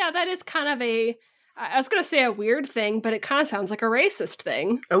 that is kind of I was gonna say a weird thing, but it kind of sounds like a racist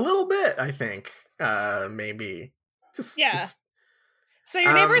thing. A little bit, I think. Maybe. So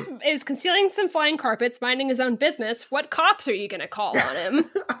your neighbor is concealing some flying carpets, minding his own business. What cops are you going to call on him?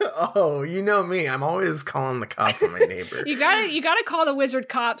 Oh, you know me. I'm always calling the cops on my neighbor. You gotta call the wizard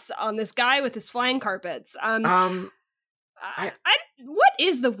cops on this guy with his flying carpets. What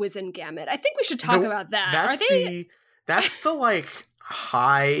is the Wizengamot? I think we should talk about that. That's the like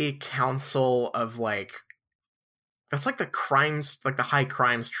high council of like. That's like the crimes, like the high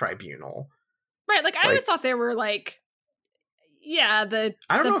crimes tribunal. Right. Like I always thought they were like. Yeah,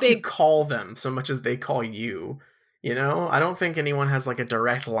 I don't know if you call them so much as they call you. You know, I don't think anyone has like a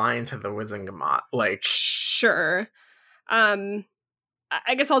direct line to the Wizengamot. Like, sure. I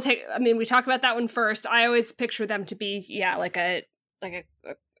guess I'll take. I mean, we talk about that one first. I always picture them to be, like the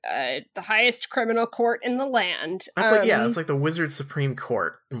highest criminal court in the land. That's that's like the Wizard Supreme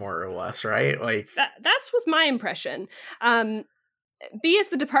Court, more or less, right? Like that's was my impression. B is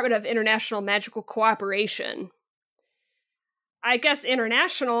the Department of International Magical Cooperation. I guess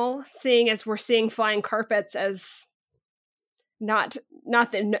international, seeing as we're seeing flying carpets as not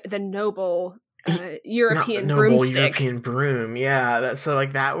the noble European not the noble broomstick. European broom, yeah. So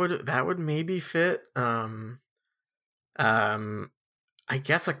like that would maybe fit. I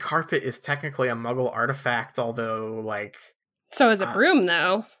guess a carpet is technically a Muggle artifact, although like So is a broom,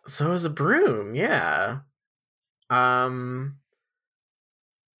 though. So is a broom, yeah.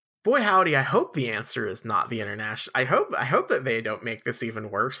 Boy howdy, I hope the answer is not the international. I hope that they don't make this even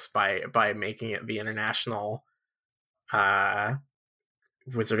worse by making it the international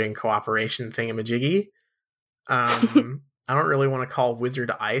wizarding cooperation thingamajiggy. I don't really want to call wizard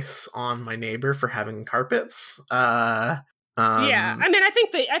ice on my neighbor for having carpets. Yeah, I mean, I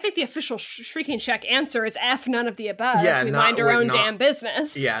think the official Shrieking Shack answer is F, none of the above. Yeah, we mind our own damn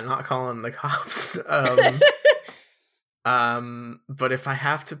business. Yeah, not calling the cops. But if I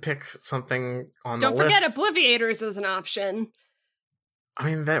have to pick something on the list, don't forget Obliviators is an option. I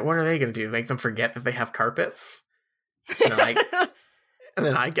mean, what are they going to do? Make them forget that they have carpets? And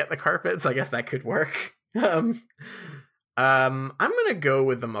then I get the carpets. I guess that could work. I'm gonna go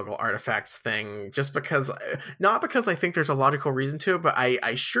with the Muggle artifacts thing, just because, not because I think there's a logical reason to it, but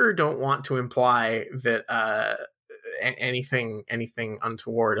I sure don't want to imply that anything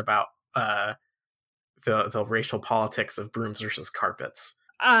untoward about the racial politics of brooms versus carpets.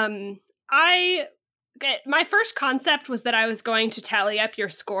 My first concept was that I was going to tally up your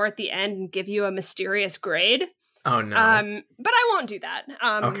score at the end and give you a mysterious grade. Oh no! But I won't do that.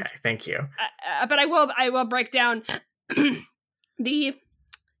 Okay, thank you. But I will break down. The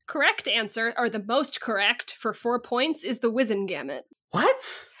correct answer, or the most correct, for 4 points is the Wizengamot.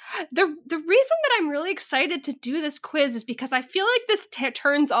 What? The reason that I'm really excited to do this quiz is because I feel like this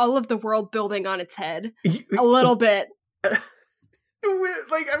turns all of the world building on its head a little bit.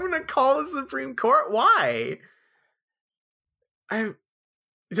 Like, I'm gonna call the Supreme Court. Why?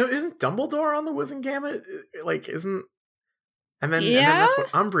 Isn't Dumbledore on the Wizengamot? Like, isn't... And then that's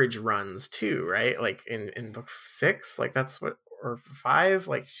what Umbridge runs too, right? Like in book 6, like that's what, or 5,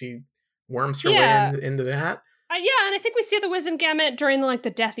 like she worms her way into that. Yeah, and I think we see the Wizengamot during the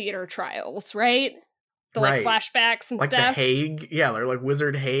Death Eater trials, right? The flashbacks and like stuff. Like the Hague, yeah, they're like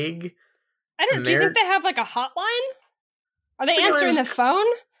Wizard Hague. Do you think they have like a hotline? Are they answering the phone?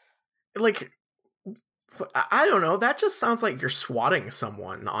 Like, I don't know. That just sounds like you're swatting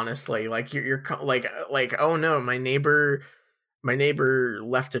someone. Honestly, like you're like, oh no, my neighbor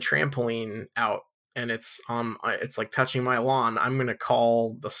left a trampoline out and it's like touching my lawn. I'm gonna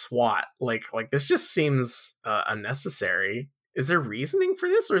call the SWAT. Like this just seems unnecessary. Is there reasoning for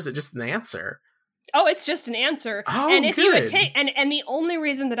this, or is it just an answer? Oh, it's just an answer. Oh, and if good. You would and the only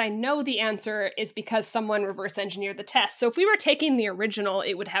reason that I know the answer is because someone reverse engineered the test. So if we were taking the original,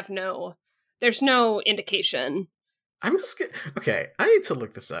 it would have there's no indication. I'm just okay. I need to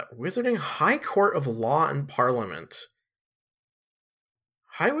look this up. Wizarding High Court of Law and Parliament.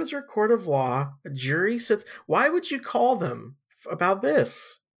 High Wizard Court of Law, a jury sits... Why would you call them about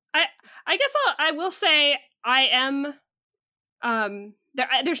this? I guess I will say I am...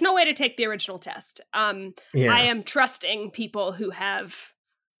 there's no way to take the original test. I am trusting people who have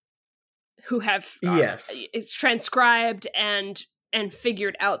yes, transcribed and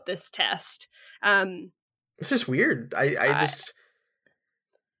figured out this test. It's just weird. Yeah,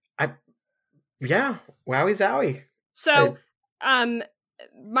 wowie zowie. So,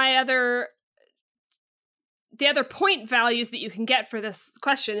 the other point values that you can get for this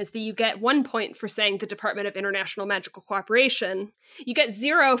question is that you get 1 point for saying the Department of International Magical Cooperation. You get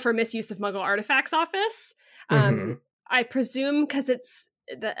 0 for misuse of Muggle Artifacts Office. I presume because it's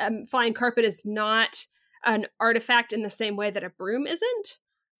the flying carpet is not an artifact in the same way that a broom isn't.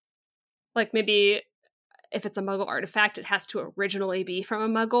 Like maybe if it's a Muggle artifact, it has to originally be from a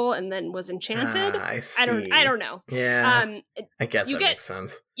Muggle and then was enchanted. I see. I don't know. Yeah. I guess that makes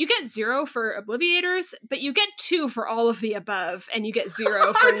sense. You get 0 for Obliviators, but you get 2 for all of the above, and you get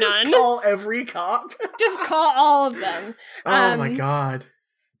 0 for none. Just call every cop. Just call all of them. Oh my god.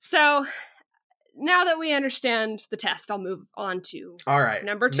 So now that we understand the test, I'll move on to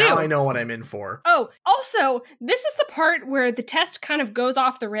number 2. Now I know what I'm in for. Oh, also, this is the part where the test kind of goes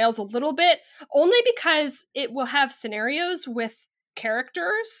off the rails a little bit, only because it will have scenarios with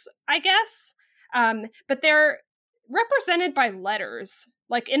characters, I guess. But they're represented by letters.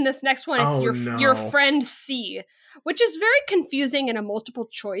 Like in this next one, it's your friend C, which is very confusing in a multiple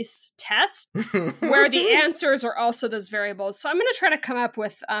choice test where the answers are also those variables. So I'm going to try to come up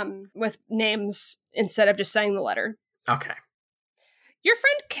with names instead of just saying the letter. Okay. Your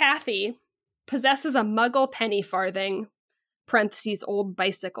friend Kathy possesses a Muggle penny farthing (parentheses old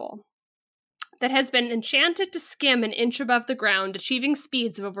bicycle) that has been enchanted to skim an inch above the ground, achieving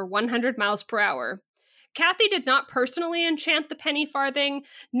speeds of over 100 miles per hour. Kathy did not personally enchant the penny farthing,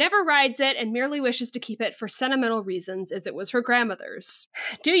 never rides it, and merely wishes to keep it for sentimental reasons, as it was her grandmother's.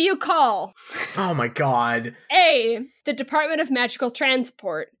 Do you call? Oh my god. A, the Department of Magical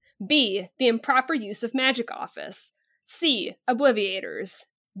Transport. B, the improper use of Magic Office. C. Obliviators.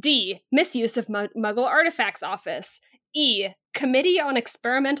 D. Misuse of Muggle Artifacts Office. E. Committee on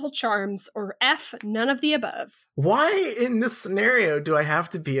Experimental Charms. Or F. None of the above. Why in this scenario do I have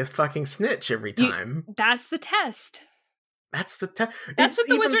to be a fucking snitch every time? That's the test. That's the test. That's what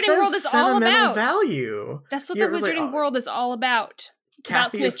the Wizarding World is all about. Value. That's what the Wizarding World is all about. It's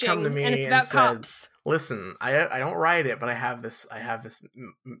Kathy about has come to snitching, me and it's about said, cops. Listen, I don't write it, but I have this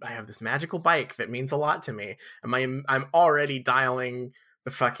magical bike that means a lot to me, and I'm already dialing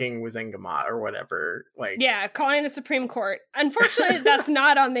the fucking Wizengamot or whatever. Like, yeah, calling the Supreme Court. Unfortunately, that's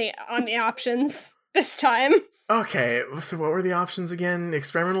not on the options this time. Okay, so what were the options again?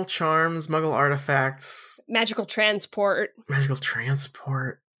 Experimental charms, Muggle artifacts, magical transport,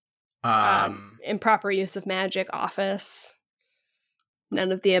 improper use of magic Office.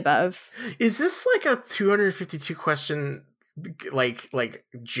 None of the above. Is this like a 252 question like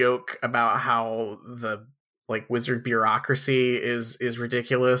joke about how the like wizard bureaucracy is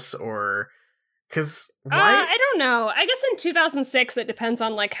ridiculous, or because why? I don't know. I guess in 2006 it depends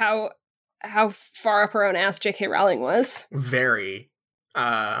on like how far up her own ass J.K. Rowling was. Very,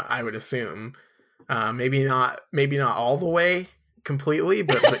 I would assume. Maybe not all the way completely,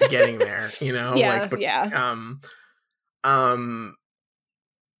 but getting there. You know, yeah,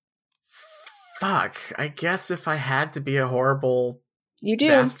 Fuck. I guess if I had to be a horrible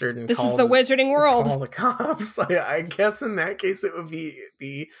bastard and this is the Wizarding World. Call the cops. I guess in that case it would be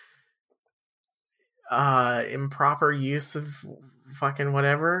the improper use of fucking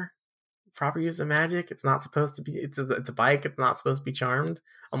whatever. Proper use of magic. It's not supposed to be. It's a bike. It's not supposed to be charmed.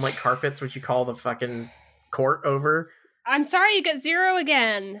 Unlike carpets, which you call the fucking court over. I'm sorry, you get 0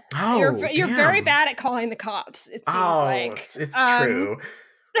 again. Oh, you're very bad at calling the cops. It seems like it's true.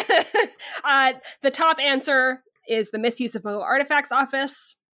 The top answer is the misuse of Muggle Artifacts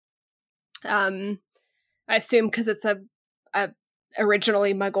Office. I assume because it's a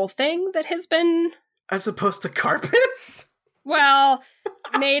originally Muggle thing that has been, as opposed to carpets. Well,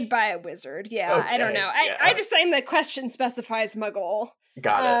 made by a wizard. Yeah, okay, I don't know. I just saying the question specifies Muggle.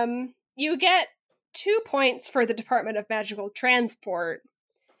 Got it. You get 2 points for the Department of Magical Transport.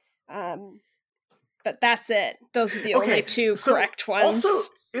 But that's it. Those are the only two correct ones. Also,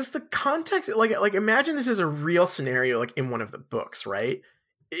 is the context like imagine this is a real scenario like in one of the books, right?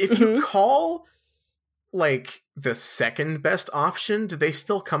 If you call like the second best option, do they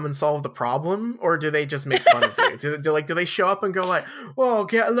still come and solve the problem, or do they just make fun of you? Do they show up and go like, "Well,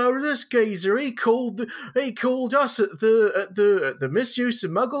 get a load of this geezer. He called us at the misuse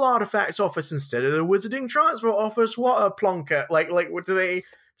of Muggle Artifacts Office instead of the Wizarding Transport Office. What a plonker!" Like what do they?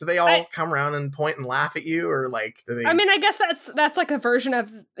 Do they all come around and point and laugh at you, or like do they? I mean, I guess that's like a version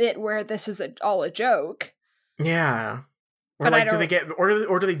of it where this is all a joke. Yeah. Or but like, do they get,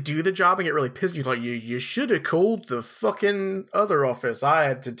 or do they do the job and get really pissed? You're like, you should have called the fucking other office. I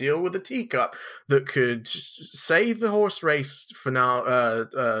had to deal with a teacup that could save the horse race for now,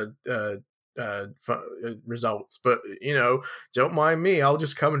 results. But you know, don't mind me. I'll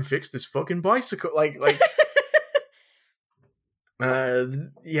just come and fix this fucking bicycle. Like.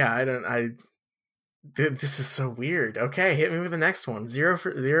 Yeah, this is so weird. Okay, hit me with the next one. 0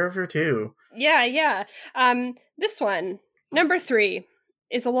 for 2. Yeah. This one, number 3,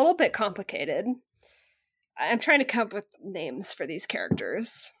 is a little bit complicated. I'm trying to come up with names for these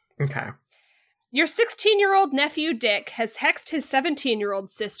characters. Okay. Your 16-year-old nephew Dick has hexed his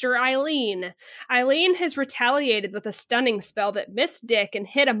 17-year-old sister Eileen. Eileen has retaliated with a stunning spell that missed Dick and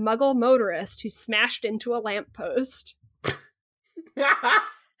hit a Muggle motorist who smashed into a lamppost.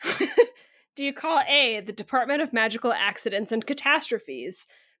 Do you call A, the Department of Magical Accidents and Catastrophes,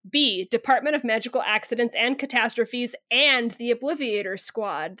 B, Department of Magical Accidents and Catastrophes and the Obliviator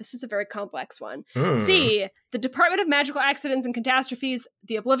Squad? This is a very complex one. C, the Department of Magical Accidents and Catastrophes,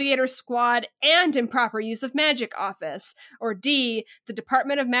 the Obliviator Squad, and Improper Use of Magic Office? Or D, the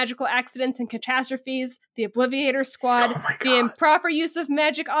Department of Magical Accidents and Catastrophes, the Obliviator Squad, the Improper Use of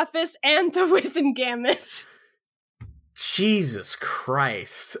Magic Office, and the Wizengamot? Jesus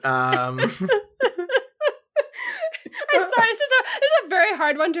Christ. I'm sorry, this is a very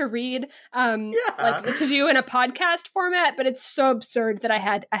hard one to read, like to do in a podcast format, but it's so absurd that I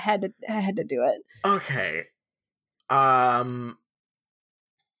had to do it. Okay.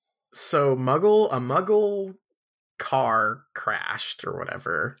 So a Muggle car crashed or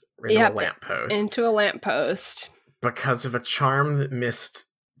whatever into a lamppost. Into a lamppost. Because of a charm that missed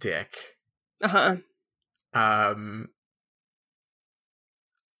Dick. Uh-huh.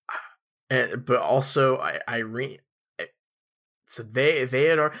 But also, so they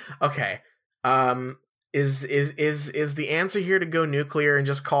had okay. Is the answer here to go nuclear and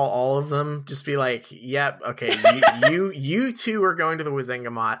just call all of them? Just be like, yep, okay, you two are going to the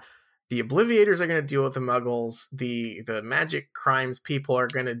Wizengamot. The Obliviators are going to deal with the Muggles. The magic crimes people are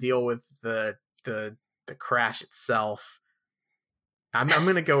going to deal with the crash itself. I'm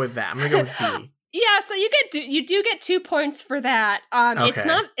going to go with that. I'm going to go with D. Yeah, so you do get 2 points for that. Okay.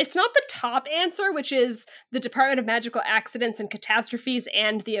 It's not the top answer, which is the Department of Magical Accidents and Catastrophes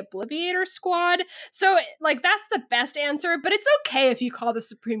and the Obliviator Squad. So like that's the best answer, but it's okay if you call the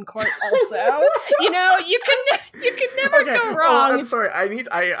Supreme Court also. You know, you can never go wrong. Oh, I'm sorry.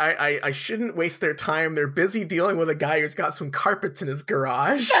 I shouldn't waste their time. They're busy dealing with a guy who's got some carpets in his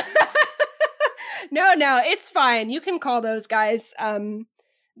garage. No, it's fine. You can call those guys.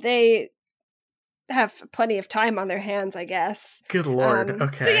 They have plenty of time on their hands, I guess. Good lord.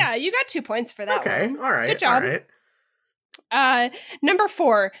 Okay. So yeah, you got 2 points for that one. All right. Good job. All right. Number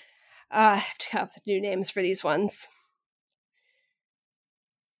 4. I have to come up with new names for these ones.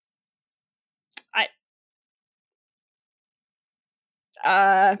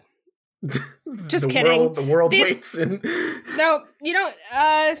 Just kidding. The world waits and No, you don't.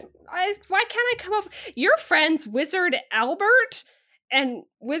 Why can't I come up? Your friends, Wizard Albert and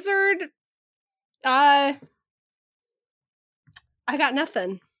Wizard. I got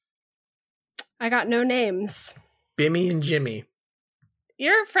nothing. I got no names. Bimmy and Jimmy.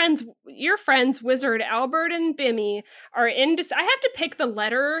 Your friends, Wizard Albert and Bimmy are in. I have to pick the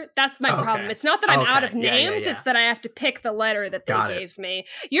letter. That's my problem. It's not that I'm out of names. Yeah. It's that I have to pick the letter that they Got gave me.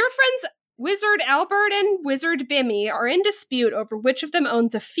 Your friends, Wizard Albert and Wizard Bimmy, are in dispute over which of them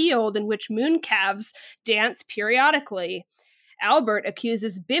owns a field in which mooncalves dance periodically. Albert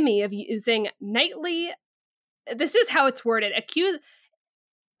accuses Bimmy of using nightly. This is how it's worded.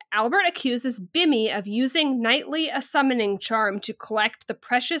 Albert accuses Bimmy of using nightly a summoning charm to collect the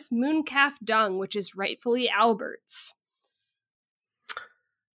precious mooncalf dung, which is rightfully Albert's.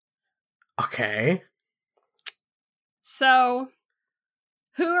 Okay. So,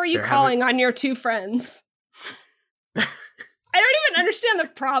 who are you calling on your 2 friends? I don't even understand the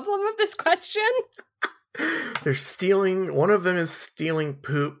problem of this question. They're stealing. One of them is stealing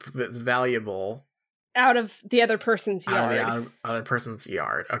poop that's valuable out of the other person's yard. Out of the other person's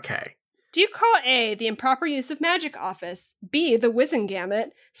yard. Okay. Do you call A, the improper use of magic office, B, the Wizengamot,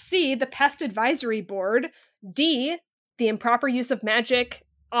 C, the pest advisory board, D, the improper use of magic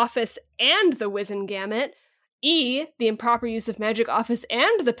office and the Wizengamot, E, the improper use of magic office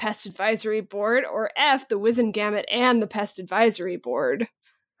and the pest advisory board, or F, the Wizengamot and the pest advisory board?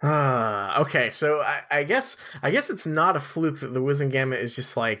 Okay, so I guess it's not a fluke that the Wizengamot is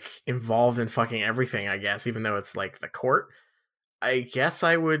just like involved in fucking everything, I guess, even though it's like the court. I guess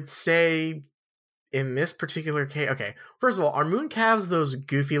I would say in this particular case, okay, first of all, are mooncalves those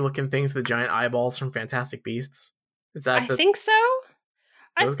goofy looking things, the giant eyeballs from Fantastic Beasts? Is that I think so.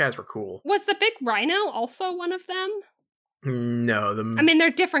 Those guys were cool. Was the big rhino also one of them? No, I mean,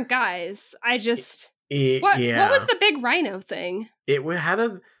 they're different guys. I just... What was the big rhino thing? It had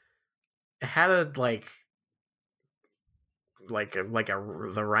a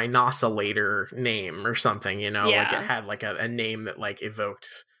the rhinosolator name or something, you know, like it had like a name that like evoked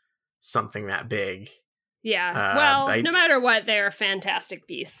something that big. Yeah. No matter what, they're fantastic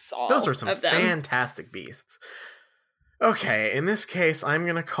beasts. Those are some fantastic beasts. Okay, in this case, I'm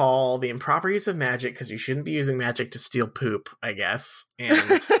going to call the improper use of magic, because you shouldn't be using magic to steal poop, I guess,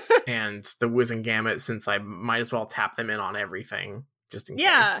 and and the Wizengamot, since I might as well tap them in on everything, just in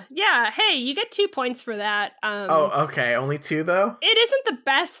case. Yeah, hey, you get 2 points for that. Okay, only 2, though? It isn't the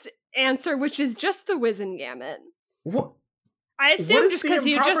best answer, which is just the Wizengamot. What? I assume just because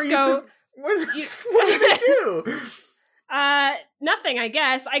you just go... What did they do? Nothing, I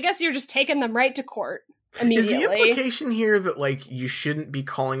guess. I guess you're just taking them right to court. Immediately. Is the implication here that, like, you shouldn't be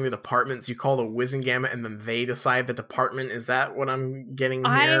calling the departments, you call the Wizengamot and then they decide the department? Is that what I'm getting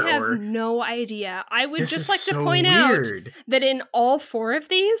here? I have no idea. I would just like to point out that in all 4 of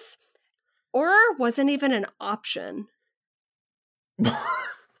these, Auror wasn't even an option. Okay,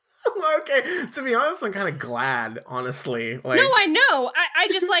 to be honest, I'm kind of glad, honestly. Like, no, I know. I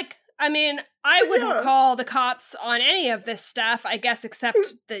just, like... I mean, I wouldn't call the cops on any of this stuff, I guess, except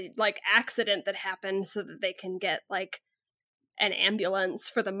the, like, accident that happened so that they can get, like, an ambulance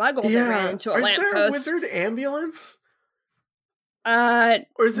for the muggle that ran into a lamppost. Is there a wizard ambulance? Or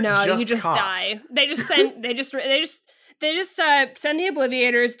is it no, you just cops? die. They just send they just send the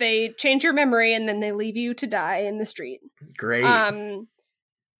Obliviators, they change your memory, and then they leave you to die in the street. Great. No,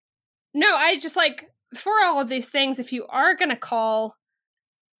 I just, like, for all of these things, if you are gonna call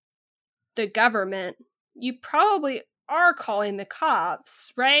the government, you probably are calling the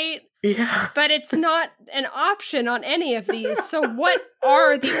cops, right? Yeah. But it's not an option on any of these. So what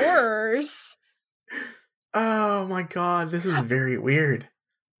are the Aurors? Oh my god, this is very weird.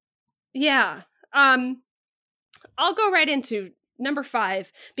 Yeah. I'll go right into number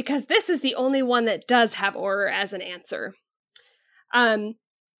 5 because this is the only one that does have Auror as an answer.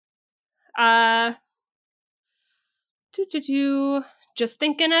 Just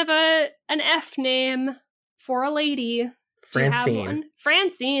thinking of an F name for a lady. Francine.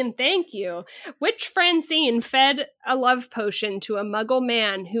 Francine, thank you. Which Francine fed a love potion to a muggle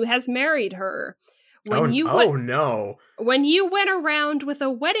man who has married her? No. When you went around with a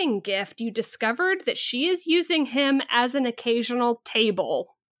wedding gift, you discovered that she is using him as an occasional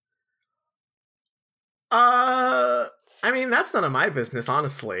table. I mean, that's none of my business,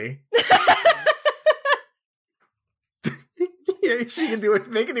 honestly. Yeah, she can do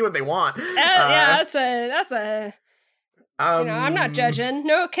it. They can do what they want. Yeah, that's a. I'm not judging.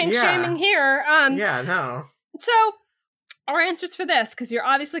 No kink shaming here. Yeah, no. So, our answers for this, because you're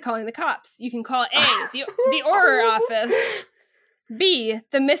obviously calling the cops. You can call A, the Auror office. B,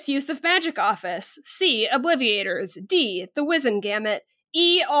 the misuse of magic office. C, obliviators. D, the Wizengamot.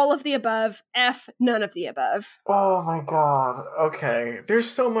 E, all of the above. F, none of the above. Oh my god. Okay. There's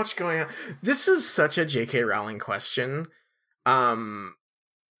so much going on. This is such a J.K. Rowling question.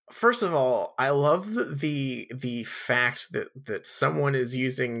 First of all, I love the fact that someone is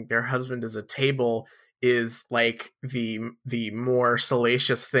using their husband as a table is like the more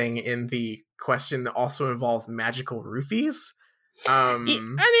salacious thing in the question that also involves magical roofies. I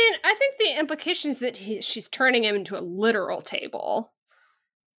mean, I think the implication is that she's turning him into a literal table.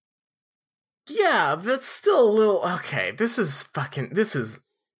 Yeah, that's still a little okay. This is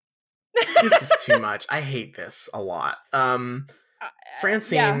too much. I hate this a lot.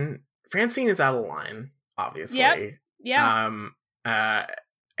 Francine is out of line, obviously. Yep. Yeah.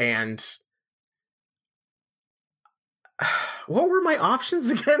 And what were my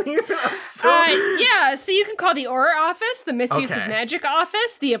options again? Even so you can call the Auror office, the misuse of magic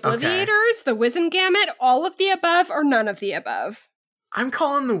office, the obliviators, the Wizengamot, all of the above, or none of the above. I'm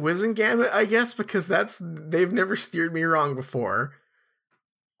calling the Wizengamot, I guess, because they've never steered me wrong before.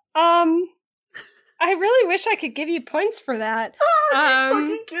 I really wish I could give you points for that. Are you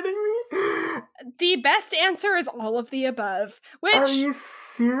fucking kidding me? The best answer is all of the above. Which, are you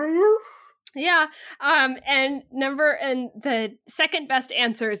serious? Yeah. And the second best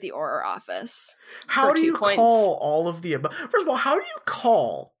answer is the Auror office. How do you call all of the above? First of all, how do you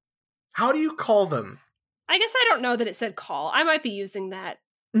call? How do you call them? I guess I don't know that it said call. I might be using that.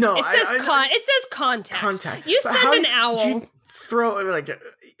 No, it says contact. Contact. You send an owl.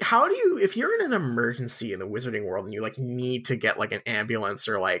 How do you, if you're in an emergency in the wizarding world and you like need to get like an ambulance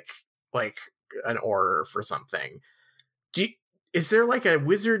or like an Auror for something, is there like a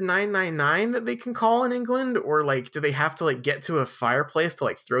wizard 999 that they can call in England, or like do they have to like get to a fireplace to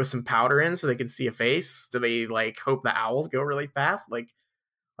like throw some powder in so they can see a face? Do they like hope the owls go really fast? Like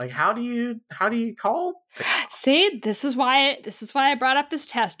how do you call? See, this is why I brought up this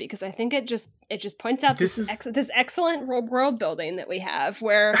test, because I think it just points out this excellent world building that we have,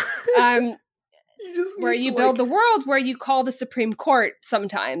 where you build the world where you call the Supreme Court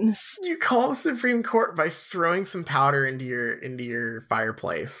sometimes. You call the Supreme Court by throwing some powder into your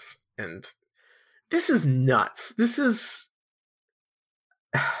fireplace, and this is nuts. This is.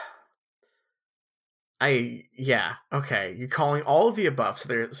 Okay. You're calling all of the above. So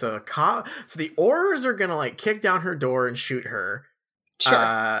the Aurors are gonna like kick down her door and shoot her.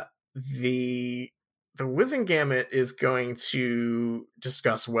 Sure. The Wizengamot is going to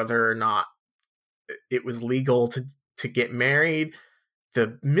discuss whether or not it was legal to get married.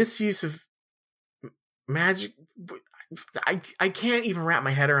 The misuse of magic. I can't even wrap my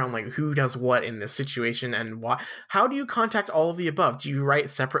head around like who does what in this situation and why. How do you contact all of the above? Do you write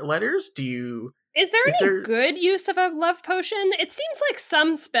separate letters? Is there any good use of a love potion? It seems like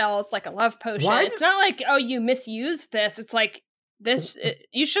some spells, like a love potion. It's not like, oh, you misused this. It's like,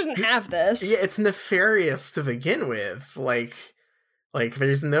 you shouldn't have this. Yeah, it's nefarious to begin with. Like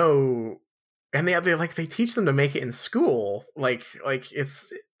there's no, and they teach them to make it in school. Like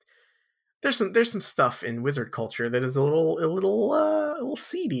it's there's some stuff in wizard culture that is a little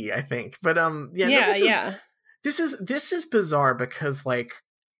seedy, I think. But this is bizarre because like.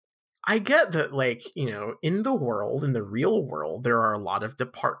 I get that, like, you know, in the real world, there are a lot of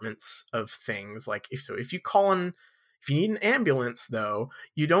departments of things. Like, if you need an ambulance, though,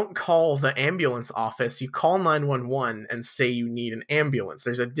 you don't call the ambulance office. You call 911 and say you need an ambulance.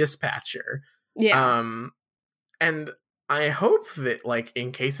 There's a dispatcher. Yeah. And I hope that, like,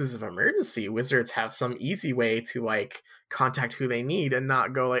 in cases of emergency, wizards have some easy way to, like, contact who they need and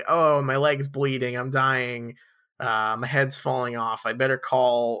not go like, oh, my leg's bleeding, I'm dying, my head's falling off, I better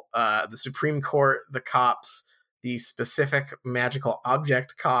call the Supreme Court, the cops, the specific magical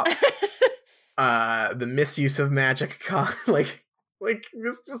object cops, the misuse of magic like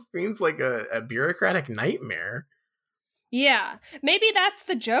this just seems like a bureaucratic nightmare. Yeah, maybe that's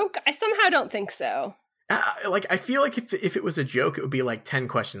the joke. I somehow don't think so. Like, I feel like if it was a joke, it would be like 10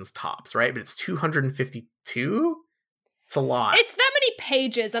 questions tops, right? But it's 252. It's a lot. It's that many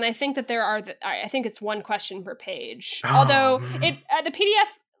pages, and I think that I think it's one question per page. Oh. Although the PDF,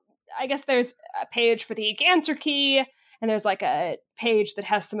 I guess there's a page for the answer key, and there's like a page that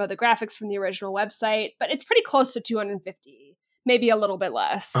has some of the graphics from the original website, but it's pretty close to 250, maybe a little bit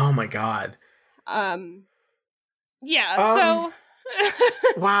less. Oh my god. Yeah. So.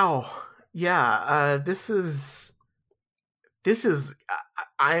 Wow. Yeah, this is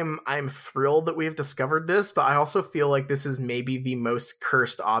I'm thrilled that we have discovered this, but I also feel like this is maybe the most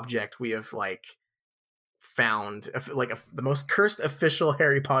cursed object we have, like, found, like the most cursed official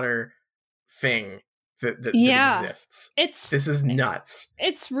Harry Potter thing that exists. This is nuts.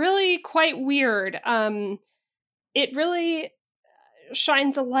 It's really quite weird. It really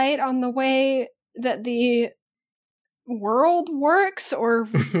shines a light on the way that the world works, or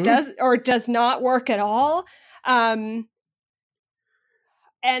does not work at all.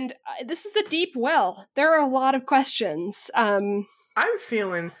 And this is a deep well. There are a lot of questions. I'm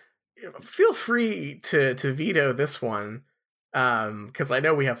feel free to veto this one, because I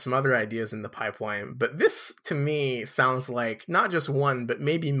know we have some other ideas in the pipeline, but this to me sounds like not just one, but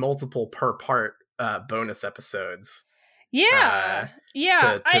maybe multiple per part bonus episodes. Yeah.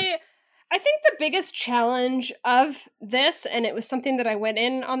 I think the biggest challenge of this, and it was something that I went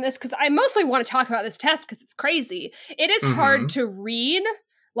in on this because I mostly want to talk about this test because it's crazy. It is hard to read,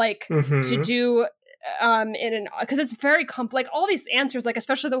 like to do because it's very complex. Like all these answers, like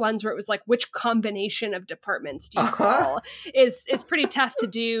especially the ones where it was like, which combination of departments do you call, is pretty tough to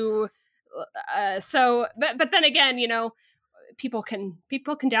do. But then again, you know, people can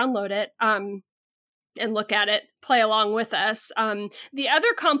download it. And look at it, play along with us. The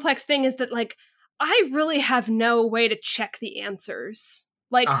other complex thing is that, like, I really have no way to check the answers.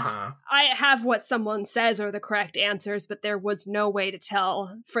 Like, I have what someone says are the correct answers, but there was no way to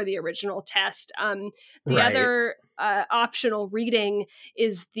tell for the original test. The other optional reading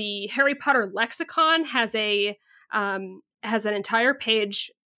is the Harry Potter lexicon has an entire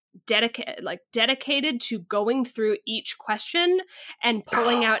page dedicated to going through each question and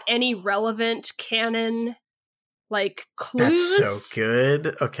pulling out any relevant canon like clues. That's so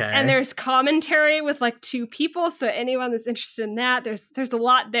good. Okay. And there's commentary with like two people, so anyone that's interested in that, there's a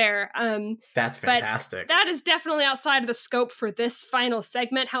lot there. That's fantastic. That is definitely outside of the scope for this final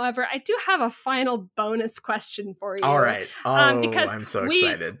segment. However, I do have a final bonus question for you. All right. Because I'm so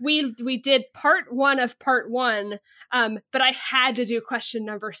excited. We did part one of part one, but I had to do question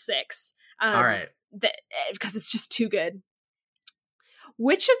number 6. All right. Because it's just too good.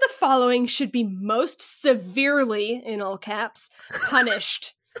 Which of the following should be most severely, in all caps,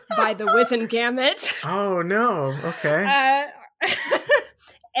 punished by the Wizengamot? Oh, no. Okay.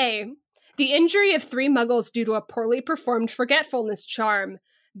 A. The injury of 3 muggles due to a poorly performed forgetfulness charm.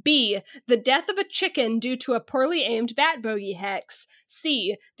 B. The death of a chicken due to a poorly aimed bat bogey hex.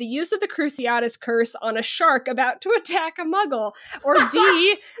 C. The use of the Cruciatus curse on a shark about to attack a muggle. Or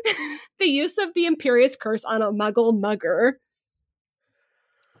D. The use of the Imperious curse on a muggle mugger.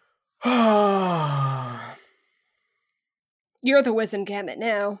 You're the Wizengamot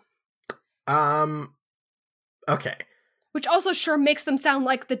now. Okay. Which also sure makes them sound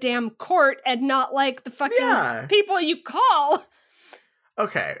like the damn court and not like the fucking people you call.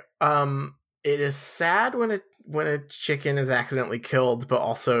 Okay. It is sad when a chicken is accidentally killed, but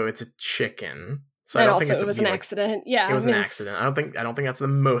also it's a chicken. So and I don't also think it was an accident. Yeah. It was an accident. I don't think that's the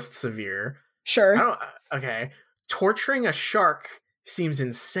most severe. Sure. Okay. Torturing a shark seems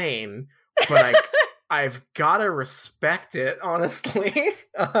insane, but I've gotta respect it, honestly.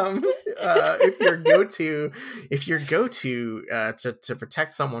 If your go to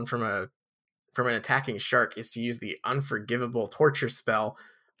protect someone from an attacking shark is to use the unforgivable torture spell,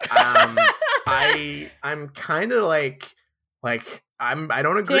 I'm kind of like I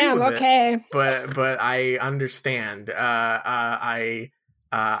don't agree with it, but I understand.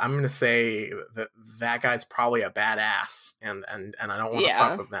 I'm gonna say that guy's probably a badass, and I don't want to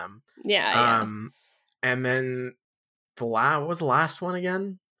fuck with them. Yeah. And then what was the last one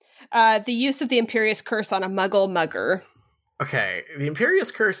again? The use of the Imperious curse on a muggle mugger. Okay, the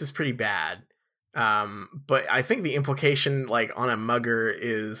Imperious curse is pretty bad. But I think the implication, like, on a mugger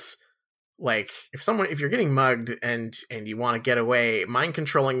is, like, if you're getting mugged and you want to get away, mind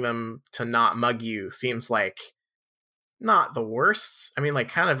controlling them to not mug you seems like not the worst. I mean, like,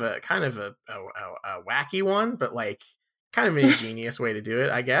 kind of a wacky one, but like kind of an ingenious way to do it,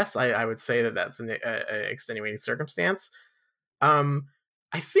 I guess. I would say that that's an extenuating circumstance.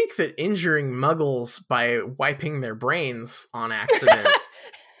 I think that injuring muggles by wiping their brains on accident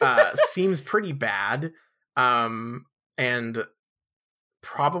seems pretty bad, and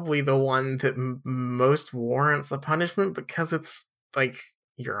probably the one that most warrants a punishment, because it's like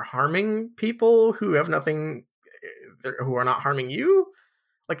you're harming people who have nothing, who are not harming you.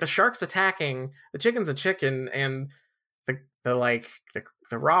 Like, the shark's attacking, the chicken's a chicken, and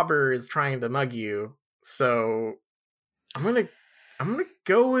the robber is trying to mug you. So I'm gonna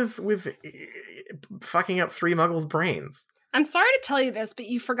go with fucking up 3 muggles' brains. I'm sorry to tell you this, but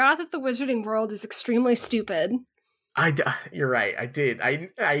you forgot that the wizarding world is extremely stupid. You're right. I did.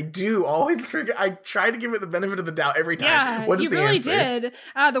 I do always forget. I try to give it the benefit of the doubt every time. Yeah, what is you the really answer? did.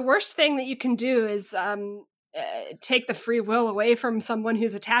 The worst thing that you can do is take the free will away from someone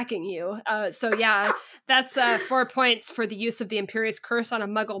who's attacking you. So yeah, that's 4 points for the use of the Imperious Curse on a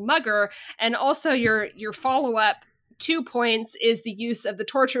Muggle mugger, and also your follow-up 2 points is the use of the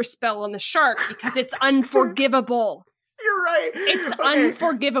torture spell on the shark, because it's unforgivable. You're right. It's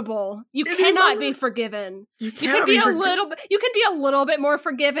unforgivable. You cannot be forgiven. You can be a little bit more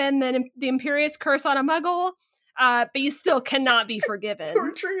forgiven than the Imperious Curse on a Muggle, but you still cannot be forgiven.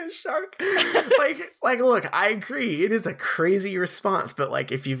 Torturing a shark. like look, I agree. It is a crazy response, but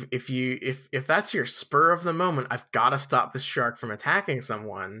like if that's your spur of the moment, I've got to stop this shark from attacking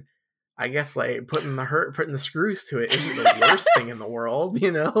someone. I guess, like, putting the screws to it isn't the worst thing in the world,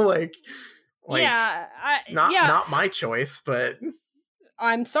 you know? Like yeah, not my choice, but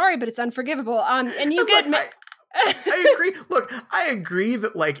I'm sorry, but it's unforgivable. And you get. I agree. Look, I agree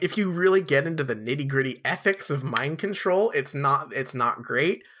that, like, if you really get into the nitty-gritty ethics of mind control, it's not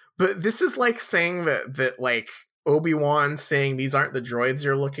great. But this is like saying that like Obi-Wan saying these aren't the droids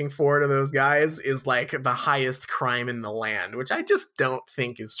you're looking for to those guys is like the highest crime in the land, which I just don't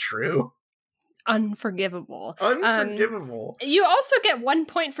think is true. Unforgivable. You also get 1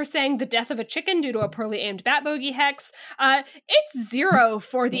 point for saying the death of a chicken due to a poorly aimed bat bogey hex. It's 0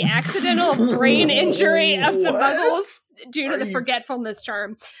 for the accidental brain injury of the muggles due to the forgetfulness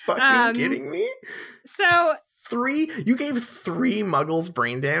charm. Fucking kidding me? So 3? You gave 3 muggles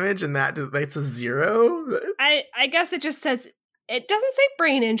brain damage, and that's a 0? I guess it just says, it doesn't say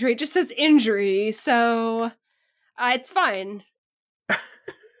brain injury, it just says injury, so it's fine.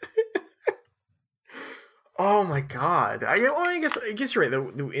 Oh my god! I guess you're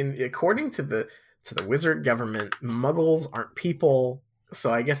right. According to the wizard government, muggles aren't people,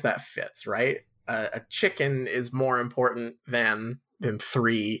 so I guess that fits, right? A chicken is more important than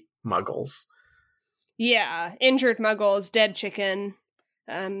 3 muggles. Yeah, injured muggles, dead chicken,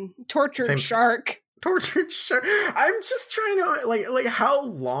 tortured shark. Tortured shark. I'm just trying to like how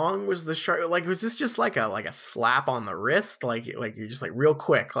long was the shark? Like, was this just like a slap on the wrist? Like you're just like real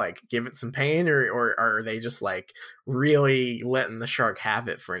quick, like give it some pain, or are they just like really letting the shark have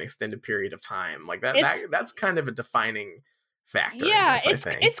it for an extended period of time? Like that's kind of a defining factor. Yeah, I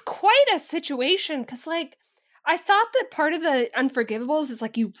think it's quite a situation, because like I thought that part of the unforgivables is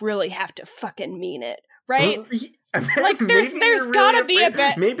like you really have to fucking mean it, right? Like there's gotta be a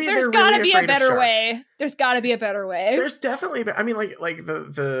better way. There's gotta be a better way. There's definitely, I mean, like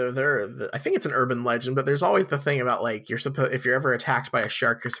the I think it's an urban legend, but there's always the thing about like if you're ever attacked by a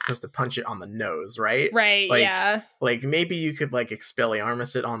shark, you're supposed to punch it on the nose, right? Right. Like, yeah. Like maybe you could like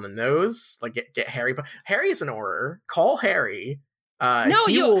Expelliarmus it on the nose, like get Harry. But Harry's an Auror. Call Harry. No,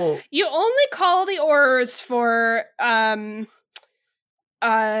 you only call the Aurors for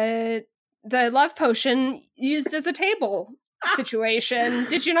the love potion used as a table situation.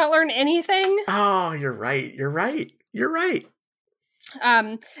 Did you not learn anything? Oh, you're right.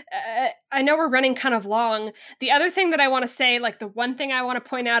 I know we're running kind of long. The other thing that I want to say, like the one thing I want to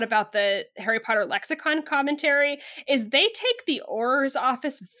point out about the Harry Potter lexicon commentary, is they take the Auror's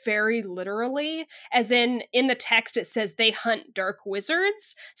office very literally, as in the text it says they hunt dark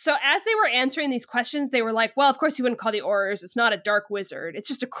wizards. So as they were answering these questions, they were like, well, of course you wouldn't call the Aurors. It's not a dark wizard. It's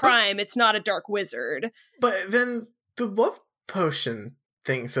just a crime. It's not a dark wizard. But then the love potion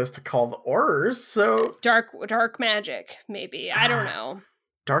thing says to call the Aurors, so dark magic, maybe. I don't know.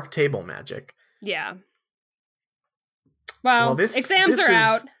 Dark table magic. Yeah. Well, exams are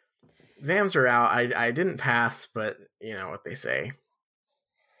out. Exams are out. I didn't pass, but you know what they say.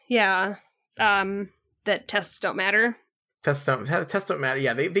 Yeah. That tests don't matter. Tests don't matter.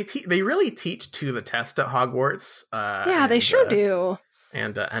 Yeah, they really teach to the test at Hogwarts. Yeah, they sure do.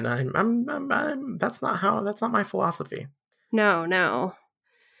 And I'm that's not my philosophy. No.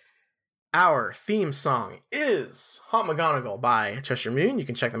 Our theme song is Hot McGonagall by Cheshire Moon. You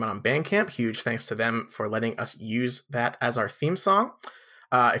can check them out on Bandcamp. Huge thanks to them for letting us use that as our theme song.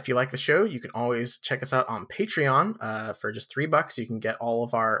 If you like the show, you can always check us out on Patreon. For just $3, you can get all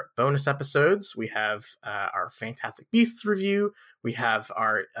of our bonus episodes. We have our Fantastic Beasts review. We have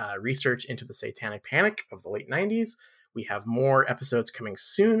our research into the Satanic Panic of the late 90s. We have more episodes coming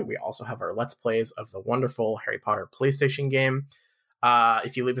soon. We also have our Let's Plays of the wonderful Harry Potter PlayStation game.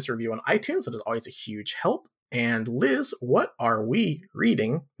 If you leave us a review on iTunes, that is always a huge help. And Liz, what are we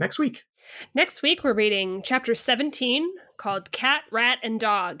reading next week? Next week, we're reading Chapter 17, called Cat, Rat, and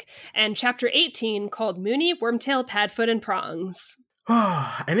Dog, and Chapter 18, called Moony, Wormtail, Padfoot, and Prongs.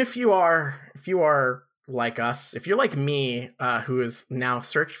 And if you are like us, if you're like me, who is now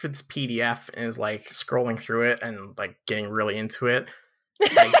searched for this PDF and is like scrolling through it and like getting really into it,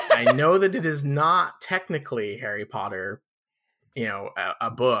 I know that it is not technically Harry Potter,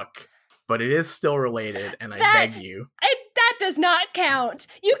 a book, but it is still related, and I beg you. That does not count.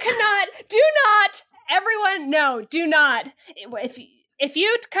 You cannot, do not. If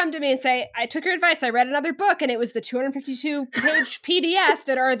you come to me and say, I took your advice, I read another book, and it was the 252-page PDF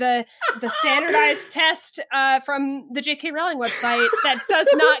that are the standardized test from the J.K. Rowling website, that does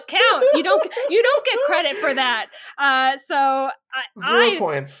not count. You don't get credit for that. So 0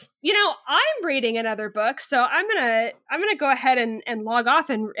 points. I'm reading another book, so I'm gonna go ahead and log off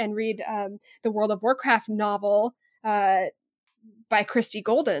and read the World of Warcraft novel by Christy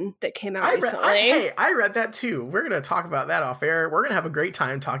Golden that came out recently. I read that too. We're going to talk about that off air. We're going to have a great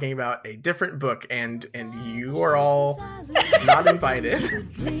time talking about a different book, and you are all not invited.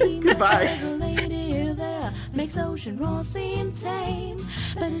 Goodbye. Makes ocean roar seem tame,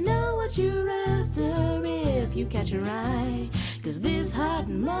 but I know what you're after if you catch your eye. 'Cause this hot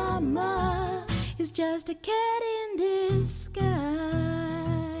mama is just a cat in disguise.